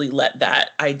really let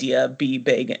that idea be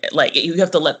big. Like you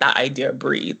have to let that idea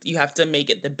breathe. You have to make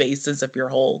it the basis of your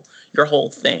whole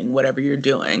thing, whatever you're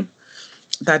doing.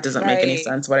 That doesn't make any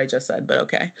sense what I just said, but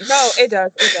okay. No, it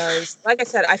does. It does. Like I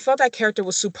said, I felt that character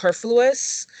was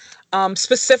superfluous,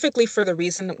 specifically for the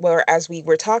reason where, as we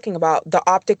were talking about, the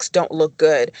optics don't look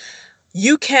good.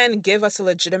 You can give us a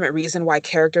legitimate reason why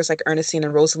characters like Ernestine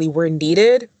and Rosalie were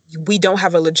needed. We don't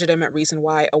have a legitimate reason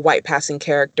why a white passing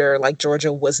character like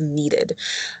Georgia was needed.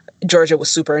 Georgia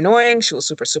was super annoying. She was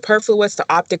super superfluous. The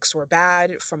optics were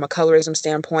bad from a colorism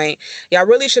standpoint. Yeah, I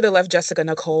really should have left Jessica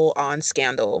Nicole on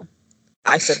Scandal.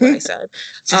 I said what I said.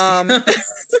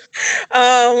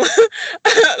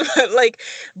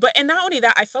 And not only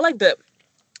that, I felt like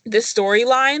this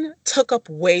storyline took up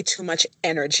way too much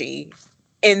energy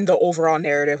in the overall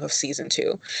narrative of season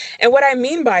 2. And what I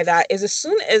mean by that is, as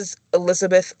soon as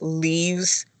Elizabeth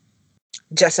leaves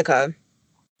Jessica,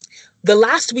 the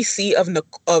last we see of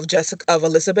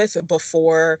Elizabeth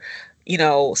before,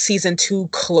 season 2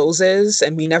 closes,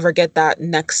 and we never get that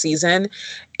next season,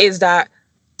 is that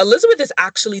Elizabeth is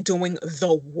actually doing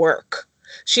the work.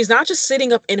 She's not just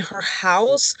sitting up in her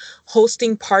house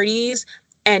hosting parties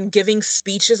and giving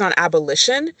speeches on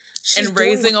abolition. She's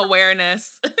raising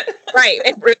awareness. Right.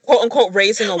 And quote unquote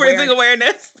raising awareness. Raising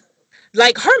awareness.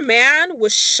 Like, her man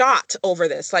was shot over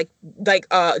this. Like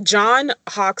John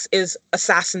Hawkes is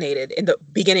assassinated in the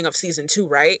beginning of season 2,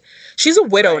 right? She's a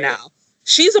widow now.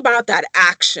 She's about that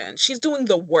action. She's doing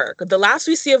the work. The last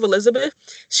we see of Elizabeth,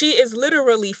 she is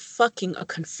literally fucking a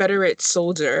Confederate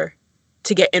soldier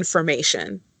to get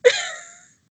information.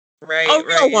 Right. A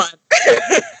real one.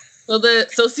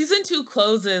 So season 2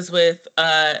 closes with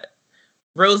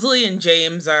Rosalie and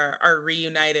James are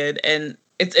reunited, and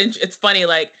it's funny.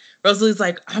 Like, Rosalie's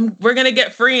like, we're gonna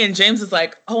get free, and James is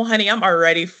like, oh honey, I'm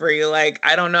already free. Like,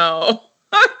 I don't know.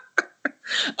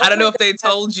 I don't know if they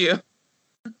told you.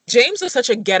 James is such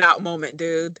a get out moment,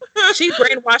 dude. She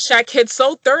brainwashed that kid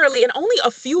so thoroughly in only a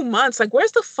few months. Like,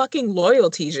 where's the fucking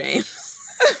loyalty, James?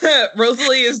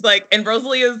 Rosalie is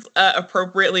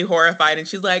appropriately horrified, and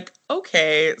she's like,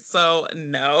 okay, so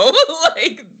no,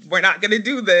 like, we're not gonna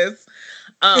do this.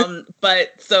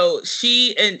 But so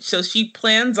she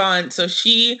plans on,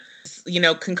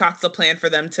 concocts a plan for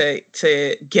them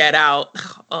to get out.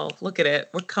 Oh, look at it.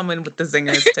 We're coming with the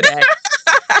zingers today.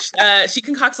 She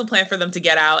concocts a plan for them to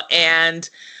get out, and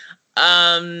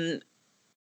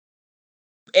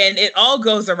it all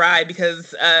goes awry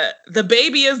because the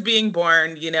baby is being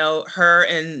born, her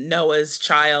and Noah's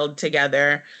child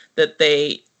together, that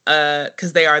they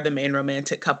because they are the main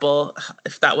romantic couple,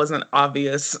 if that wasn't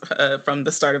obvious from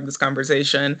the start of this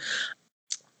conversation.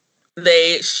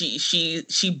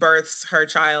 She births her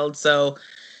child, so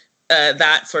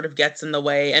that sort of gets in the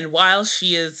way. And while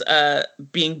she is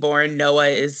being born, Noah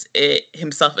is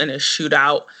himself in a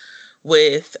shootout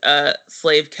with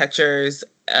slave catchers,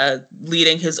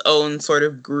 leading his own sort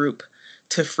of group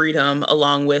to freedom,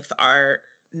 along with our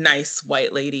nice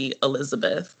white lady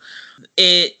Elizabeth.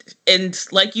 And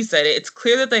like you said, it's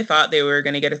clear that they thought they were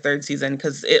going to get a third season,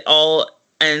 because it all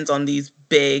ends on these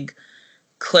big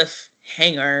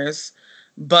cliffhangers,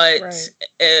 but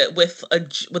with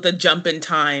a jump in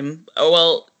time.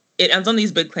 Well, it ends on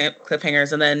these big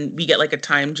cliffhangers, and then we get like a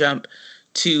time jump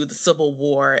to the Civil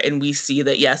War, and we see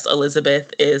that, yes,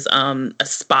 Elizabeth is a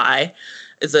spy,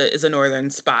 is a Northern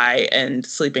spy, and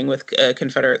sleeping with a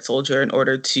Confederate soldier in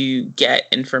order to get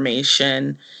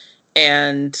information,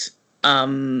 and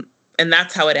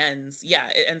that's how it ends. Yeah,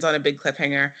 it ends on a big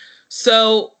cliffhanger.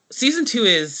 So season 2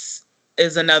 is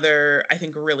another, I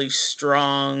think, really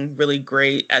strong, really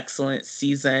great, excellent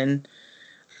season.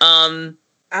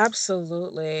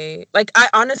 Absolutely. Like, I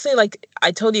honestly, like,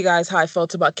 I told you guys how I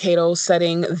felt about Cato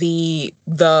setting the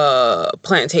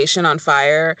plantation on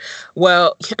fire.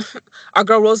 Well, our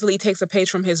girl Rosalie takes a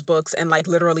page from his books and, like,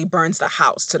 literally burns the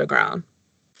house to the ground.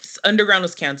 Underground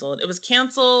was canceled. It was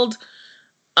canceled,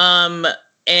 and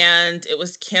it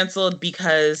was canceled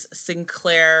because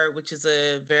Sinclair, which is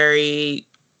a very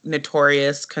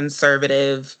notorious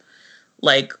conservative,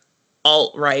 like,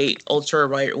 alt-right,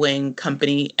 ultra-right-wing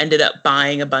company, ended up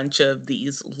buying a bunch of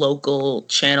these local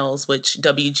channels, which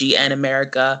WGN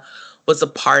America was a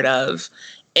part of.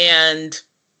 And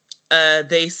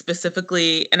they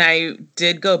specifically, and I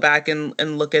did go back and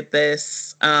look at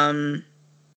this,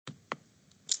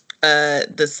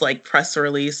 this like press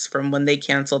release from when they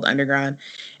canceled Underground,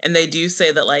 and they do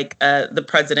say that like the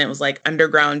president was like,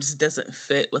 Underground just doesn't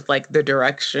fit with like the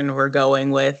direction we're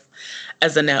going with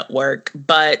as a network.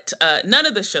 But none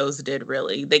of the shows did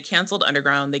really. They canceled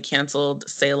Underground, they canceled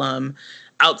Salem.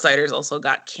 Outsiders also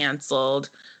got canceled.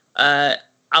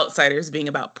 Outsiders being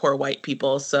about poor white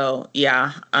people. So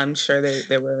yeah, I'm sure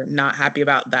they were not happy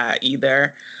about that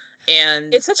either.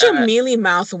 And it's such a mealy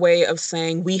mouth way of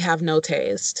saying we have no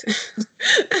taste.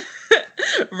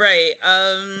 Right.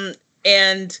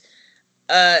 And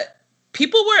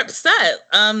people were upset.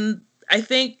 I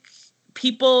think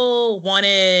people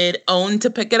wanted OWN to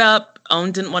pick it up.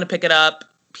 OWN didn't want to pick it up.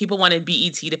 People wanted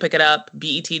BET to pick it up.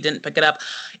 BET didn't pick it up.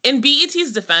 In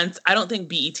BET's defense, I don't think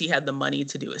BET had the money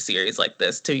to do a series like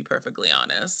this, to be perfectly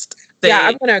honest. Yeah,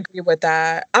 I'm gonna agree with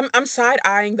that. I'm side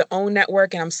eyeing the OWN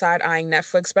network and I'm side eyeing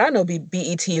Netflix, but I know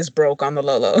BET is broke on the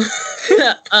low.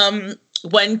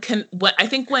 When I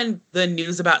think when the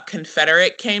news about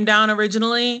Confederate came down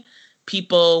originally,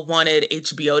 people wanted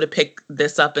HBO to pick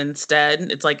this up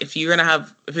instead. It's like, if you're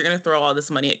gonna throw all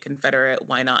this money at Confederate,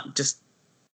 why not just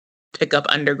pick up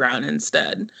Underground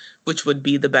instead, which would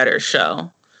be the better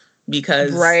show?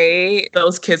 Because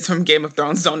those kids from Game of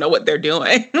Thrones don't know what they're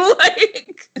doing.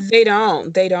 Like they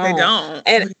don't.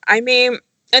 And I mean,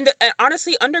 and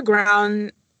honestly,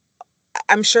 Underground,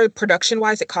 I'm sure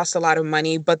production-wise it cost a lot of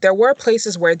money, but there were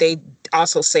places where they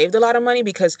also saved a lot of money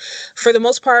because for the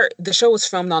most part, the show was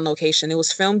filmed on location. It was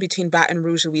filmed between Baton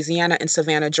Rouge, Louisiana and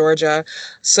Savannah, Georgia.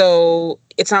 So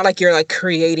it's not like you're like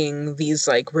creating these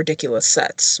like ridiculous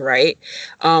sets, right?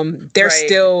 There's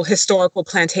still historical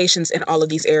plantations in all of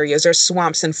these areas. There's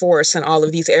swamps and forests in all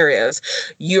of these areas.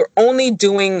 You're only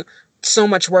doing so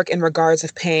much work in regards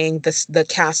of paying the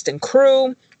cast and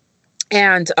crew.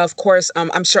 And of course,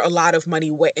 I'm sure a lot of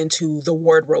money went into the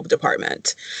wardrobe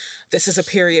department. This is a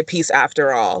period piece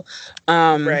after all.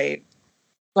 Right.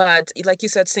 But like you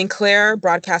said, Sinclair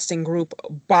Broadcasting Group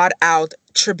bought out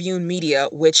Tribune Media,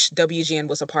 which WGN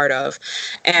was a part of.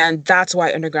 And that's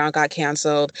why Underground got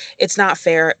canceled. It's not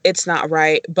fair. It's not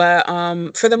right. But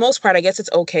for the most part, I guess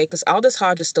it's okay because Aldous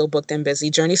Hodge is still booked and busy.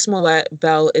 Journey Smollett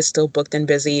Bell is still booked and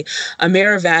busy.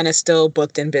 Amira Van is still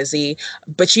booked and busy.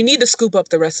 But you need to scoop up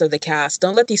the rest of the cast.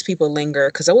 Don't let these people linger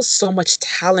because there was so much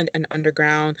talent in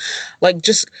Underground.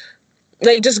 Just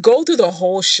go through the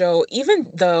whole show. Even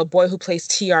the boy who plays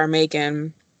T.R.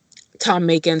 Macon, Tom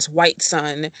Macon's white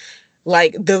son,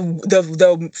 like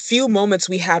the few moments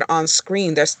we had on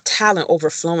screen, there's talent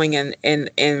overflowing in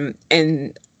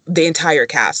the entire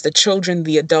cast, the children,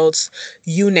 the adults,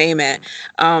 you name it.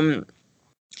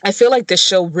 I feel like this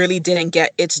show really didn't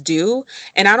get its due.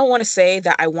 And I don't want to say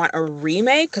that I want a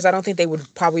remake because I don't think they would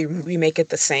probably remake it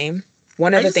the same.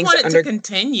 One of the things to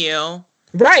continue.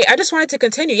 Right. I just wanted to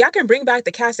continue. Y'all can bring back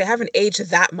the cast. They haven't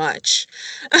aged that much.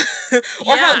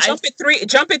 Or jump it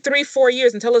 3-4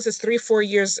 years and tell us it's 3-4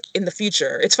 years in the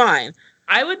future. It's fine.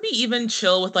 I would be even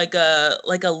chill with like a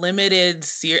limited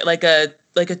series, like a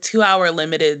 2-hour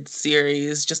limited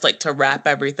series, just like to wrap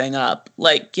everything up.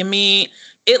 Like,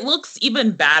 it looks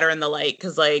even badder in the light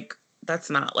because like that's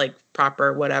not like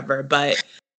proper whatever, but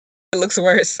it looks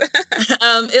worse.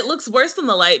 It looks worse in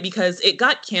the light because it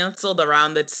got canceled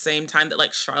around the same time that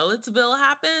like Charlottesville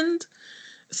happened.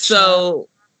 So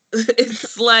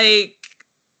it's like,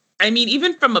 I mean,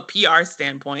 even from a PR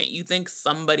standpoint, you think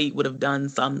somebody would have done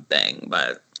something,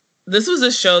 but this was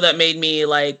a show that made me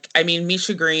like, I mean,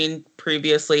 Misha Green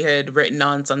previously had written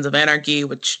on Sons of Anarchy,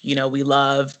 which, we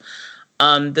love.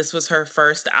 This was her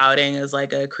first outing as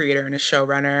like a creator and a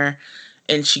showrunner,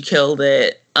 and she killed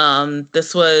it.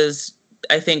 This was,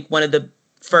 I think, one of the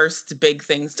first big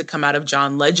things to come out of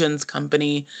John Legend's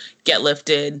company, Get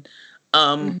Lifted,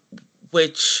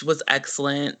 which was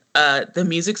excellent. The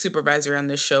music supervisor on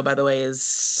this show, by the way, is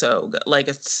so good. Like,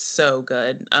 it's so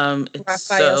good. It's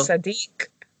Raphael Sadiq.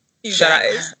 You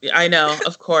guys. I know,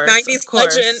 of course. 90s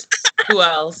legend.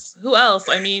 Who else?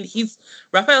 I mean,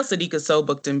 Raphael Sadiq is so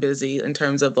booked and busy in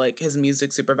terms of like his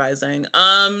music supervising.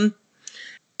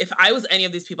 If I was any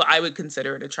of these people, I would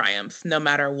consider it a triumph, no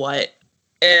matter what.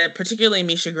 Particularly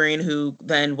Misha Green, who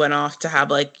then went off to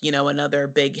have like, another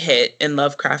big hit in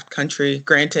Lovecraft Country.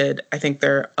 Granted, I think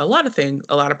there are a lot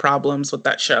of problems with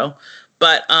that show.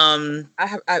 But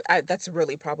I that's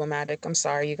really problematic. I'm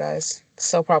sorry, you guys.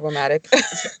 So problematic.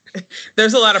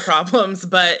 There's a lot of problems,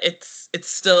 but it's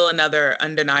still another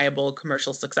undeniable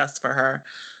commercial success for her.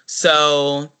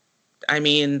 So, I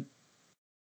mean,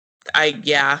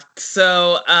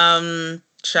 So,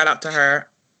 shout out to her.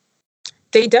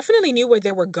 They definitely knew where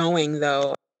they were going,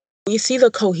 though. We see the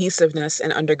cohesiveness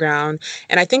in Underground,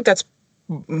 and I think that's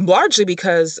largely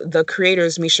because the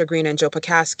creators, Misha Green and Joe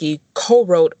Pakaski,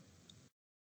 co-wrote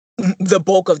the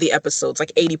bulk of the episodes,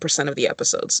 like 80% of the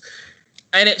episodes.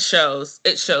 And it shows.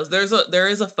 There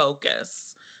is a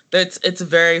focus. It's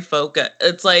very focused.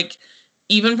 It's like,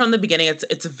 even from the beginning,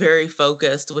 it's very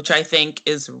focused, which I think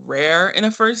is rare in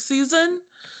a first season.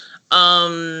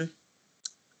 And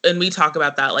we talk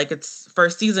about that. Like, it's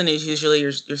first season is usually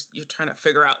you're trying to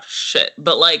figure out shit,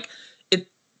 but like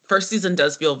first season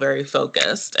does feel very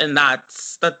focused, and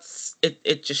that's it.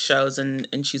 It just shows,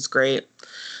 and she's great.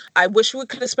 I wish we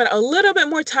could have spent a little bit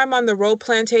more time on the road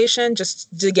plantation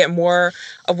just to get more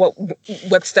of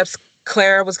what steps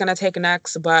Claire was going to take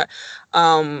next. But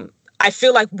I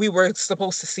feel like we were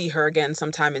supposed to see her again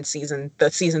sometime in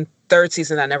third season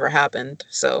that never happened.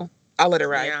 So I'll let it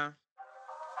ride. Yeah.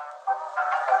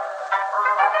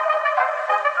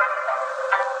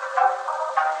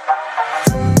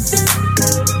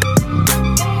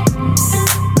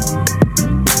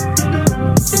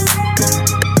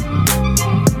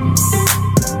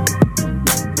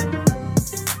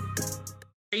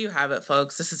 There you have it,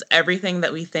 folks. This is everything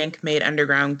that we think made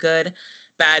Underground good,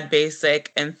 bad,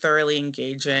 basic, and thoroughly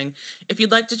engaging. If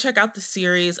you'd like to check out the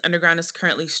series, Underground is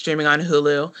currently streaming on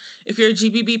Hulu. If you're a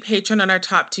GBB patron on our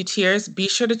top 2 tiers, be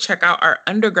sure to check out our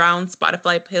Underground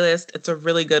Spotify playlist. It's a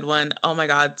really good one. Oh my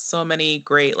God, so many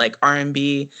great like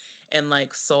R&B and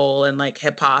like soul and like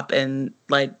hip hop and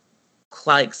like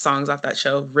songs off that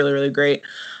show. Really, really great.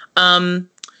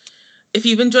 If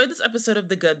you've enjoyed this episode of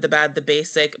The Good, The Bad, The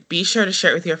Basic, be sure to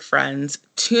share it with your friends.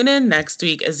 Tune in next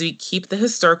week as we keep the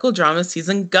historical drama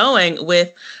season going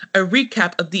with a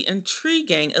recap of the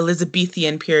intriguing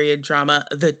Elizabethan period drama,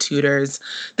 The Tudors.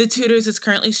 The Tudors is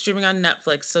currently streaming on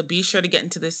Netflix, so be sure to get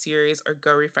into this series or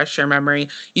go refresh your memory.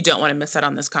 You don't want to miss out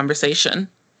on this conversation.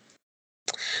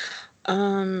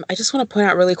 I just want to point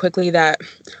out really quickly that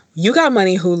you got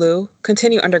money, Hulu.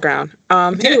 Continue Underground.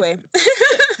 Anyway.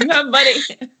 You got money.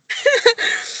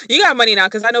 You got money now,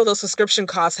 because I know those subscription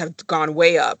costs have gone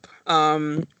way up.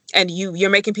 And you're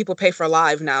making people pay for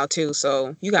live now too,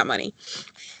 so you got money.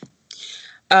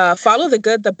 Follow The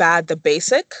Good, The Bad, The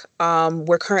Basic.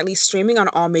 We're currently streaming on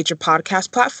all major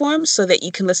podcast platforms so that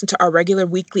you can listen to our regular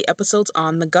weekly episodes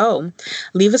on the go.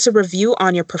 Leave us a review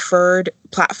on your preferred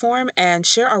platform and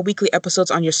share our weekly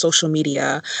episodes on your social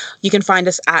media. You can find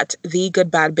us at The Good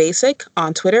Bad Basic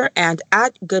on Twitter and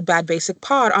at Good Bad Basic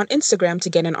Pod on Instagram to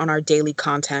get in on our daily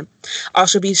content.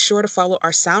 Also, be sure to follow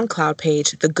our SoundCloud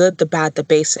page, The Good, The Bad, The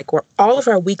Basic, where all of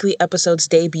our weekly episodes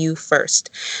debut first.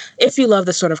 If you love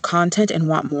this sort of content and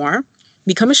want more,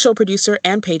 become a show producer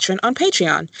and patron on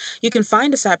Patreon. You can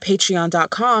find us at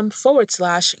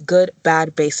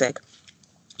patreon.com/goodbadbasic.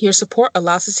 Your support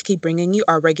allows us to keep bringing you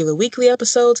our regular weekly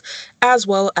episodes, as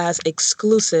well as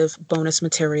exclusive bonus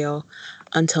material.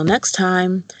 Until next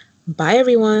time, bye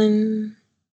everyone.